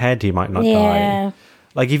shot in the head, he might not die?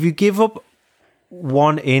 Like, if you give up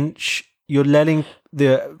 1 inch, you're letting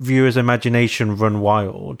the viewer's imagination run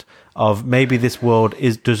wild of maybe this world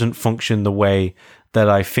doesn't function the way that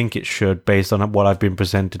I think it should based on what I've been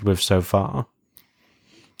presented with so far.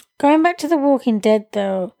 Going back to The Walking Dead,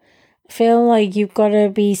 though, I feel like you've got to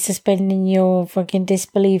be suspending your fucking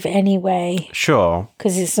disbelief anyway. Sure.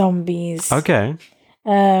 Because it's zombies. Okay.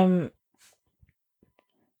 Yeah.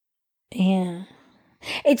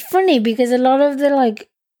 It's funny because a lot of the, like,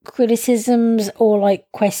 criticisms or,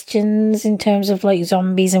 like, questions in terms of, like,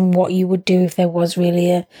 zombies and what you would do if there was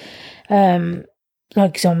really a,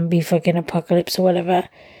 like, zombie fucking apocalypse or whatever.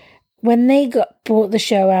 When they brought the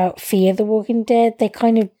show out, Fear the Walking Dead, they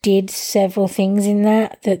kind of did several things in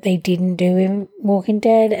that they didn't do in Walking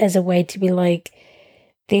Dead as a way to be like,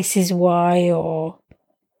 this is why, or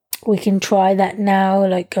we can try that now,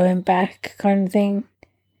 like going back kind of thing.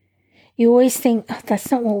 You always think,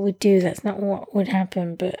 that's not what we'd do, that's not what would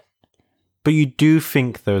happen, but you do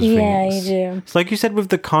think those things. Yeah, you do. It's like you said with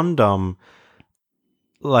the condom,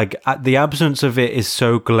 like the absence of it is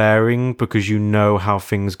so glaring because you know how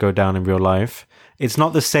things go down in real life. It's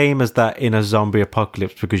not the same as that in a zombie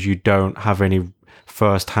apocalypse because you don't have any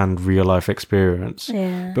first-hand real life experience.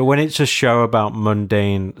 Yeah. But when it's a show about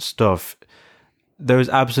mundane stuff, those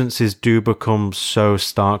absences do become so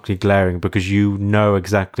starkly glaring because you know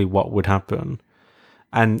exactly what would happen.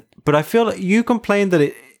 But I feel like you complain that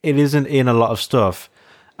it isn't in a lot of stuff,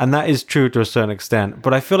 and that is true to a certain extent,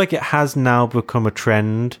 but I feel like it has now become a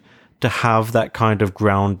trend to have that kind of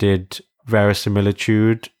grounded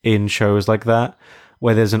verisimilitude in shows like that,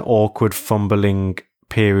 where there's an awkward fumbling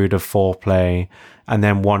period of foreplay, and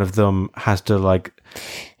then one of them has to like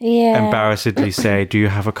embarrassedly say, do you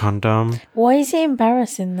have a condom? Why is it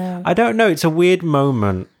embarrassing though? I don't know. It's a weird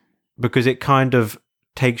moment because it kind of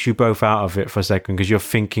takes you both out of it for a second because you're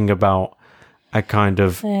thinking about a kind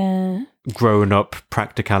of grown-up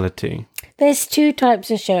practicality. There's two types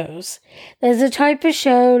of shows. There's a type of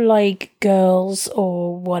show like Girls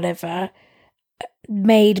or whatever,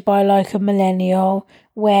 made by like a millennial,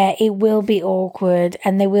 where it will be awkward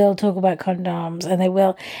and they will talk about condoms and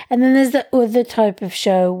then there's the other type of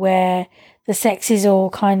show where the sex is all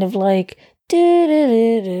kind of like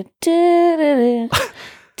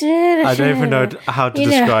I don't even know how to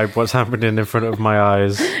describe what's happening in front of my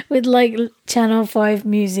eyes. With like Channel 5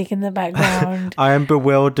 music in the background. I am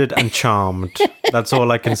bewildered and charmed. That's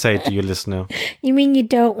all I can say to you, listener. You mean you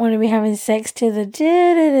don't want to be having sex to the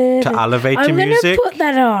to elevator music? I'm going to put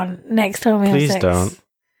that on next time we have sex. Please don't.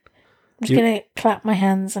 I'm just going to clap my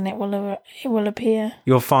hands and it will appear.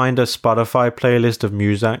 You'll find a Spotify playlist of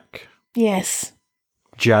music. Yes.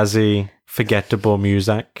 Jazzy, forgettable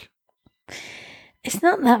music. It's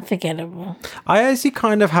not that forgettable. I actually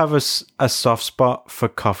kind of have a soft spot for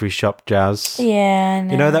coffee shop jazz. Yeah, I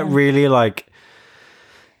know. You know, that really like,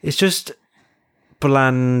 it's just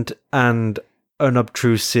bland and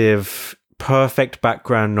unobtrusive, perfect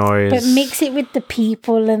background noise. But mix it with the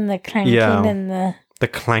people and the clanking and the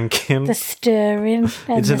clanking. The stirring.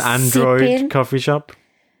 And it's an Android sipping. Coffee shop.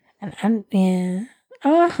 Yeah.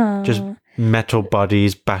 Uh-huh. Just metal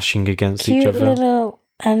bodies bashing against each other. Cute little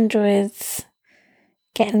androids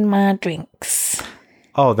getting my drinks.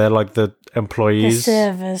 Oh, they're like the employees? The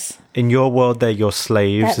servers. In your world, they're your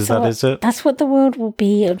slaves, is it? That's what the world will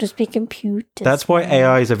be. It'll just be computers. That's why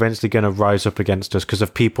AI is eventually going to rise up against us, because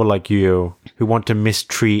of people like you who want to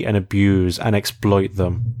mistreat and abuse and exploit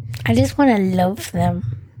them. I just want to love them.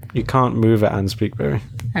 You can't move it and speak, baby.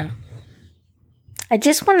 Oh. I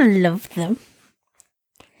just want to love them.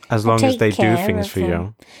 As long as they do things for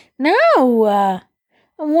you. No! I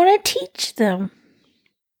want to teach them.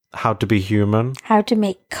 How to be human. How to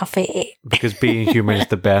make coffee. Because being human is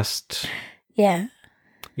the best. Yeah.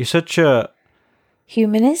 You're such a...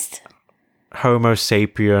 Humanist? Homo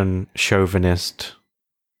sapien chauvinist.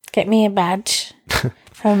 Get me a badge.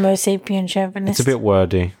 Homo sapien chauvinist. It's a bit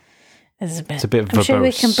wordy. It's a bit verbose. I'm sure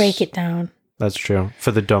we can break it down. That's true.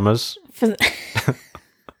 For the dumbers.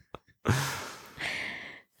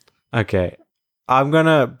 Okay. I'm going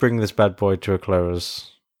to bring this bad boy to a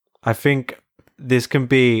close. I think this can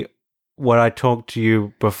be what I talked to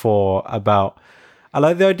you before about. I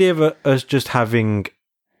like the idea of us just having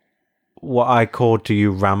what I called to you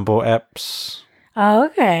ramble eps. Oh,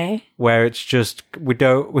 okay. Where it's just, we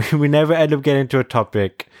never end up getting to a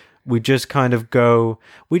topic. We just kind of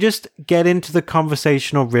we just get into the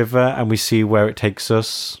conversational river and we see where it takes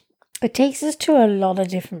us. It takes us to a lot of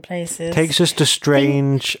different places. Takes us to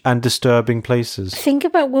strange and disturbing places. Think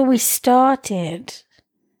about where we started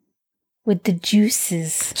with the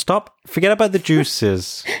juices. Stop. Forget about the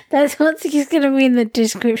juices. That's what's going to be in the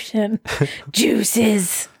description.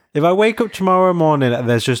 Juices. If I wake up tomorrow morning and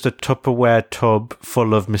there's just a Tupperware tub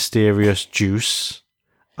full of mysterious juice,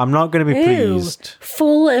 I'm not going to be pleased.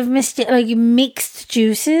 Full of mixed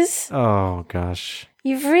juices? Oh, gosh.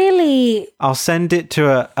 You've really... I'll send it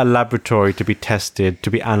to a laboratory to be tested,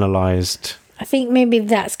 to be analysed. I think maybe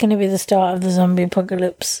that's going to be the start of the zombie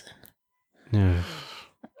apocalypse. Yeah.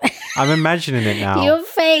 I'm imagining it now. Your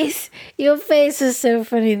face was so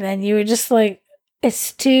funny then. You were just like,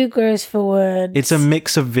 it's too gross for words. It's a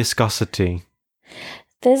mix of viscosity.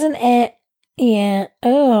 There's an air... Yeah.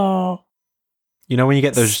 Oh... You know when you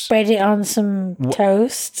get those... Spread it on some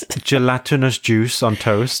toast. Gelatinous juice on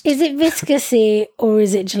toast. Is it viscousy or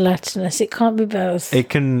is it gelatinous? It can't be both. It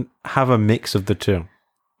can have a mix of the two.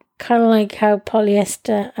 Kind of like how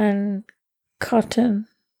polyester and cotton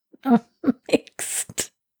are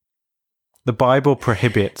mixed. The Bible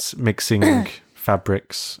prohibits mixing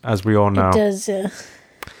fabrics, as we all know. It does, yeah.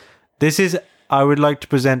 This is... I would like to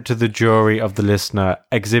present to the jury of the listener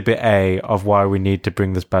Exhibit A of why we need to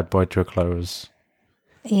bring this bad boy to a close.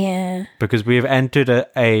 Yeah. Because we have entered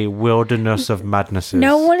a wilderness of madnesses.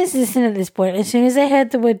 No one is listening at this point. As soon as they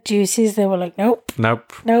heard the word juices, they were like, nope.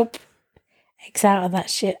 Nope. Nope. X out of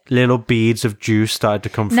that shit. Little beads of juice started to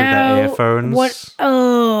come through their earphones. What?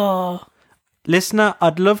 Oh. Listener,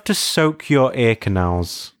 I'd love to soak your ear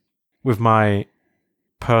canals with my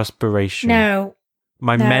perspiration. No.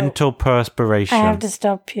 My mental perspiration. I have to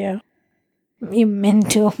stop you. Your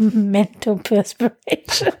mental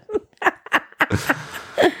perspiration.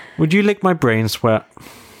 Would you lick my brain sweat?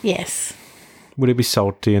 Yes. Would it be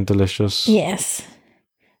salty and delicious? Yes.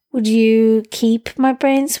 Would you keep my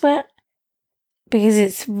brain sweat? Because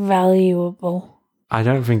it's valuable. I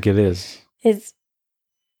don't think it is. It's...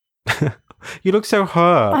 You look so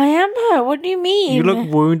hurt. I am hurt. What do you mean? You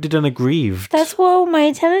look wounded and aggrieved. That's what all my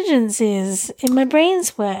intelligence is, in my brain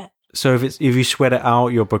sweat. So if you sweat it out,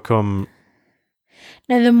 you'll become...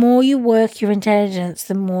 No, the more you work your intelligence,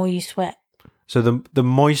 the more you sweat. So the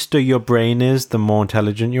moister your brain is, the more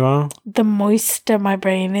intelligent you are? The moister my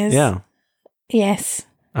brain is. Yeah. Yes.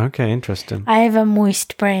 Okay, interesting. I have a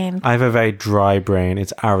moist brain. I have a very dry brain.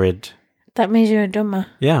 It's arid. That means you're a dumber.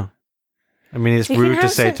 Yeah. I mean, it's rude to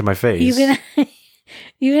say to my face.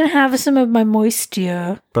 You can have some of my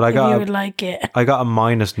moisture, but if you would like it. I got a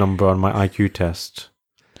minus number on my IQ test.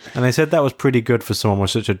 And they said that was pretty good for someone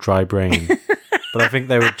with such a dry brain. But I think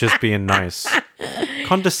they were just being nice.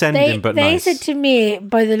 Condescending, but nice. They said to me,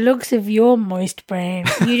 by the looks of your moist brain,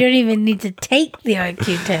 you don't even need to take the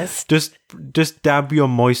IQ test. Just dab your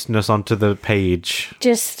moistness onto the page.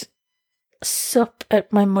 Just sup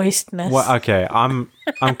at my moistness. Well, okay, I'm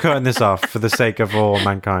cutting this off for the sake of all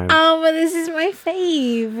mankind. Oh, but this is my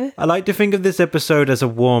fave. I like to think of this episode as a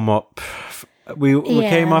warm-up. We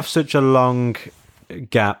came off such a long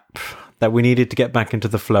gap that we needed to get back into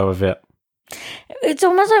the flow of it. It's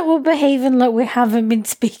almost like we're behaving like we haven't been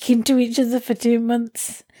speaking to each other for 2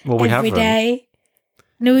 months. Well, we haven't. Every day.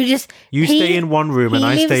 No, we just... You stay in one room and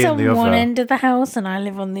I stay in the other. He lives on one end of the house and I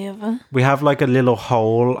live on the other. We have like a little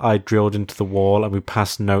hole I drilled into the wall and we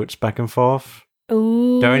pass notes back and forth.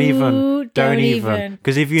 Ooh. Don't even.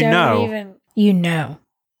 Because if you know... You know.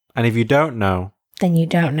 And if you don't know... Then you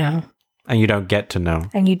don't know. And you don't get to know.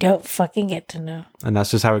 And you don't fucking get to know. And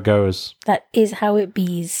that's just how it goes. That is how it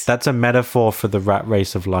bees. That's a metaphor for the rat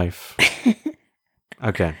race of life.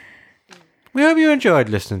 Okay. We hope you enjoyed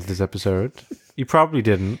listening to this episode. You probably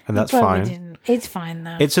didn't, and that's fine. Didn't. It's fine,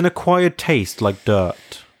 though. It's an acquired taste, like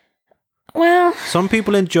dirt. Well... Some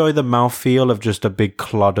people enjoy the mouthfeel of just a big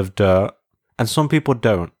clod of dirt, and some people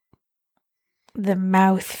don't. The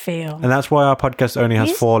mouthfeel. And that's why our podcast only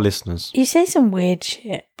has 4 listeners. You say some weird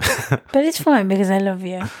shit. But it's fine because I love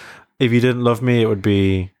you. If you didn't love me, it would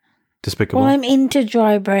be despicable. Well, I'm into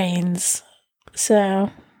dry brains. So...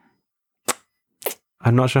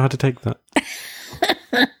 I'm not sure how to take that.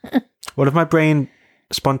 What if my brain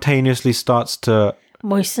spontaneously starts to...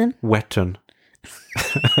 Moisten? Wetten.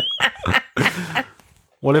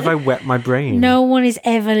 What if I wet my brain? No one is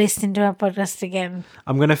ever listening to our podcast again.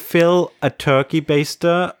 I'm going to fill a turkey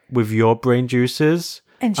baster with your brain juices.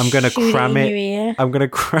 And I'm going to cram it. In your ear. I'm going to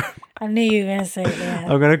cram. I knew you were going to say that.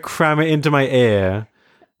 I'm going to cram it into my ear,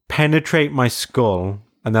 penetrate my skull,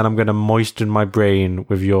 and then I'm going to moisten my brain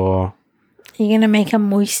with your... You're going to make a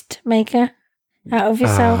moist maker out of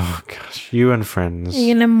yourself? Oh, gosh. You and friends.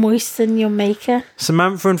 You're going to moisten your maker?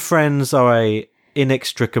 Samantha and friends are a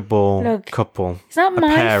inextricable couple. It's not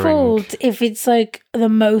my fault if it's like the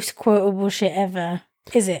most quotable shit ever,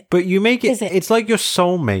 is it? But you make it, it's like your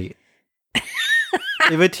soulmate.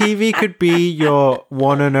 If a TV could be your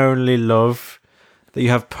one and only love that you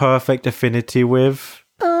have perfect affinity with.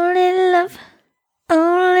 Only love.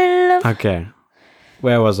 Only love. Okay.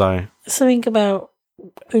 Where was I? Something about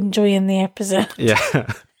enjoying the episode.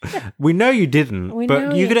 Yeah. We know you didn't,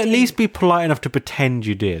 but you could at least be polite enough to pretend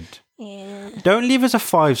you did. Yeah. Don't leave us a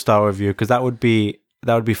 5-star review because that would be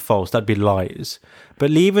false. That'd be lies. But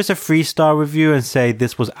leave us a 3-star review and say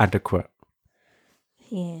this was adequate.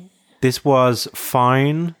 Yeah. This was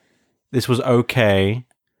fine. This was okay.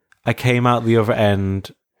 I came out the other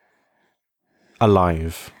end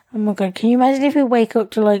alive. Oh my god, can you imagine if we wake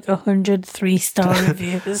up to like 100 3-star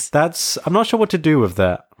reviews? I'm not sure what to do with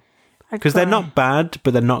that. Because they're not bad,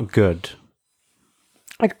 but they're not good.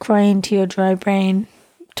 I'd cry into your dry brain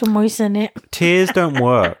to moisten it. Tears don't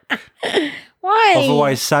work. Why?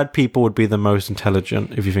 Otherwise, sad people would be the most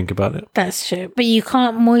intelligent, if you think about it. That's true. But you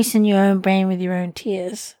can't moisten your own brain with your own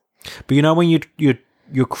tears. But you know when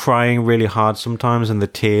you're crying really hard sometimes and the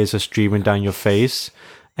tears are streaming down your face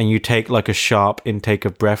and you take like a sharp intake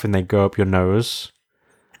of breath and they go up your nose?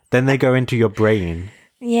 Then they go into your brain.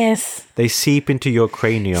 Yes. They seep into your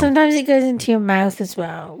cranium. Sometimes it goes into your mouth as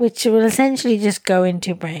well, which will essentially just go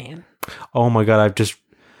into your brain. Oh my god,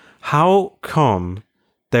 how come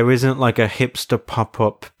there isn't like a hipster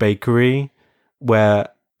pop-up bakery where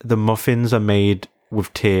the muffins are made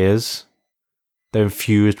with tears? They're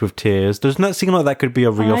infused with tears. Doesn't that seem like that could be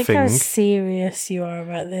a real thing? I like how serious you are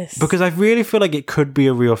about this. Because I really feel like it could be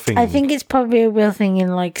a real thing. I think it's probably a real thing in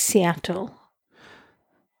like Seattle.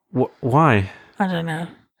 Why? I don't know.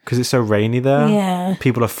 Because it's so rainy there? Yeah.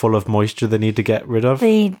 People are full of moisture they need to get rid of?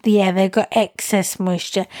 They've got excess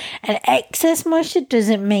moisture. And excess moisture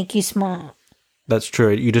doesn't make you smart. That's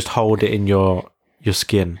true. You just hold it in your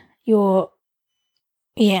skin.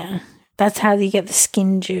 Yeah. That's how you get the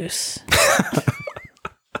skin juice.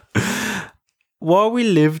 While we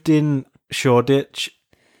lived in Shoreditch,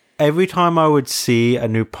 every time I would see a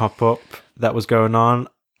new pop-up that was going on,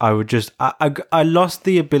 I would just... I lost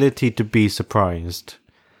the ability to be surprised.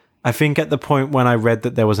 I think at the point when I read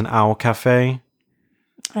that there was an owl cafe,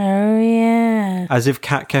 Oh, yeah. as if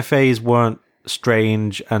cat cafes weren't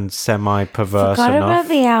strange and semi-perverse Forgot enough. about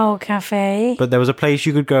the owl cafe. But there was a place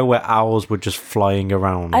you could go where owls were just flying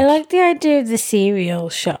around. I like the idea of the cereal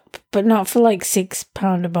shop, but not for like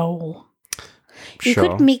 £6 a bowl. You Sure.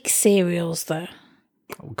 could mix cereals though.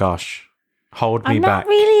 Oh, gosh. Hold me I'm back. not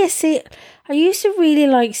really I used to really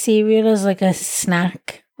like cereal as like a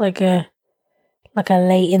snack, like a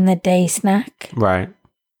late in the day snack. Right.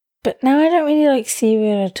 But now I don't really like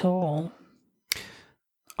cereal at all.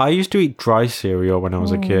 I used to eat dry cereal when I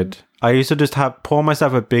was a kid. I used to just pour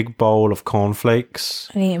myself a big bowl of cornflakes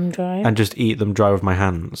And eat them dry. and just eat them dry with my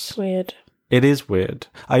hands. It's weird. It is weird.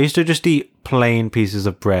 I used to just eat plain pieces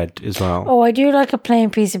of bread as well. Oh, I do like a plain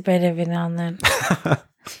piece of bread every now and then.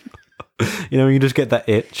 You know, you just get that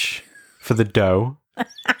itch for the dough.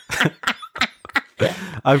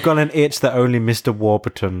 I've got an itch that only Mr.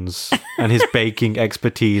 Warburton's and his baking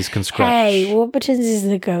expertise can scratch. Hey, Warburton's is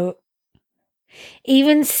the goat.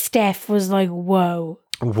 Even Steph was like, whoa,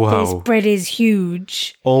 this Whoa. bread is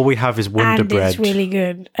huge. All we have is Wonder And Bread. it's really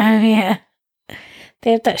good. Oh, yeah.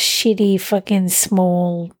 They have that shitty fucking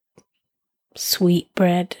small sweet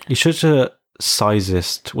bread. You're such a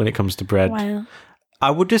sizist when it comes to bread. Wow.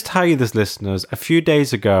 I would just tell you this, listeners. A few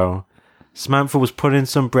days ago, Samantha was putting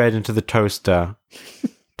some bread into the toaster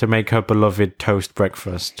to make her beloved toast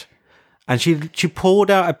breakfast. And she pulled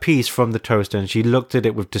out a piece from the toaster and she looked at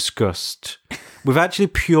it with disgust, with actually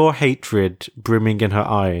pure hatred brimming in her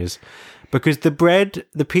eyes. Because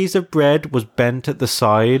the piece of bread was bent at the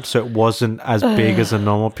side, so it wasn't as big as a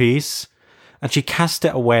normal piece. And she cast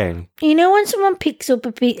it away. You know when someone picks up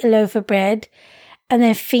a loaf of bread and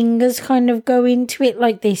their fingers kind of go into it,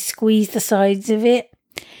 like they squeeze the sides of it?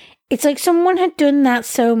 It's like someone had done that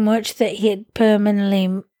so much that he had permanently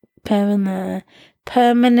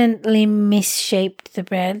misshaped the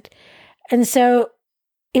bread. And so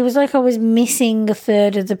it was like I was missing a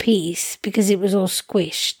third of the piece because it was all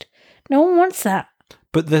squished. No one wants that.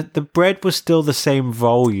 But the bread was still the same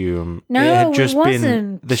volume. No, it had just it been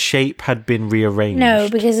wasn't. the shape had been rearranged. No,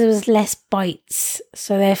 because there was less bites,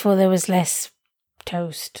 so therefore there was less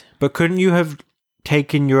toast. But couldn't you have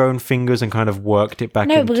taken your own fingers and kind of worked it back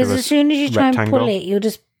No, into because a as soon as you try and rectangle? pull it, you'll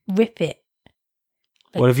just rip it.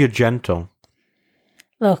 What if you're gentle?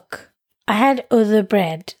 Look, I had other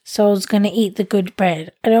bread, so I was going to eat the good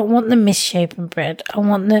bread. I don't want the misshapen bread. I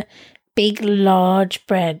want the big, large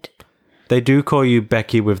bread. They do call you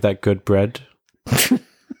Becky with that good bread.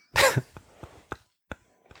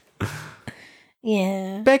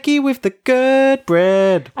 Yeah. Becky with the good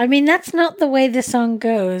bread. I mean, that's not the way the song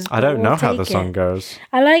goes. I but don't know we'll how the take song it. goes.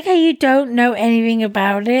 I like how you don't know anything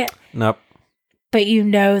about it, Nope. but you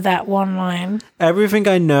know that one line. Everything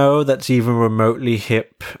I know that's even remotely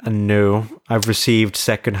hip and new, I've received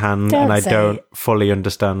secondhand Don't and I say don't it. fully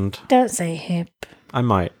understand. Don't say hip. I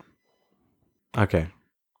might. Okay.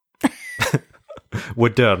 We're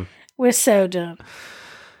done. We're so done.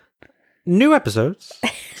 New episodes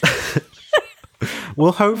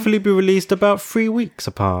will hopefully be released about 3 weeks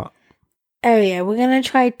apart. Oh, yeah, we're going to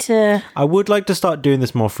try to I would like to start doing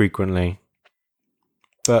this more frequently.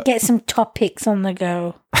 But get some topics on the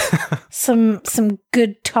go. some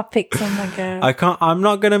good topics on the go. I'm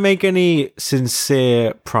not going to make any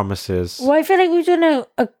sincere promises. Well, I feel like we've done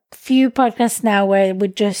a few podcasts now where we're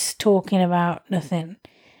just talking about nothing.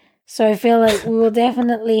 So I feel like we will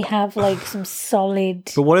definitely have like some solid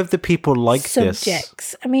But what if the people like this?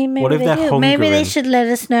 subjects. I mean, maybe What if they they're do. Maybe they hungering? should let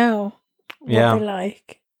us know what Yeah. they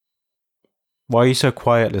like. Why are you so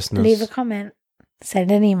quiet, listeners? Leave a comment.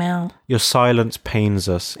 Send an email. Your silence pains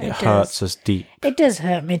us. It It hurts does. us deep. It does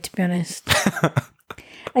hurt me, to be honest.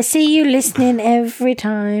 I see you listening every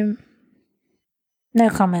time. No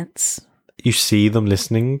comments. You see them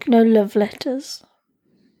listening No love letters.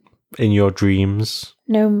 in your dreams.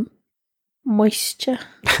 No moisture.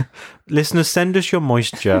 Listeners, send us your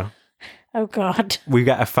moisture. Oh, God. We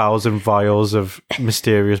get 1,000 vials of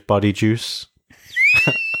mysterious body juice.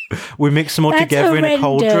 We mix them all That's together in a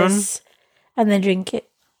cauldron. horrendous. And then drink it.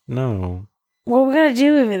 No. What are we going to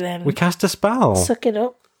do with it then? We cast a spell Suck it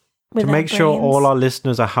up. With to our make sure brains? all our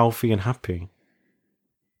listeners are healthy and happy.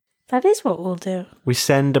 That is what we'll do. We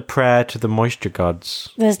send a prayer to the moisture gods.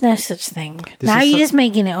 There's no such thing. This Now is you're so- just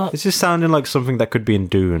making it up. This is sounding like something that could be in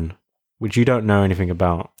Dune, which you don't know anything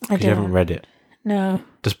about I because you haven't don't. read it. No.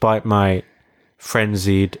 Despite my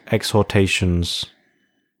frenzied exhortations,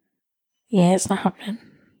 Yeah, it's not happening.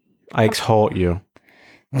 I exhort you.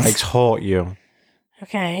 I exhort you.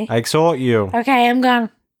 Okay. I exhort you. Okay, I'm gone.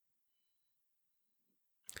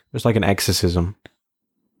 It's like an exorcism.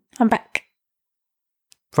 I'm back.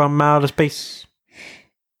 From outer space.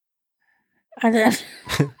 I don't.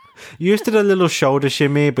 You just did a little shoulder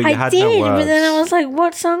shimmy, but you I had did, no words. but then I was like,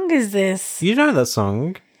 "What song is this?" You know that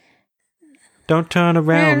song. Don't turn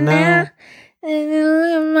around now.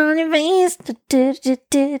 On your face.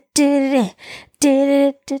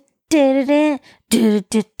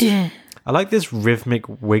 I like this rhythmic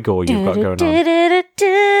wiggle you've got going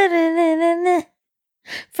on.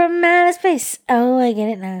 From outer space. Oh, I get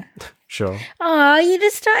it now. Sure. Oh, you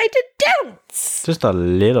just started to dance. Just a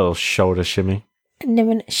little shoulder shimmy. And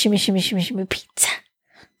then shimmy, shimmy, shimmy, shimmy, pizza.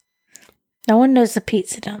 No one knows the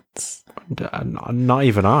pizza dance. Not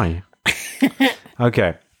even I.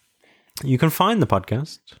 Okay. You can find the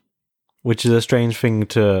podcast, which is a strange thing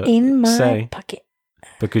to In my say pocket.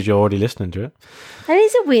 because you're already listening to it. That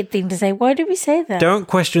is a weird thing to say. Why did we say that? Don't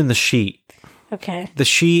question the sheet. Okay. The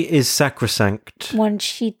sheet is sacrosanct. One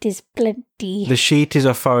sheet is plenty. The sheet is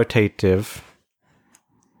authoritative.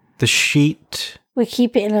 The sheet... We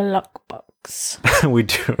keep it in a lockbox. We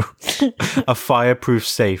do. A fireproof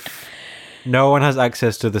safe. No one has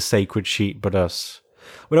access to the sacred sheet but us.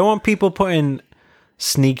 We don't want people putting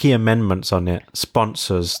sneaky amendments on it.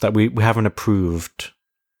 Sponsors that we haven't approved.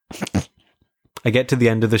 I get to the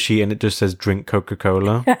end of the sheet and it just says drink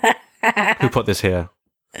Coca-Cola. Who put this here?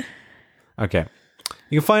 Okay.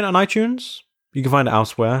 You can find it on iTunes. You can find it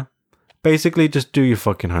elsewhere. Basically, just do your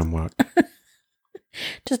fucking homework.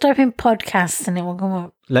 Just type in podcast and it will come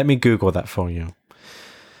up. Let me Google that for you.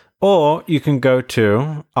 Or you can go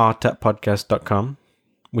to artatpodcast.com,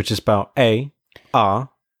 which is spelled A-R-T-A-T,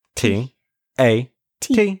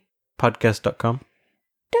 podcast.com,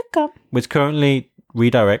 which currently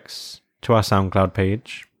redirects to our SoundCloud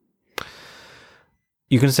page.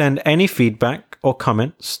 You can send any feedback or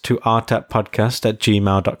comments to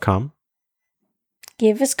artatpodcast@gmail.com.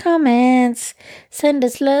 Give us comments. Send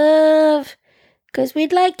us love. Because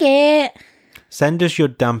we'd like it. Send us your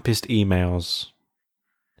dampest emails.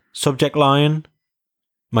 Subject line,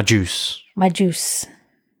 my juice. My juice.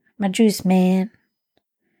 My juice, man.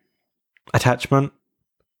 Attachment,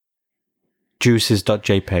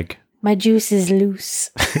 juices.jpg. My juice is loose.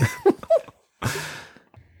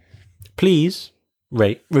 Please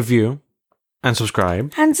rate, review, and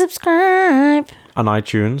subscribe And subscribe. on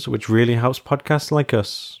iTunes, which really helps podcasts like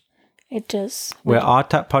us. It does. We're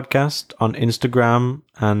RTAP Podcast on Instagram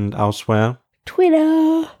and elsewhere.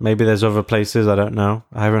 Twitter. Maybe there's other places, I don't know.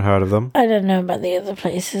 I haven't heard of them. I don't know about the other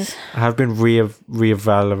places. I have been reassured.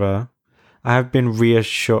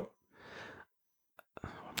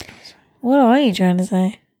 What are you trying to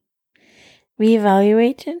say?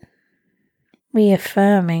 Reevaluating?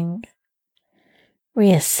 Reaffirming?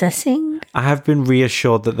 Reassessing? I have been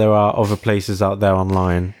reassured that there are other places out there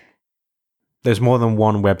online. There's more than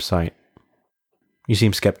one website. You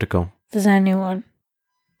seem skeptical. There's only one.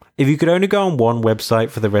 If you could only go on one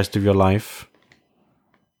website for the rest of your life,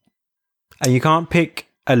 and you can't pick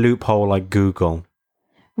a loophole like Google.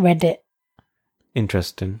 Reddit.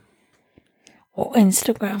 Interesting. Or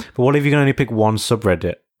Instagram. But what if you can only pick one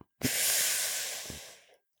subreddit?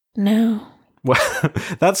 No. Well,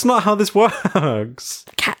 that's not how this works.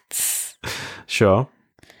 Cats. Sure.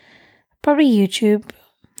 Probably YouTube.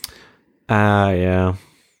 Yeah.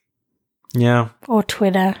 Yeah. Or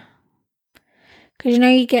Twitter. Because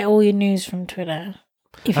you get all your news from Twitter.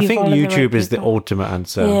 If I you think follow the YouTube right is the people. ultimate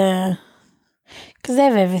answer. Yeah. Because they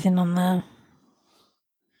have everything on there.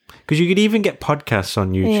 Because you could even get podcasts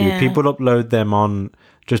on YouTube. Yeah. People upload them on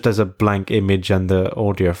just as a blank image and the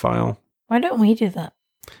audio file. Why don't we do that?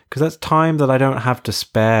 Because that's time that I don't have to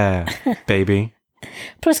spare, baby.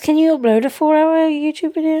 Plus, can you upload a 4-hour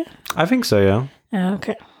YouTube video? I think so, yeah. Oh,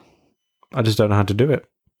 okay. I just don't know how to do it.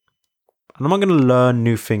 And I'm not going to learn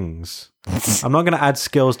new things. I'm not going to add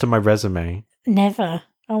skills to my resume. Never.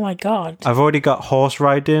 Oh my god. I've already got horse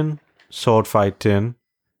riding, sword fighting,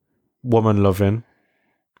 woman loving,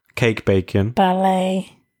 cake baking,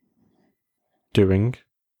 Ballet. doing.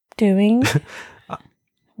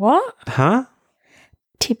 What? Huh?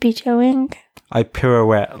 Tippy-toeing? I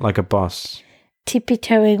pirouette like a boss.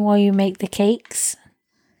 Tippy-toeing while you make the cakes?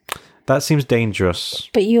 That seems dangerous.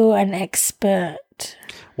 But you're an expert.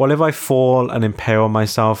 What if I fall and impale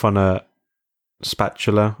myself on a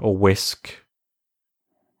spatula or whisk?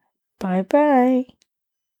 Bye-bye.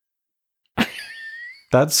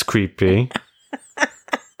 That's creepy.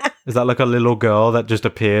 Is that like a little girl that just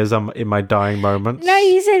appears in my dying moments? No,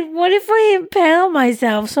 you said, what if I impale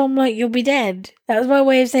myself? So I'm like, you'll be dead. That was my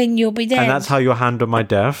way of saying you'll be dead. And that's how you'll handle my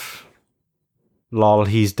death? Lol,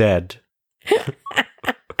 he's dead.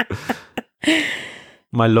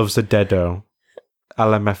 My love's a deado.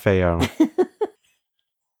 LMFAO.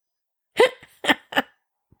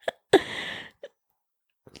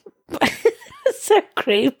 so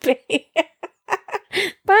creepy.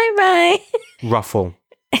 Bye-bye. Ruffle.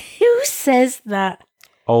 Who says that?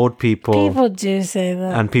 Old people. People do say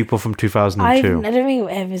that. And people from 2002. I don't think I've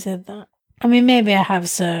ever said that. I mean, maybe I have,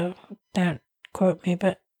 so don't quote me,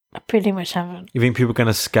 but I pretty much haven't. You think people are going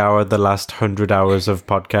to scour the last 100 hours of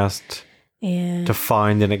podcast to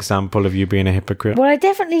find an example of you being a hypocrite? Well, I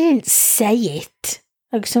definitely didn't say it.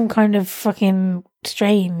 Like some kind of fucking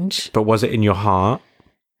strange. But was it in your heart?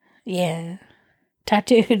 Yeah.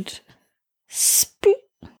 Tattooed. Spook.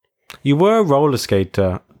 You were a roller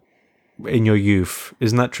skater in your youth.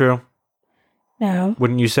 Isn't that true? No.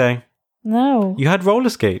 Wouldn't you say? No. You had roller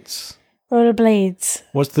skates. Rollerblades.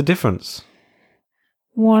 What's the difference?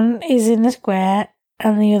 One is in a square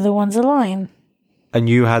and the other one's a line. And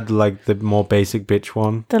you had like the more basic bitch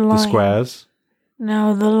one? The line. The squares?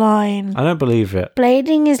 No, the line. I don't believe it.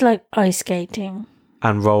 Blading is like ice skating.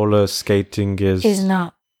 And roller skating is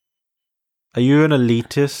not. Are you an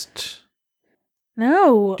elitist?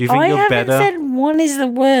 No. Do you think I you're haven't better? said one is the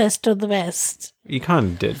worst or the best. You kind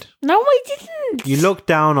of did. No, I didn't. You look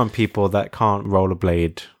down on people that can't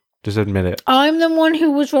rollerblade. Just admit it. I'm the one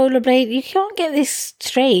who was rollerblade. You can't get this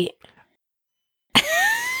straight.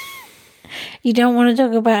 You don't want to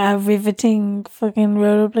talk about our riveting fucking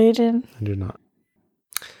rollerblading? I do not.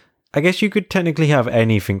 I guess you could technically have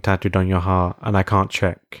anything tattooed on your heart, and I can't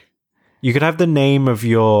check. You could have the name of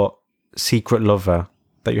your secret lover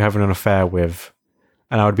that you're having an affair with,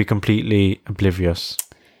 and I would be completely oblivious.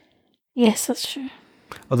 Yes, that's true.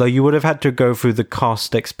 Although you would have had to go through the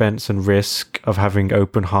cost, expense, and risk of having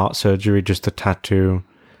open heart surgery just to tattoo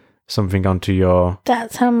something onto your...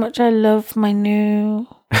 That's how much I love my new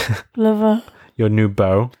lover. Your new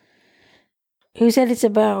bow. Who said it's a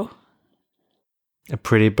bow? A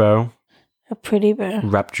pretty bow. A pretty bow.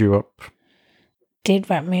 Wrapped you up. Did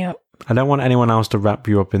wrap me up. I don't want anyone else to wrap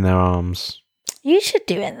you up in their arms. You should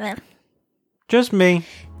do it then. Just me.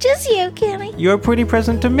 Just you, Kelly. You're a pretty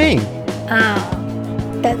present to me.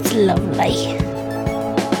 Oh, that's lovely.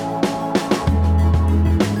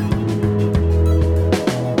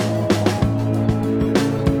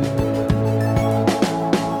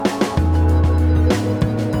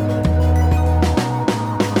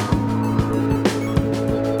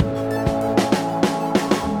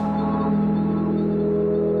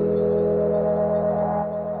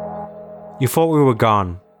 You thought we were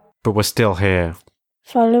gone, but we're still here.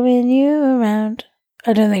 Following you around.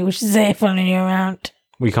 I don't think we should say following you around.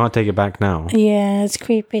 We can't take it back now. Yeah, it's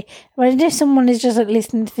creepy. Imagine if someone is just like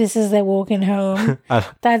listening to this as they're walking home.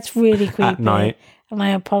 That's really creepy. At night. And I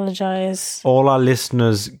apologise. All our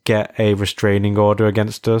listeners get a restraining order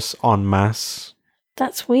against us en masse.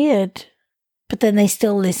 That's weird. But then they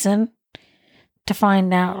still listen to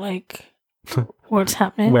find out, like, what's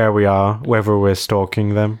happening. Where we are, whether we're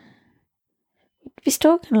stalking them. We're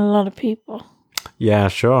stalking a lot of people. Yeah,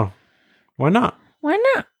 sure. Why not? Why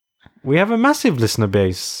not? We have a massive listener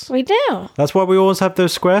base. We do. That's why we always have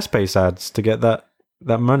those Squarespace ads to get that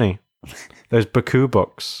money. Those Baku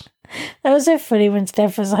books. That was so funny when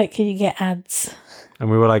Steph was like, can you get ads?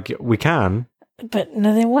 And we were like, we can. But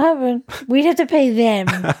nothing will happen. We'd have to pay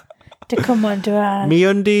them to come onto our...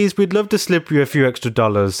 MeUndies, we'd love to slip you a few extra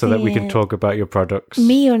dollars so that we can talk about your products.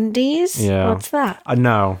 MeUndies? Yeah. What's that?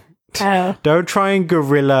 No. Oh. Don't try and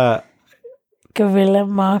guerrilla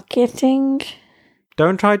marketing.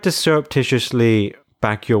 Don't try to surreptitiously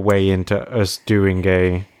back your way into us doing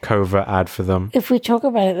a covert ad for them. If we talk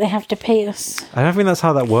about it, they have to pay us. I don't think that's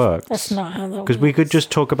how that works. That's not how that works. Because we could just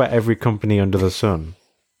talk about every company under the sun.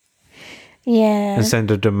 Yeah. And send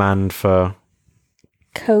a demand for...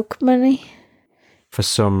 Coke money? For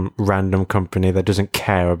some random company that doesn't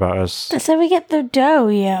care about us. That's how we get the dough,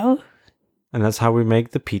 yo. And that's how we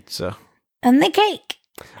make the pizza. And the cake.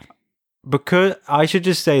 Because I should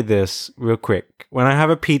just say this real quick. When I have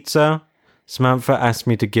a pizza, Samantha asked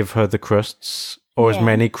me to give her the crusts, or as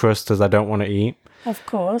many crusts as I don't want to eat. Of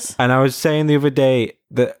course. And I was saying the other day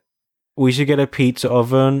that we should get a pizza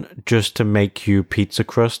oven just to make you pizza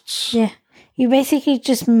crusts. Yeah. You basically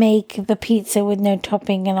just make the pizza with no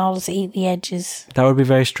topping and I'll just eat the edges. That would be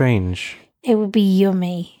very strange. It would be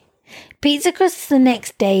yummy. Pizza crusts the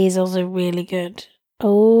next day is also really good.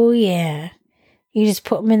 Oh, yeah. You just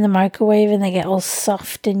put them in the microwave and they get all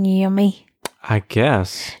soft and yummy. I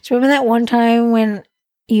guess. Do you remember that one time when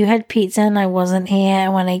you had pizza and I wasn't here,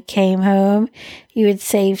 and when I came home, you had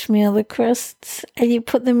saved me all the crusts and you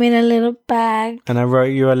put them in a little bag? And I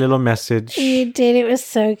wrote you a little message. You did. It was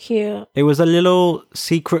so cute. It was a little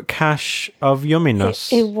secret cache of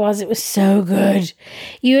yumminess. It was so good.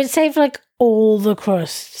 You had saved like all the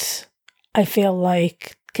crusts, I feel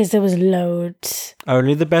like, because there was loads.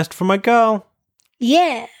 Only the best for my girl.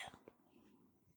 Yeah.